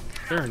 hours.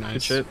 Very Good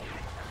nice. shit.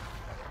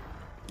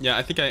 Yeah,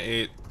 I think I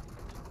ate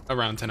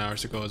around 10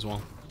 hours ago as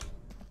well.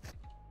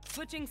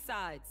 Switching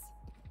sides.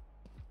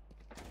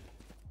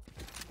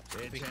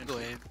 We can go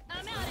in.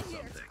 I'm out of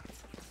here.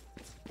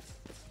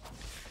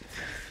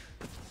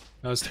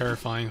 That was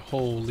terrifying.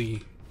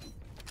 Holy.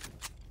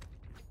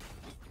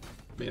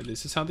 Man,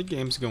 this is how the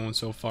game's going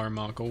so far,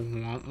 Mako.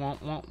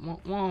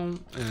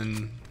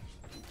 And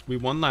we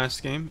won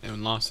last game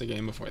and lost the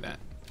game before that.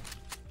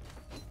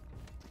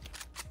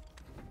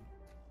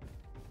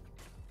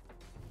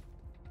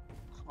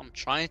 I'm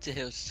trying to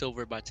hit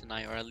silver by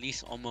tonight, or at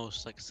least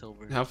almost like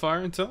silver. How far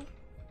until?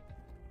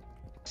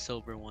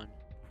 Silver one.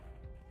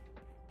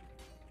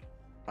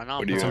 Right now,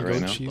 What do you Some got right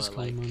goat now? cheese but,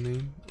 calling like, my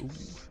name.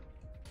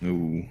 Ooh.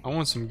 Ooh. I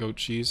want some goat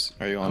cheese.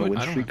 Are you on a win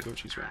I don't streak? want goat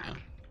cheese right now.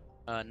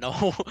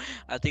 No,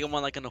 I think I'm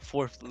on like on a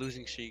 4th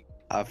losing streak.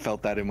 I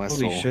felt that in my Holy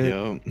soul. shit.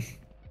 Yup.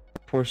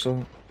 Poor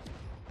soul.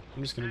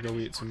 I'm just gonna go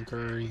eat some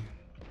curry.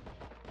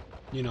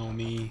 You know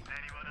me.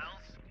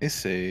 It's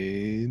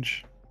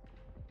Sage.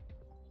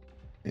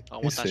 I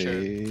want It's that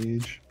shirt.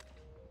 Sage.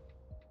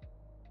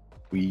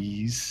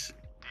 Wheeze.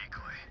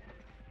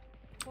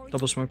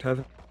 Double smoked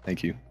heaven.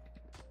 Thank you.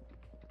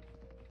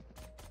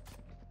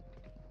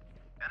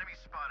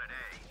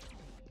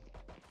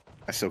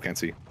 I still can't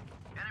see.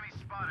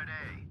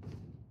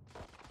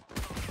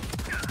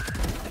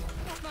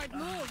 Smart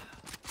move.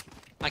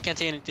 I can't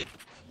say anything.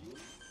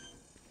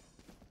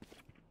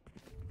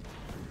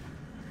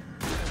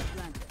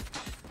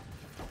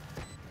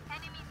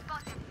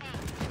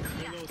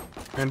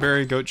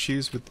 Cranberry goat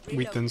cheese with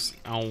wheat thins.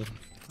 Ow.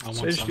 I want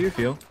Sage, some. do you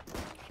feel?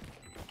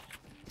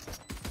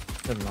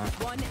 Never mind.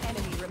 One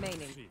enemy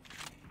remaining.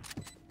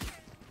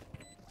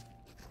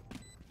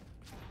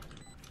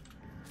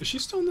 Is she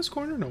still in this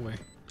corner? No way.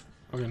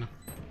 Okay, no.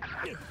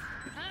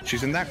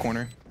 She's in that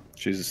corner.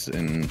 She's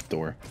in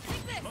door.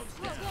 Take this.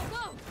 Whoa,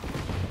 whoa,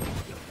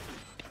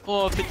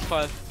 whoa. Oh, 55.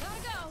 Gotta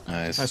go.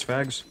 Nice. Nice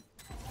fags.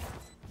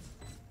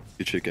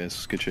 Good shit,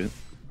 guys. Good shit.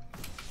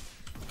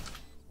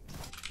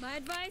 My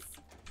advice: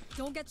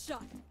 don't get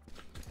shot.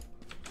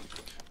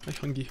 I'm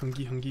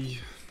hungry.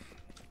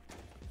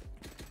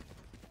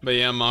 But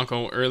yeah,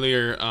 Mako,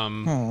 earlier,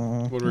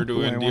 when we were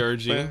doing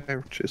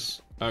DRG,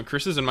 Just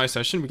Chris is in my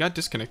session. We got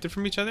disconnected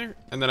from each other,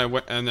 and then I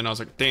was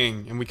like,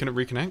 dang, and we couldn't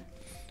reconnect.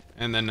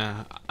 And then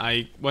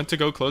I went to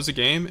go close the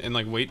game and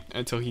like wait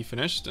until he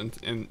finished, and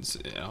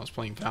I was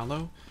playing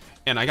Valo,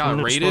 and I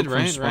got raided,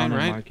 right.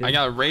 I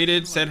got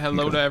raided, said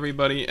hello to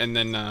everybody, and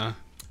then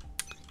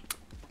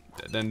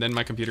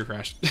my computer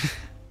crashed.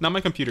 Not my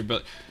computer,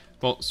 but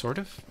well, sort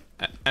of.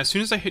 As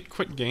soon as I hit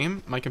quit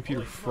game, my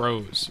computer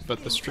froze,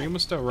 but the stream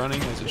was still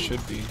running as it should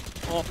be.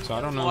 Oh, So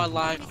I don't know. Oh, I I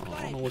lied.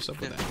 don't know what's up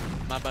with that.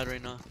 My bad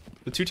right now.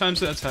 The 2 times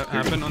that's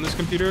happened on this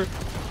computer,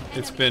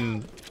 it's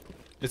been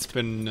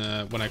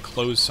when I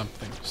close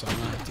something, so I'm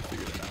gonna have to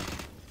figure that out.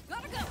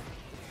 Gotta go.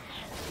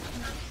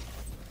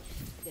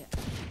 There.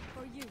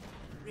 For you.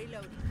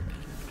 Reloading.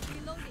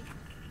 Reloading.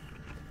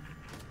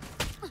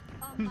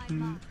 On my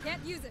mark.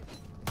 Can't use it.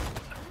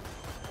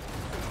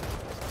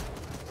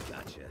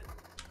 Gotcha.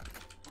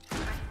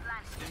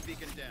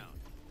 Beacon down.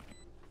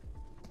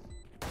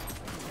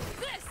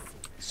 This.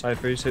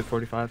 Cypher, you hit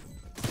 45.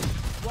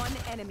 One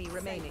enemy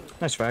remaining.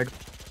 Nice fag.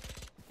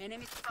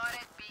 Enemy spotted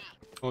B.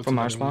 Oh, it's From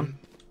our another spawn.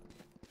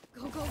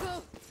 one. Go, go,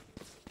 go.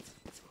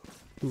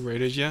 Who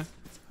raided ya?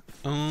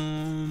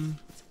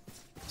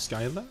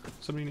 Skyla?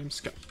 Somebody named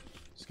Skyla?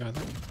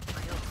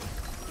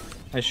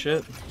 Nice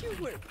shit. You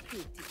were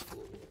beautiful.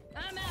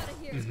 I'm out of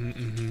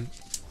here.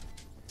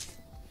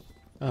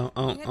 I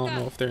don't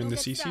know if they're in the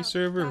CC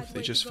server or if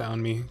they just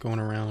found me going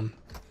around.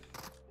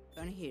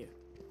 Gonna hear.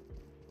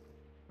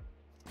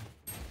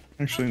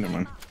 actually, never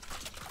mind.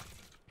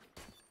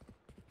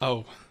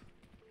 Oh,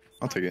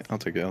 I'll take it. I'll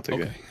take it. I'll take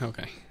it.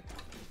 okay.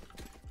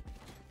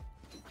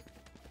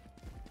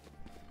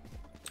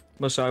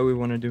 What's all we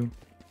want to do?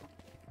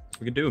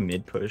 We could do a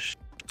mid push.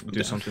 Do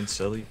Yeah. something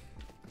silly.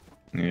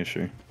 Yeah,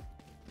 sure.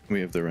 We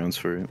have the rounds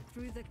for it.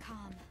 Through the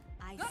calm,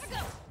 I go.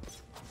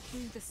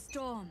 Through the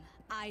storm,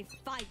 I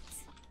fight.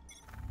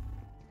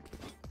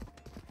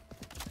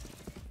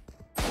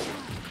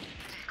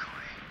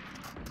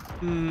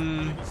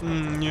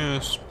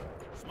 Yes.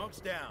 Smoke's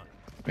down.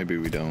 Maybe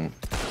we don't.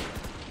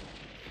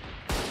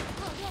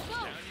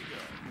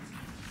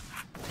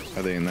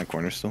 Are they in that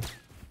corner still?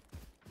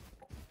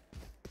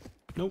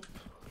 Nope.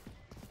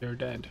 They're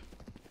dead.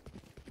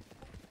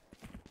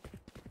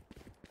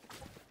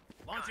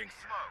 Launching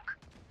smoke.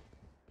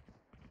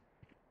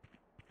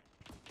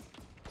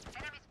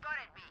 Enemy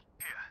spotted me.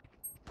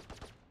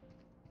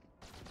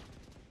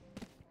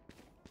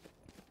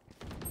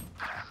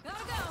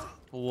 Gotta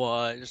go.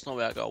 What? There's no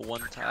way I got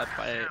one tap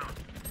by it.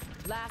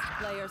 Last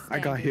player I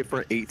standing. got hit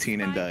for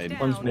 18 and died.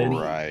 One's mid.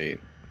 Right.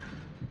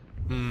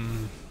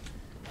 Hmm.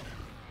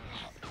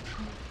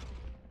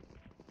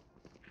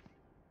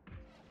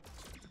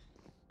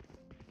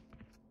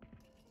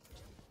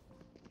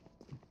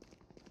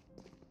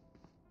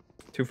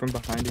 Two from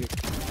behind you.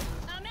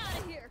 I'm out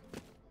of here.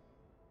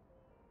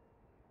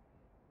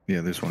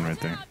 Yeah, there's one right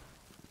there.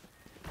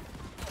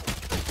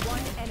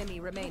 One enemy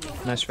remaining.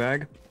 Nice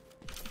frag.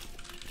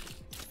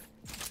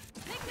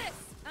 Take this.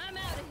 I'm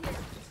out of here.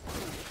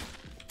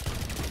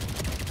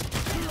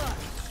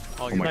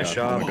 Oh, Oh my Nice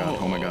god, oh my job. god,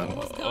 oh my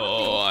god.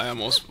 Oh, I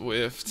almost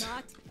whiffed.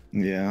 Not.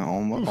 Yeah,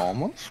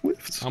 almost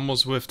whiffed.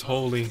 Almost whiffed.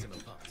 Holy.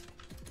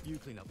 You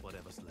clean up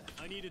whatever's left.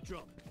 I need a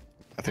drop.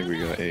 I think we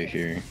got A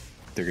here.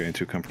 They're getting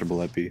too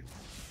comfortable at B.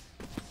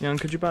 Young,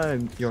 could you buy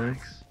yours?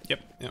 Yep.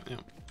 Yep.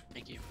 Yep.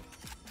 Thank you.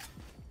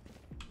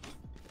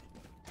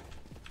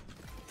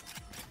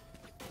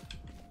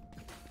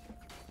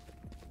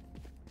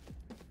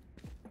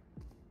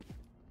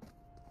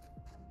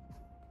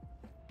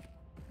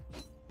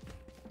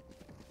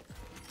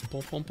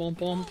 Bum, bum, bum,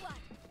 bum.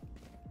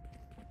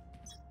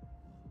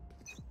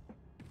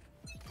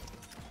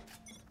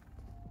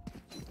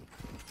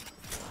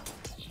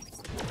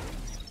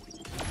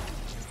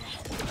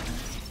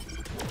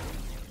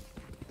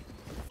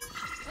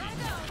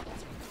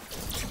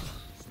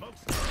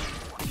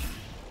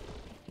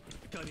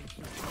 Gotta go.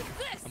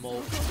 This. I'm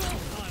old.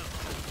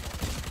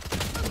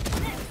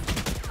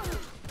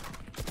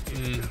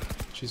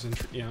 She's in.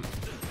 Yeah.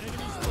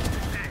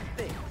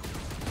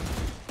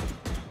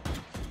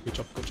 Good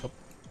job. Good job.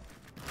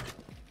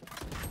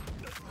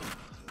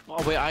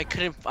 Oh wait, I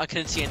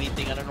couldn't see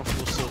anything. I don't know if he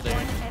was still there.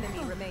 One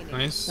enemy remaining.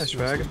 Nice. Nice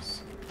frag.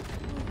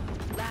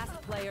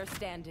 Last player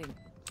standing.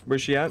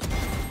 Where's she at?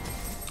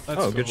 Let's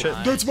Oh, good go. shit.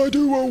 That's my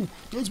duo.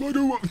 That's my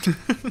duo.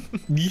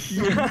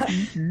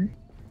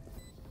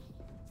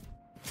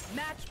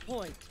 Match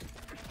point.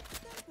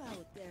 Step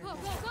out there. Go,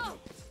 go, go.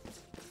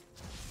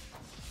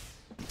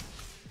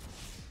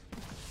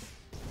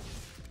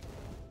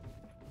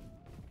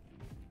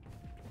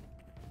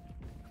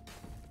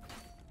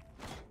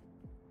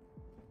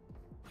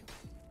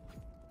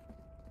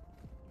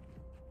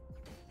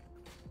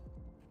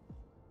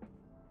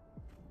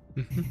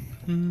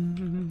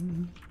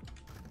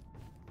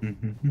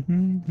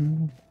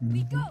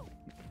 We go.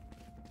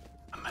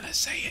 I'm gonna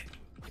say it.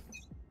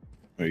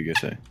 What are you gonna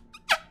say?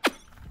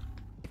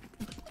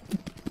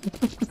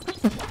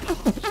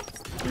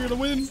 We're gonna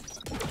win.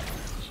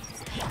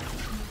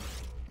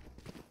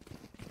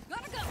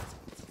 Gotta go.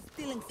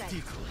 Still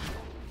inside.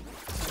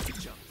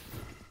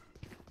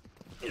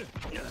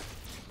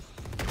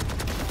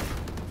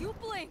 You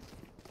blink.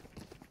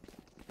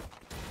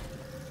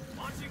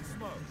 Launching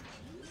smoke.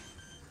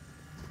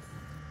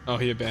 Oh,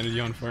 he abandoned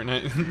you on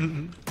Fortnite.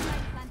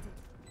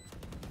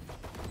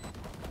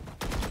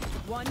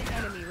 One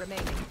enemy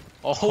remaining.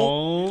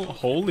 Oh,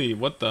 holy,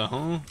 what the,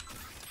 huh?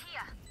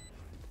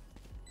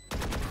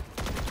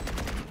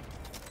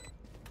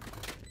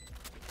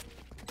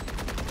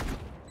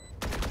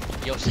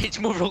 Yo, Sage,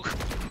 move real quick.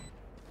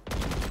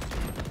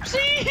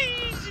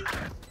 Sage!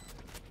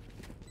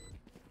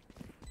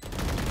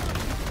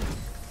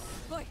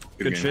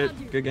 Good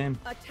shit. Good game.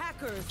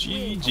 Attackers.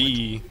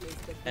 GG.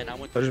 And I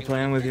went Pleasure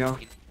playing with y'all.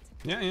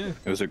 Yeah, yeah.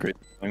 It was a great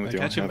playing with you.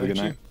 Catch you, Have a good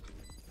catch you. night.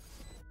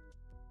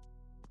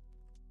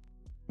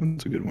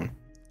 That's a good one.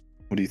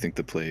 What do you think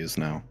the play is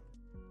now?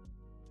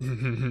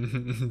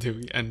 Do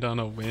we end on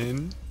a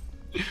win?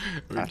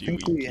 Or I do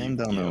think we end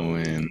on a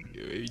win.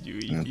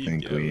 I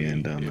think we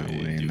end on a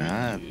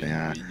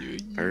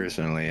win.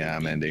 Personally,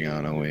 I'm ending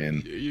on a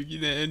win. You're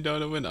gonna end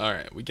on a win?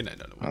 Alright, we can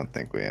end on a I win.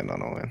 think we end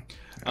on a win.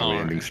 Are we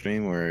ending Alright.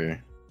 stream or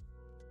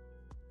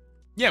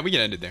Yeah, we can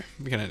end it there.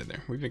 We can end it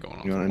there. We've been going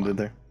on. you want to for a end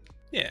it while. there?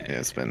 Yeah. Yeah,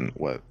 it's been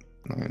what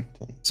 9,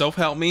 10. Self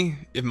help me.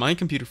 If my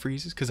computer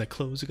freezes because I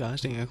closed the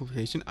gosh dang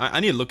application, I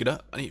need to look it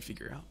up. I need to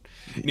figure it out.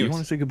 You Anyways.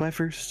 want to say goodbye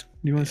first?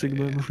 You want to say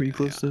goodbye before you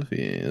close stuff?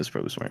 Yeah, that's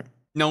probably smart.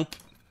 Nope.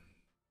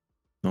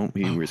 Nope,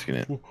 he risking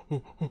it.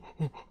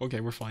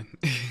 Okay, we're fine.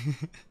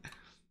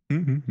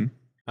 Mm-hmm.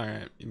 All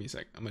right, give me a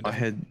sec. I'm gonna. I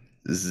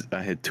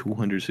had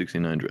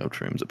 269 drop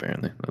frames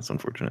apparently. That's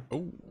unfortunate.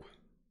 Oh.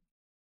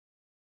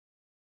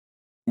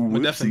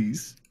 But definitely-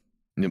 Whoopsies.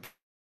 Yep.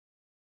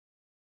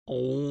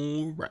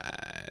 All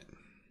right.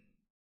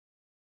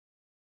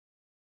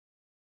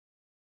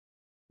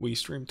 We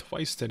streamed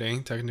twice today,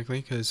 technically,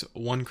 because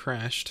one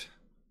crashed,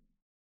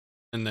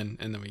 and then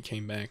we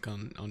came back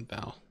on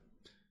Val.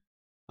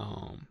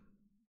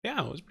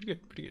 Yeah, it was pretty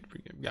good, pretty good,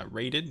 pretty good. We got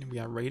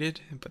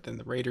raided, but then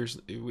the raiders,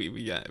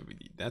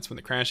 that's when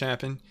the crash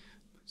happened.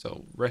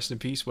 So rest in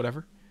peace,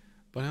 whatever.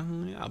 But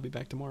I'll be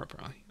back tomorrow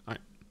probably. All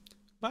right,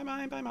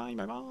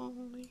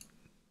 bye.